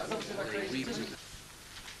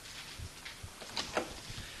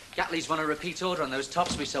 Gatleys want a repeat order on those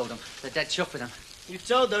tops we sold them. They're dead chuffed with them. You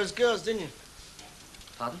told those girls, didn't you?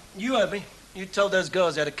 Pardon? You heard me. You told those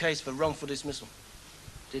girls they had a case for wrongful dismissal.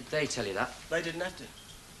 Did they tell you that? They didn't have to.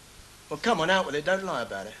 Well, come on, out with it. Don't lie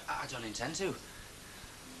about it. I don't intend to.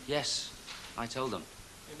 Yes, I told them.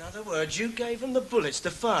 In other words, you gave them the bullets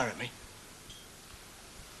to fire at me.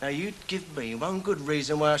 Now, you'd give me one good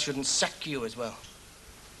reason why I shouldn't sack you as well.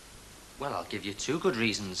 Well, I'll give you 2 good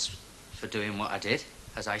reasons for doing what I did,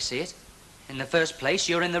 as I see it. In the first place,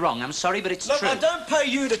 you're in the wrong. I'm sorry, but it's Look, true. I don't pay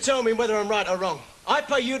you to tell me whether I'm right or wrong. I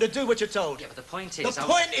pay you to do what you're told. Yeah, but the point is... The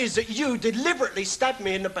point is that you deliberately stabbed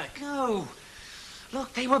me in the back. No.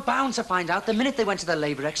 Look, they were bound to find out the minute they went to the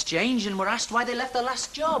Labour Exchange and were asked why they left their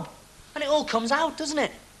last job. And it all comes out, doesn't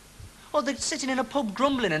it? Or they're sitting in a pub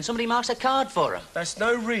grumbling and somebody marks a card for them. That's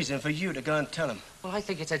no reason for you to go and tell them. Well, I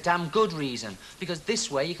think it's a damn good reason, because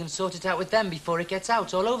this way you can sort it out with them before it gets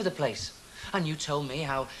out all over the place. And you told me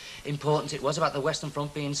how important it was about the Western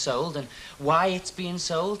Front being sold and why it's being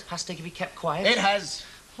sold has to be kept quiet. It has.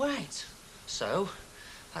 Right. So,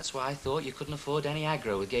 that's why I thought you couldn't afford any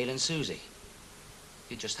aggro with Gail and Susie.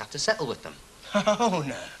 You just have to settle with them. Oh,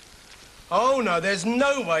 no. Oh, no, there's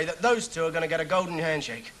no way that those two are going to get a golden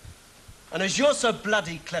handshake. And as you're so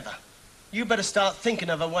bloody clever, you better start thinking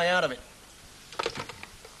of a way out of it.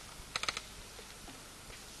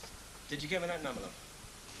 Did you give me that number, love?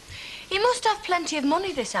 He must have plenty of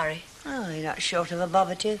money, this Harry. Oh, you're not short of a bob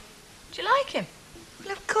or two. Do you like him?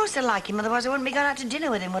 Well, of course I like him, otherwise I wouldn't be going out to dinner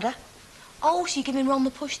with him, would I? Oh, so you're giving Ron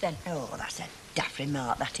the push, then? Oh, that's a daft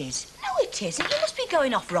remark, that is. No, it isn't. You must be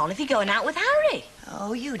going off Ron if you're going out with Harry.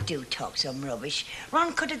 Oh, you do talk some rubbish.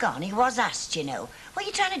 Ron could have gone. He was asked, you know. What are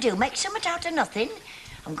you trying to do, make something out of nothing?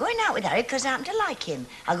 I'm going out with Harry because I happen to like him.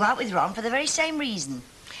 I'll go out with Ron for the very same reason.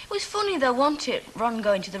 It was funny, though, wasn't it, Ron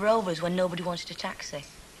going to the Rovers when nobody wanted a taxi?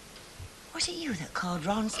 Was it you that called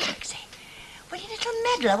Ron's taxi? Well, you little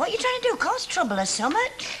meddler, what are you trying to do, cause trouble or something?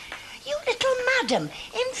 You little madam,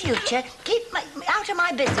 in future, keep out of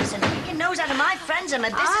my business and keep your nose out of my friends and my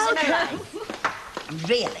business and my life.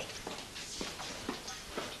 Really.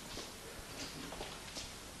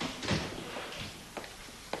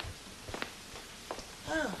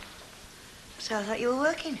 Oh, so I thought you were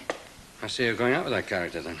working. I see you're going out with that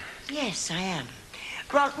character, then. Yes, I am.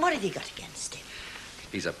 Ron, what have you got against him?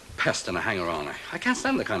 He's a pest and a hanger-on. I can't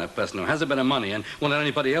stand the kind of person who has a bit of money and won't let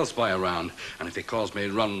anybody else buy around. And if he calls me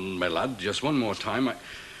Ron, my lad, just one more time, I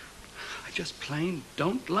just plain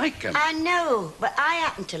don't like him. I know, but I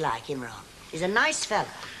happen to like him, Ron. He's a nice fella.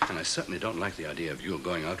 And I certainly don't like the idea of you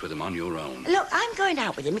going out with him on your own. Look, I'm going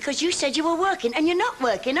out with him because you said you were working, and you're not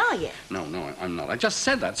working, are you? No, I'm not. I just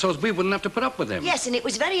said that so as we wouldn't have to put up with him. Yes, and it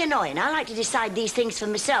was very annoying. I like to decide these things for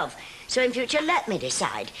myself. So in future, let me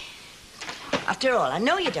decide. After all, I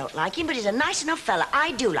know you don't like him, but he's a nice enough fella.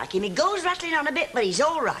 I do like him. He goes rattling on a bit, but he's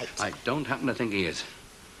all right. I don't happen to think he is.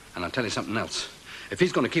 And I'll tell you something else. If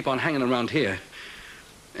he's going to keep on hanging around here,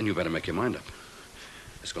 then you better make your mind up.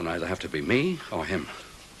 It's going to either have to be me or him.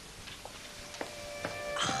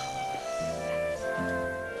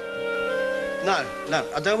 No,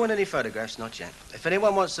 I don't want any photographs, not yet. If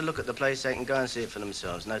anyone wants to look at the place, they can go and see it for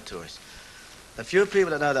themselves. No tourists. The fewer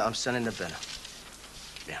people that know that I'm selling, the better.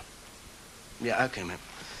 Yeah, okay, mate.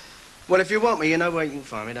 Well, if you want me, you know where you can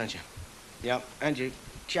find me, don't you? Yeah, and you.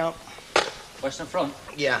 Ciao. Western Front?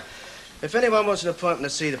 Yeah. If anyone wants an appointment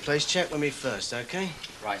to see the place, check with me first, okay?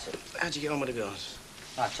 Right, sir. How'd you get on with the girls?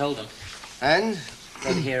 I told them. And?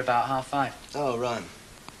 They'll be here about 5:30. Oh, right.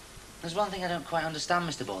 There's one thing I don't quite understand,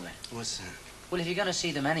 Mr. Bowman. What's that? Well, if you're going to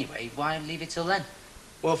see them anyway, why leave it till then?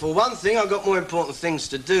 Well, for one thing, I've got more important things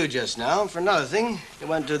to do just now. And for another thing, it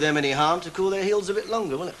won't do them any harm to cool their heels a bit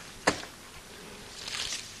longer, will it?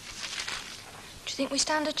 Do you think we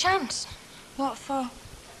stand a chance? What for?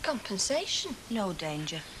 Compensation. No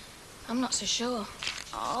danger. I'm not so sure.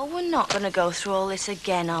 Oh, we're not going to go through all this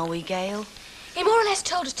again, are we, Gail? He more or less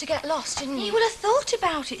told us to get lost, didn't he? He would have thought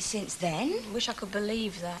about it since then. Wish I could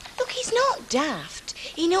believe that. Look, he's not daft.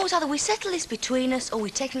 He knows either we settle this between us or we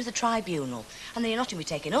take him to the tribunal. And then you're not going to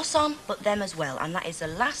be taking us on, but them as well. And that is the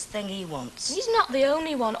last thing he wants. He's not the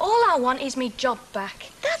only one. All I want is me job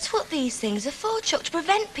back. That's what these things are for, Chuck, to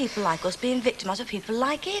prevent people like us being victimised with people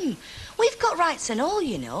like him. We've got rights and all,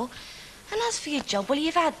 you know. And as for your job, well,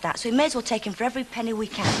 you've had that, so we may as well take him for every penny we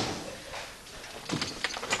can.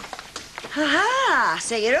 Ha-ha!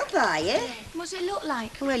 So you're up, are you? What's it look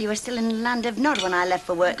like? Well, you were still in the land of Nod when I left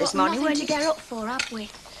for work this morning, Nothing weren't to you? get up for, have we?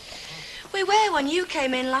 We were when you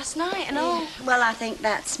came in last night and all. Well, I think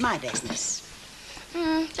that's my business.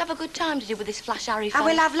 Did you have a good time, did you, with this Flash Harry I fella?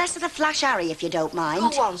 will have less of the Flash Harry, if you don't mind.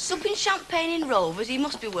 Go on, supping champagne in Rovers, he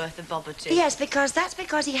must be worth a bob or two. Yes, because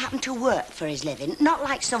he happened to work for his living, not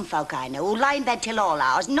like some folk I know who lie in bed till all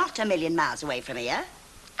hours, not a million miles away from here.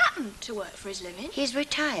 Happened to work for his living? He's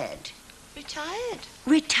retired. Retired?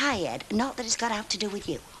 Retired, not that it's got out to do with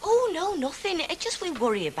you. Oh, no, nothing. It's just we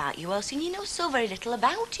worry about you, Elsie, and you know so very little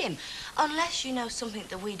about him. Unless you know something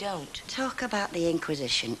that we don't. Talk about the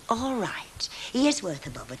Inquisition. All right. He is worth a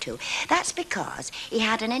bob or two. That's because he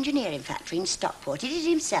had an engineering factory in Stockport. He did it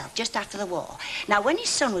himself just after the war. Now, when his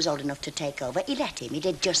son was old enough to take over, he let him. He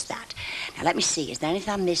did just that. Now, let me see. Is there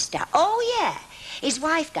anything I missed out? Oh, yeah. His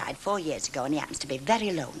wife died 4 years ago, and he happens to be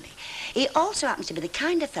very lonely. He also happens to be the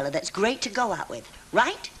kind of fellow that's great to go out with.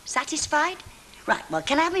 Right? Satisfied? Right, well,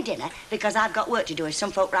 can I have my dinner? Because I've got work to do if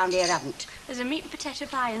some folk round here haven't. There's a meat and potato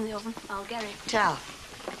pie in the oven. I'll get it. Tal,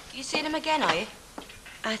 You seen him again, are you?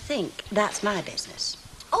 I think that's my business.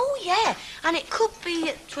 Oh, yeah. And it could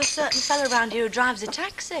be to a certain fella around here who drives a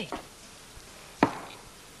taxi.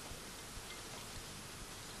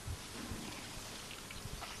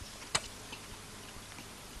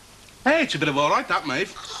 Hey, it's a bit of all right, that,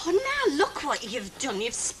 Maeve. Oh, now look what you've done.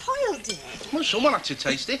 You've spoiled it. Well, someone had to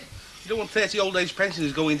taste it. You don't want 30 old age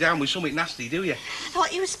pensioners going down with something nasty, do you? I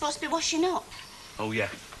thought you were supposed to be washing up. Oh, yeah.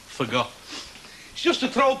 Forgot. It's just a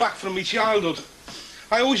throwback from my childhood.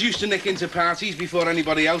 I always used to nick into parties before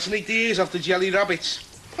anybody else and eat the ears off the jelly rabbits.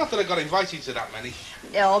 Not that I got invited to that many.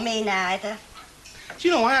 No, me neither. Do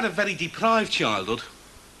you know, I had a very deprived childhood.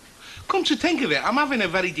 Come to think of it, I'm having a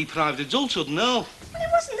very deprived adulthood now. Well, it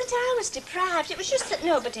wasn't that I was deprived. It was just that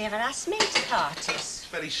nobody ever asked me to parties. It's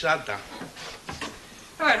very sad, that.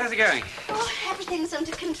 All right, how's it going? Oh, everything's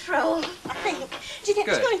under control, I think. Do you think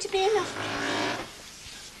Good. there's going to be enough?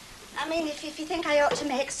 I mean, if you think I ought to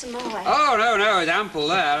make some more. Oh, no, it's ample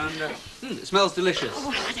there, and it smells delicious. Oh,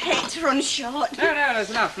 I'd hate to run short. No, there's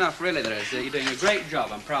enough, really there is. You're doing a great job.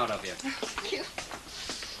 I'm proud of you. Thank you.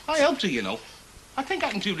 I helped her, you know. I think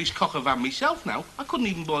I can do this cock of van myself now. I couldn't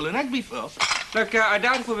even boil an egg before. Look, I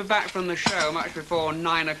doubt if we'll be back from the show much before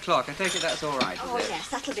 9 o'clock. I take it that's all right, Oh, is it? yes,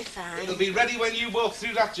 that'll be fine. It'll be ready when you walk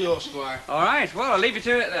through that door, Squire. All right, well, I'll leave you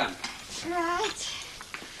to it then. Right.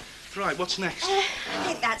 Right, what's next? I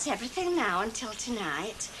think that's everything now until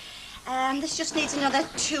tonight. This just needs another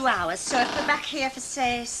 2 hours, so if we're back here for,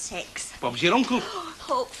 say, 6. Bob's your uncle.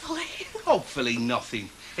 Hopefully. Hopefully nothing.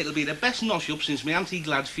 It'll be the best nosh-up since my Auntie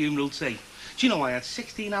Glad's funeral tea. Do you know, I had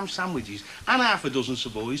 16 ham sandwiches and half a dozen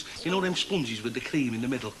savoys. You know them sponges with the cream in the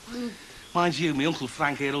middle? Mind you, my Uncle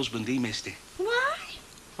Frank, her husband, he missed it. Why?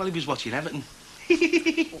 Well, he was watching Everton.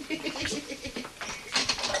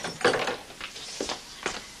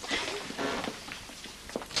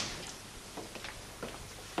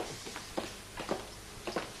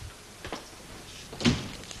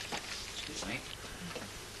 Excuse me.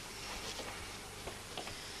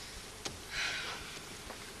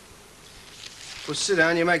 Well, sit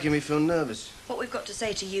down. You're making me feel nervous. What we've got to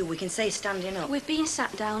say to you, we can say standing up. We've been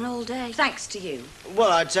sat down all day. Thanks to you.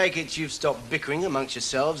 Well, I take it you've stopped bickering amongst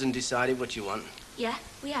yourselves and decided what you want. Yeah,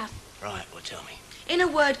 we have. Right, well, tell me. In a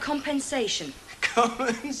word, compensation.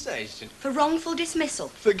 Compensation? For wrongful dismissal.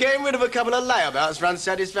 For getting rid of a couple of layabouts for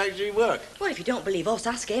unsatisfactory work. Well, if you don't believe us,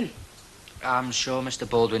 ask him. I'm sure Mr.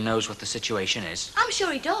 Baldwin knows what the situation is. I'm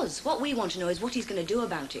sure he does. What we want to know is what he's going to do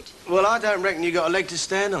about it. Well, I don't reckon you got a leg to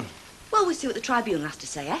stand on. Well, we'll see what the tribunal has to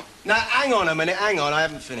say, eh? Now, hang on a minute, hang on. I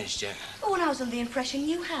haven't finished yet. Oh, and I was under the impression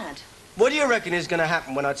you had. What do you reckon is going to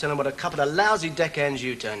happen when I tell them what a couple of lousy deckhands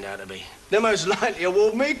you turned out to be? They'll most likely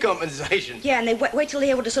award me compensation. Yeah, and they wait till they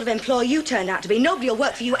hear what a sort of employer you turned out to be. Nobody will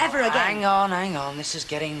work for you ever again. Hang on. This is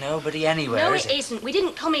getting nobody anywhere, No, is it isn't. We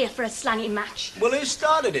didn't come here for a slanging match. Well, who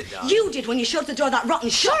started it, darling? You did when you shut the door of that rotten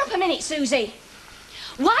shop. Shut up a minute, Susie.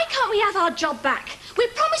 Why can't we have our job back? We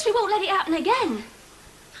promise we won't let it happen again.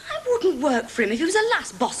 I wouldn't work for him if he was the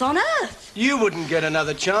last boss on earth. You wouldn't get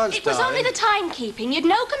another chance, It was darling. only the timekeeping. You'd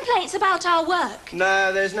no complaints about our work.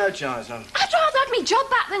 No, there's no chance, no. I'd rather have my job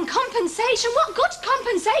back than compensation. What good's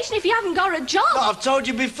compensation if you haven't got a job? Look, I've told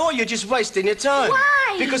you before, you're just wasting your time.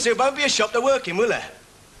 Why? Because there won't be a shop to work in, will there?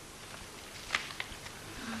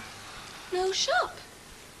 No shop.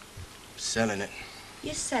 Selling it.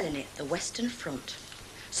 You're selling it, the Western Front.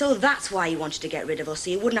 So that's why you wanted to get rid of us, so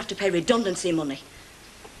you wouldn't have to pay redundancy money.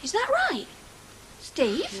 Is that right?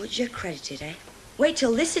 Steve? Would you credit it, eh? Wait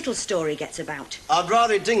till this little story gets about. I'd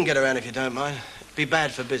rather it didn't get around if you don't mind. It'd be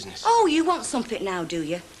bad for business. Oh, you want something now, do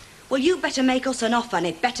you? Well, you better make us an offer, and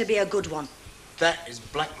it better be a good one. That is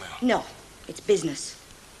blackmail. No, it's business.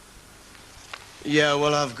 Yeah,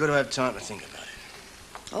 well, I've got to have time to think about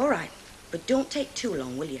it. All right, but don't take too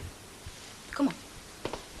long, will you? Come on.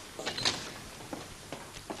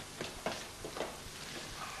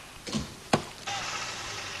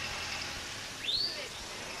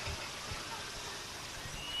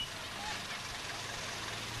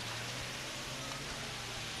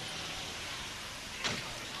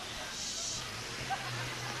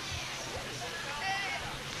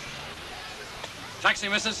 Taxi,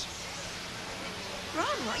 missus. Ron,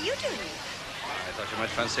 what are you doing? I thought you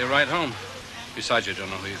might fancy a ride home. Besides, you don't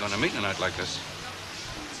know who you're going to meet in a night like this.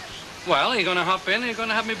 Well, are you going to hop in or are you going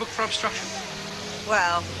to have me booked for obstruction?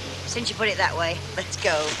 Well, since you put it that way, let's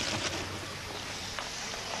go.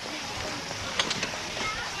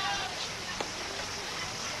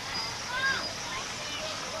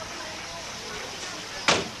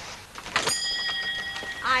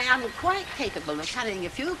 I am quite capable of carrying a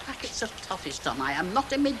few packets of toffees, Tom. I am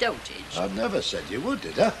not in my dotage. I never said you would,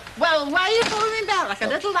 did I? Well, why are you calling me back like a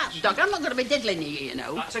little lapdog? I'm not going to be diddling you,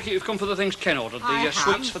 know. I take it you've come for the things Ken ordered, I the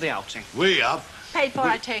have. sweets for the outing. We have. Paid for,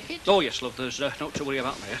 I take it? Oh, yes, love, there's no to worry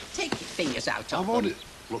about there. Take your fingers out of I'm them. on it,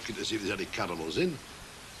 looking to see if there's any caramels in.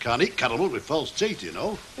 Can't eat caramels with false teeth, you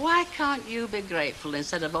know. Why can't you be grateful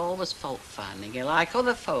instead of always fault-finding you like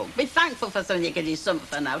other folk? Be thankful for something you're getting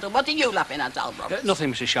something out of. What are you laughing at, Al Roberts?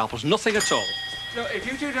 Nothing, Mrs. Sharples, nothing at all. No, if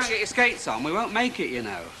you two don't get your skates on, we won't make it, you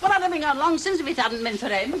know. Well, I'd have been gone long since if it hadn't been for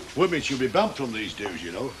him. Women should be banned from these dues,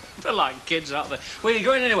 you know. They're like kids out there. Where are you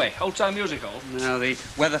going anyway? Old Time Music Hall? No, the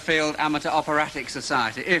Weatherfield Amateur Operatic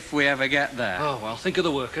Society, if we ever get there. Oh, well, think of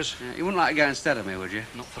the workers. Yeah, you wouldn't like to go instead of me, would you?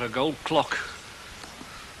 Not for a gold clock.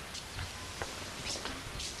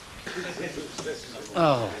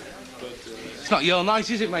 Oh. It's not your night,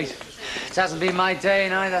 is it, mate? It hasn't been my day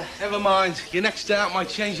neither. Never mind. Your next day out might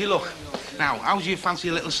change your look. Now, how do you fancy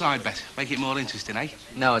a little side bet? Make it more interesting, eh?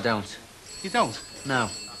 No, I don't. You don't? No.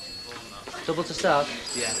 Double to start?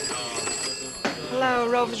 Yeah. Hello,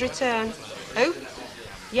 Rover's return. Who?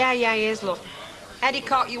 Yeah, he is, look. Eddie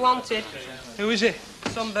Cock you wanted. Who is it?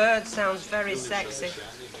 Some bird sounds very sexy.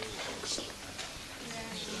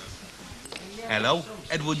 Hello,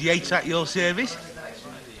 Edward Yates at your service?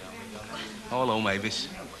 Hello, Mavis.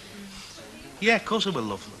 Yeah, of course I will,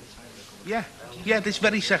 love. Yeah, this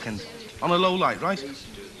very second. On a low light, right?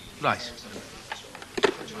 Right.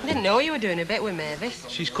 I didn't know you were doing a bit with Mavis.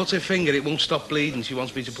 She's cut her finger, it won't stop bleeding. She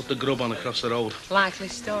wants me to put the grub on across the road. Likely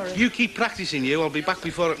story. You keep practising, you. I'll be back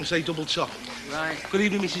before I can say double chop. Right. Good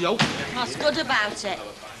evening, Mrs. O. What's good about it?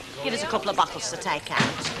 Give us a couple of bottles to take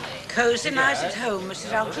out. Cosy night at home,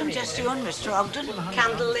 Mrs. Ogden. Just you and Mr. Ogden.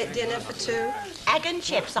 Candlelit dinner for two. Egg and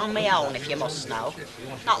chips on my own, if you must know.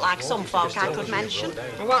 Not like some folk I could mention.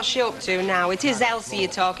 Well, what's she up to now? It is Elsie you're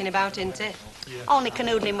talking about, isn't it? Only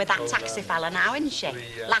canoodling with that taxi fella now, isn't she?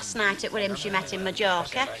 Last night it was him she met in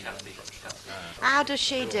Majorca. How does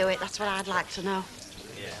she do it? That's what I'd like to know.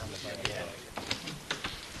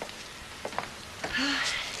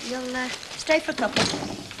 You'll stay for a couple.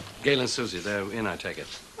 Gail and Susie, they're in, I take it.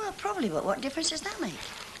 Well, probably, but what difference does that make?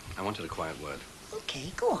 I wanted a quiet word.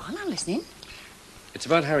 Okay, go on, I'm listening. It's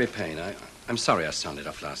about Harry Payne. I'm sorry I sounded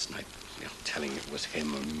off last night, telling it was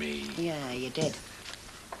him or me. Yeah, you did.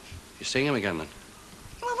 You seeing him again, then?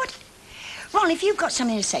 Well, what? Ron, if you've got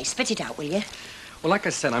something to say, spit it out, will you? Well, like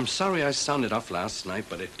I said, I'm sorry I sounded off last night,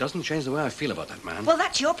 but it doesn't change the way I feel about that man. Well,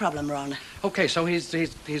 that's your problem, Ron. Okay, so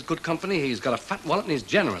he's good company, he's got a fat wallet, and he's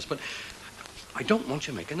generous, but I don't want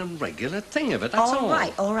you making a regular thing of it, that's all.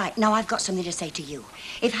 All right. Now, I've got something to say to you.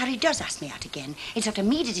 If Harry does ask me out again, it's up to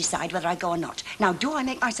me to decide whether I go or not. Now, do I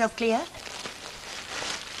make myself clear?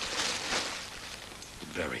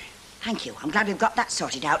 Very. Thank you. I'm glad we've got that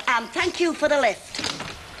sorted out. And thank you for the lift.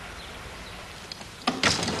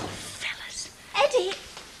 Fellas. Eddie!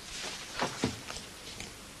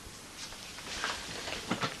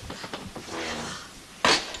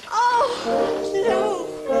 Oh, no.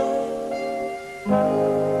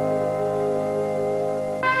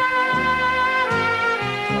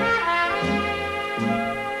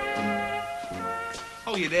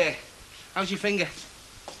 Oh, you're there. How's your finger?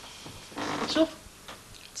 What's up?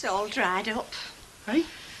 It's all dried up. Hey?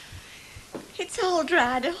 It's all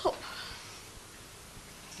dried up.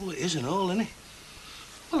 Well, it isn't all, isn't it?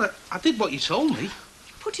 Well, I did what you told me.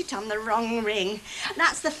 Put it on the wrong ring.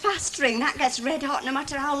 That's the fast ring. That gets red hot no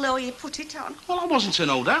matter how low you put it on. Well, I wasn't to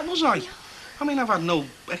know that, was I? I mean, I've had no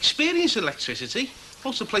experience with electricity.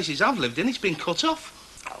 Most of the places I've lived in, it's been cut off.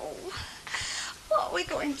 Oh, what are we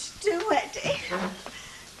going to do, Eddie?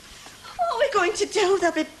 What are we going to do?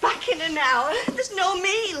 They'll be back in an hour. There's no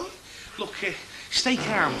meal. Look, stay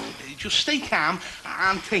calm. Just stay calm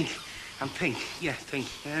and think. And think. Yeah, think.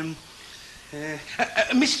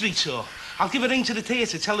 A mystery tour. I'll give a ring to the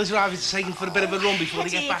theatre. Tell the driver to take him for a bit of a run before they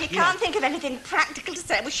get back. If you can't think of anything practical to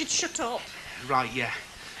say, we should shut up. Right, yeah.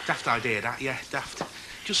 Daft idea, that, yeah, daft.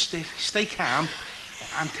 Just stay calm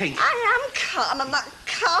and think. I am calm. I'm not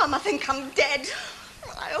calm. I think I'm dead.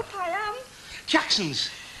 I hope I am. Jackson's.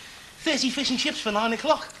 30 fish and chips for 9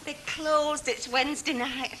 o'clock. They closed. It's Wednesday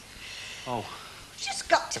night. Oh. We've just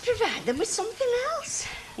got to provide them with something else.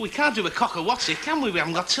 We can't do a cock or what's it, can we? We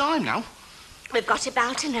haven't got time now. We've got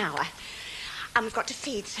about an hour. And we've got to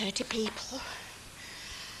feed 30 people.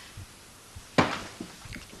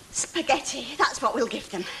 Spaghetti, that's what we'll give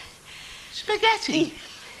them. Spaghetti?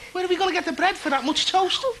 Where are we going to get the bread for that much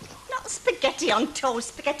toast? Oh, not spaghetti on toast,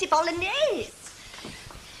 spaghetti bolognese.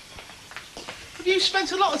 Have you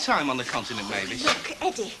spent a lot of time on the continent, Mavis? Look,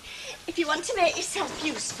 Eddie, if you want to make yourself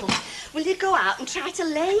useful, will you go out and try to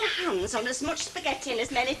lay your hands on as much spaghetti and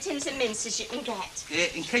as many tins of mince as you can get?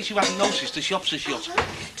 In case you haven't noticed, the shops are shut. Oh, well,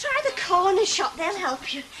 try the corner shop, they'll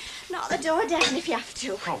help you. Not the door down if you have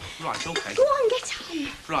to. Oh, right, OK. Go on, get on.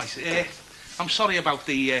 Right, I'm sorry about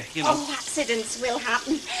the, you know... Oh, accidents will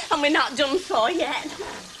happen, and we're not done for yet.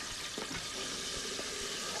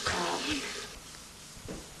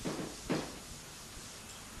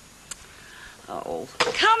 Oh,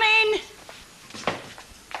 come in!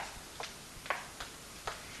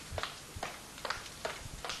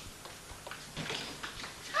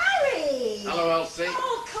 Harry! Hello, Elsie.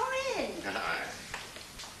 Oh, come in. Hi.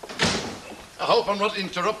 I hope I'm not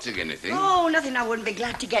interrupting anything. Oh, nothing I wouldn't be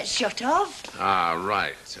glad to get shut of. Ah,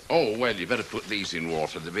 right. Oh, well, you better put these in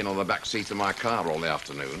water. They've been on the back seat of my car all the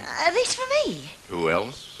afternoon. Are these for me? Who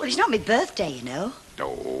else? Well, it's not my birthday, you know.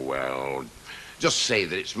 Oh, well, just say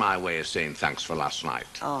that it's my way of saying thanks for last night.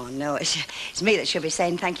 Oh, no, it's me that should be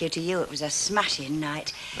saying thank you to you. It was a smashing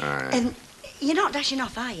night. Aye. You're not dashing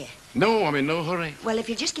off, are you? No, I'm in no hurry. Well, if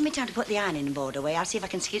you just give me time to put the ironing board away, I'll see if I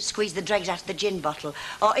can squeeze the dregs out of the gin bottle.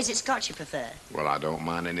 Or is it Scotch you prefer? Well, I don't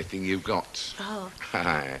mind anything you've got. Oh.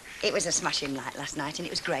 Aye. It was a smashing night last night, and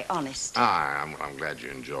it was great, honest. Aye, I'm glad you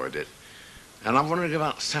enjoyed it. And I'm wondering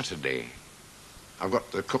about Saturday. I've got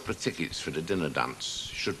a couple of tickets for the dinner dance.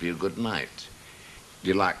 Should be a good night. Do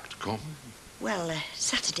you like to come? Well,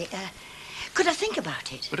 Saturday, could I think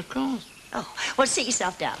about it? But of course. Oh, well, sit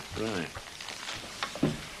yourself down. Right.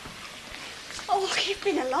 Oh, you've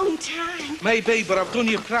been a long time. Maybe, but I've done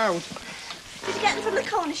you proud. Did you get them from the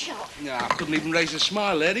corner shop? No, I couldn't even raise a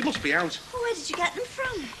smile there. They must be out. Oh, where did you get them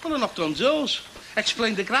from? Well, I knocked on doors.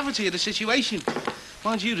 Explained the gravity of the situation.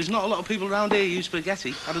 Mind you, there's not a lot of people around here who use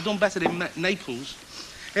spaghetti. I'd have done better in Naples.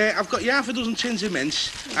 I've got you half a dozen tins of mince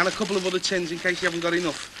and a couple of other tins in case you haven't got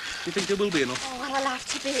enough. Do you think there will be enough? Oh, well, I'll have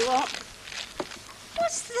to be what?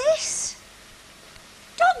 What's this?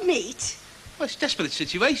 Dog meat? Well, it's desperate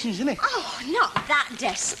situations, isn't it? Oh, not that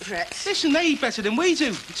desperate. Listen, they eat better than we do.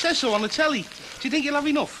 It says so on the telly. Do you think you'll have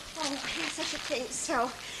enough? Oh, yes, I should think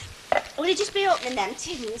so. Will you just be opening them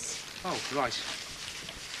tins? Oh, right.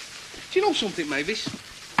 Do you know something, Mavis?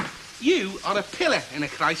 You are a pillar in a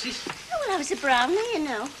crisis. Oh, well, I was a brownie, you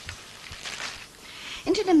know.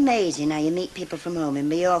 Isn't it amazing how you meet people from home in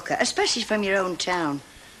Mallorca, especially from your own town?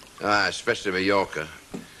 Ah, especially Mallorca.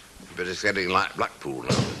 But it's getting like Blackpool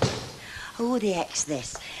now. Who the heck's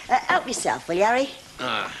this? Help yourself, will you, Harry?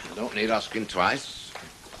 Ah, don't need asking twice.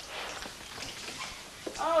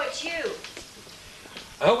 Oh, it's you.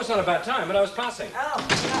 I hope it's not a bad time, but I was passing. Oh,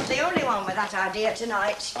 you're not the only one with that idea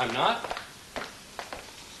tonight. I'm not?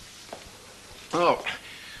 Oh,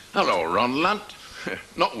 hello, Ron Lunt.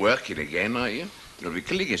 Not working again, are you? You'll be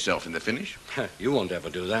killing yourself in the finish. You won't ever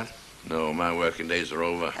do that. No, my working days are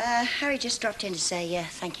over. Harry just dropped in to say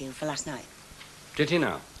thank you for last night. Did he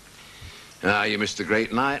now? Ah, you missed a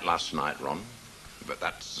great night last night, Ron. But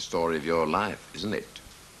that's the story of your life, isn't it?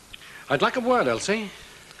 I'd like a word, Elsie.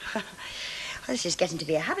 Well, this is getting to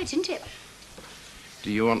be a habit, isn't it?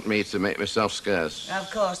 Do you want me to make myself scarce? Of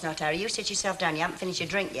course not, Harry. You sit yourself down. You haven't finished your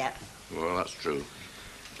drink yet. Well, that's true.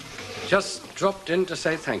 Just dropped in to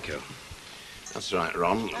say thank you. That's right,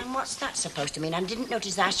 Ron. And what's that supposed to mean? I didn't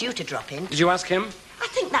notice I asked you to drop in. Did you ask him? I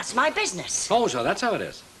think that's my business. Oh, so that's how it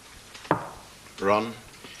is. Ron,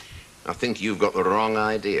 I think you've got the wrong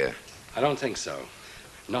idea. I don't think so.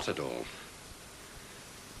 Not at all.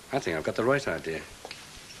 I think I've got the right idea.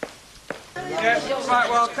 Yeah, right,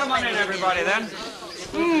 well, come on in, everybody, then.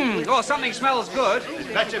 Oh, something smells good.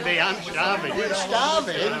 Better be, I'm starving.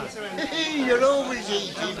 Starving? You're always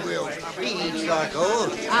eating, Will. He eats like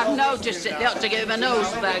us. I've noticed it. They ought to give him a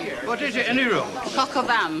nose bag. What is it, any room? Cock of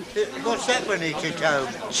ham. What's that when it's at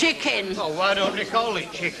home? Chicken. Oh, why don't they call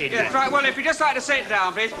it chicken? Yeah, right, well, if you just like to sit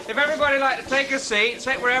down, please. If everybody like to take a seat,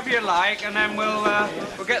 sit wherever you like, and then we'll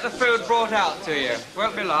get the food brought out to you.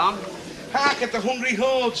 Won't be long. Hark at the hungry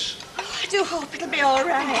hordes. I do hope it'll be all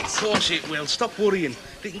right. Of course it will. Stop worrying.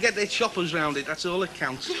 They can get their choppers round it, that's all that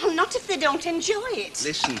counts. Well, not if they don't enjoy it.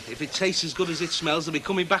 Listen, if it tastes as good as it smells, they'll be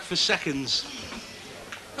coming back for seconds.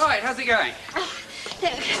 Right, how's it going?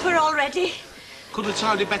 We're all ready. Could have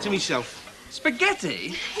timed it better myself.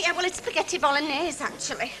 Spaghetti? Yeah, well, it's spaghetti bolognese,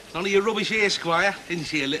 actually. None of your rubbish here, Squire. Didn't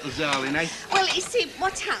she, a little darling, eh? Well, you see,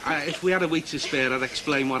 what happened? If we had a week to spare, I'd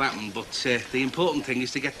explain what happened, but the important thing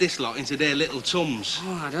is to get this lot into their little tums.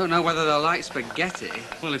 Oh, I don't know whether they'll like spaghetti.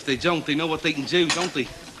 Well, if they don't, they know what they can do, don't they?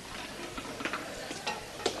 Here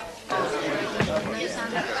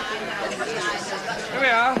we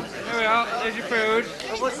are. Here we are. There's your food.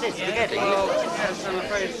 What's this, spaghetti? Well, yes, I'm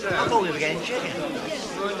afraid so. I thought we were getting chicken.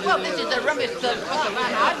 Well, this is the rummest cock of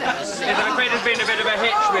ham I've ever seen. Yes, I'm afraid there's been a bit of a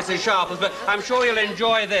hitch, Mrs. Sharples, but I'm sure you'll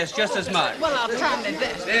enjoy this just as much. Well, I'll try my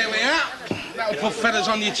best. There we are. That'll put feathers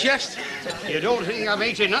on your chest. You don't think I'm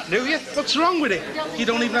eating that, do you? What's wrong with it? You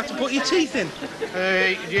don't even have to put your teeth in.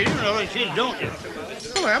 You know it is, don't you?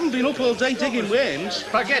 Well, I haven't been up all day digging worms.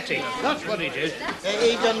 Spaghetti, that's what it is.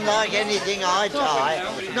 He doesn't like anything I tie.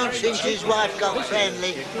 Not since his wife got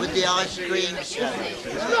friendly with the ice cream shop.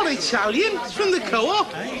 It's not Italian. It's from the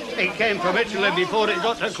co-op. It came from Italy before it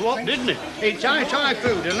got to Co-op, didn't it? It's Thai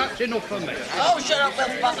food, and that's enough for me. Oh, shut up, Will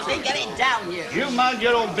Foxy. Get it down, you. You mind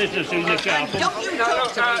your own business in this house. Don't you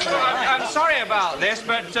talk to me. I'm sorry about this,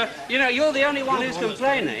 but, you know, you're the only one who's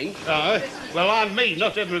complaining. Well, I'm me,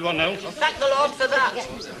 not everyone else. Well, thank the Lord for that.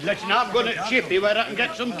 Listen, I'm going to Chippy where I can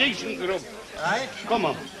get some decent grub. Aye? Come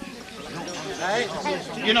on. Aye?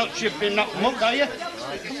 You're not chipping that muck, are you?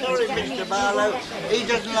 Sorry, Mr. Barlow. He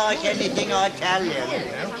doesn't like anything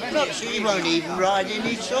Italian. Look, she won't even ride in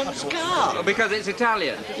his son's car. Oh, because it's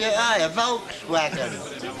Italian? Yeah, aye, a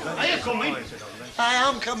Volkswagen. Are you coming? Aye,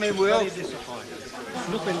 I'm coming, Will.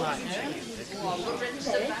 Nothing like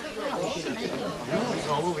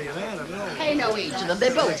Hey, no, each of them.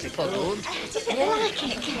 They're both puddled. Do you think they like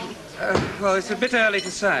it, Ken? Well, it's a bit early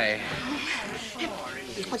to say.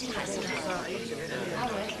 What do you like, son?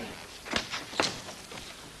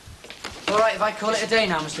 All right, if I call it a day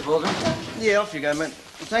now, Mr. Baldwin. Yeah, off you go, mate.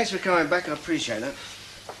 Thanks for coming back. I appreciate that.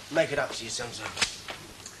 Make it up to you sometime.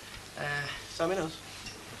 Something else?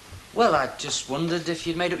 Well, I just wondered if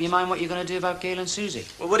you'd made up your mind what you're going to do about Gail and Susie.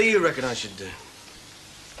 Well, what do you reckon I should do?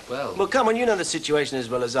 Well, come on, you know the situation as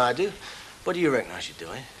well as I do. What do you reckon I should do,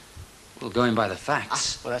 eh? well, going by the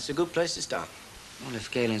facts. Well, that's a good place to start. Well,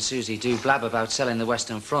 if Gail and Susie do blab about selling the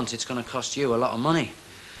Western Front, it's going to cost you a lot of money.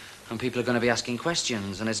 And people are going to be asking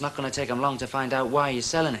questions, and it's not going to take them long to find out why you're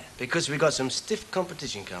selling it. Because we got some stiff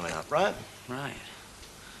competition coming up, right? Right.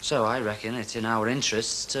 So I reckon it's in our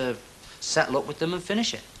interests to settle up with them and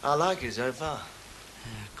finish it. I like it so far.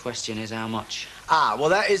 Question is how much? Ah, well,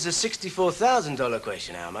 that is a $64,000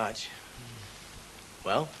 question. How much?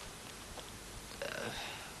 Well?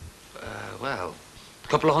 Well, a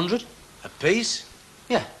couple of hundred. A piece?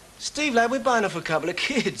 Yeah. Steve, lad, we're buying off a couple of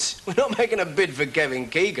kids. We're not making a bid for Kevin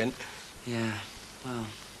Keegan. Yeah, well,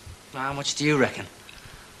 how much do you reckon?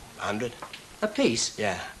 100. A piece?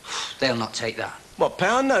 Yeah. They'll not take that. What,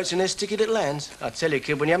 pound notes and they're sticky that lands? I tell you,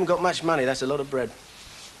 kid, when you haven't got much money, that's a lot of bread.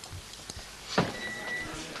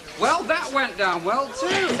 Well, that went down well, too.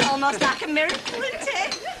 It's almost like a miracle, isn't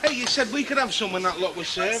it? Hey, you said we could have some when that lot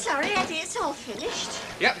was I'm served. sorry, Eddie, it's all finished.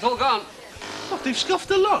 Yep, it's all gone. What, they've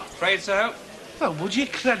scoffed a lot? Afraid so. Well, would you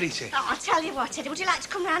credit it? Oh, I'll tell you what, Eddie, would you like to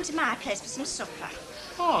come round to my place for some supper?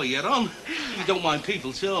 Oh, you're on. You don't mind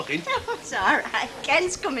people talking. Oh, it's all right.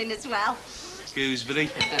 Ken's coming as well. Gooseberry.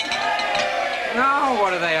 Now,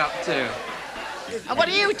 what are they up to? And what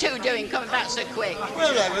are you two doing coming back so quick?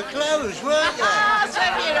 Well, they were closed, weren't they? Ah,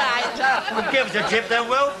 serve you right. Well, give us a tip then,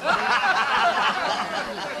 Will.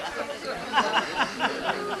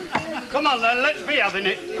 Come on, then, let's be having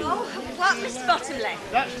it. Oh, what, Mr. Bottomley?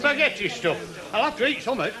 That spaghetti stuff. I'll have to eat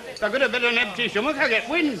something. If I've got a bit of an empty stomach, I get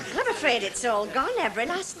wind. I'm afraid it's all gone, every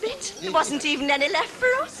last bit. There wasn't even any left for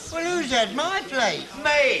us. Well, who's had my plate?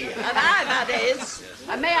 Me! And I've had his.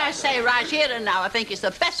 And may I say right here and now, I think it's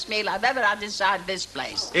the best meal I've ever had inside this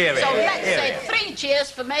place. Here So it is, let's here say it is. 3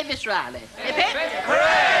 cheers for Mavis Riley. Hip hip.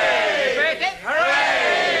 Hooray! Hip hip.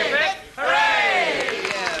 Hooray! Hooray!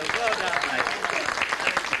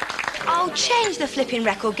 Oh, Well, change the flipping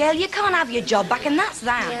record, girl. You can't have your job back, and that's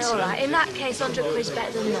that. Yeah, all right. In that case, 100 quid's better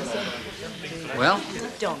than nothing. Well,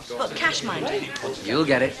 Done. But cash, mind you. you'll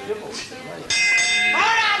get it. All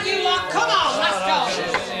right, you lot, come on, let's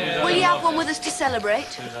go. Will you have one with us to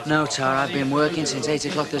celebrate? No, Tara, I've been working since 8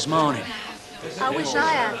 o'clock this morning. I wish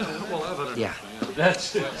I had. Yeah.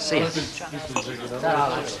 See ya.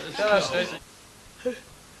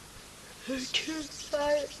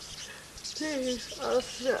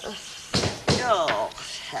 Oh,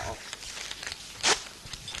 hell.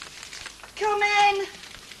 Come in.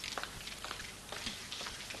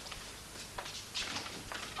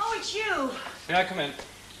 Oh, it's you. May I come in?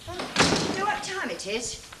 Do you know what time it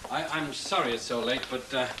is? I'm sorry it's so late, but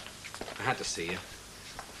I had to see you.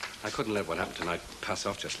 I couldn't let what happened tonight pass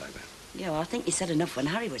off just like that. Yeah, well, I think you said enough when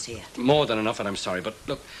Harry was here. More than enough, and I'm sorry, but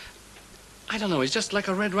look, I don't know, he's just like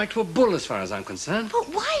a red rag to a bull as far as I'm concerned. But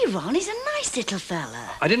why, Ron? He's a nice little fella.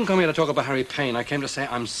 I didn't come here to talk about Harry Payne. I came to say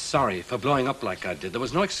I'm sorry for blowing up like I did. There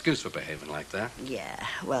was no excuse for behaving like that. Yeah,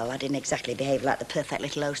 well, I didn't exactly behave like the perfect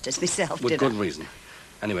little hostess myself, With did I? good reason.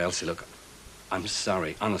 Anyway, Elsie, look, I'm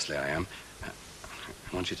sorry. Honestly, I am.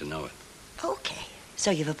 I want you to know it. Okay,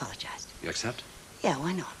 so you've apologized. You accept? Yeah,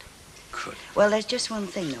 why not? Good. Well, there's just one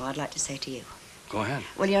thing, though, I'd like to say to you. Go ahead.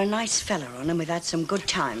 Well, you're a nice fella, Ron, and we've had some good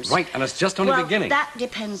times. Right, and it's just only well, beginning. That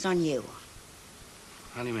depends on you.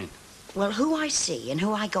 How do you mean? Well, who I see and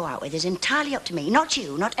who I go out with is entirely up to me. Not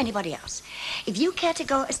you, not anybody else. If you care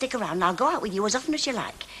to stick around, I'll go out with you as often as you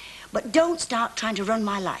like. But don't start trying to run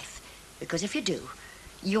my life. Because if you do,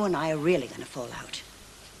 you and I are really going to fall out.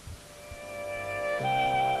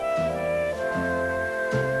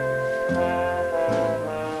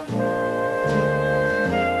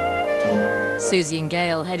 Susie and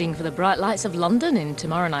Gail heading for the bright lights of London in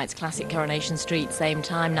tomorrow night's classic Coronation Street, same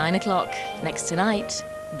time, 9 o'clock. Next tonight,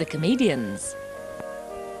 The Comedians.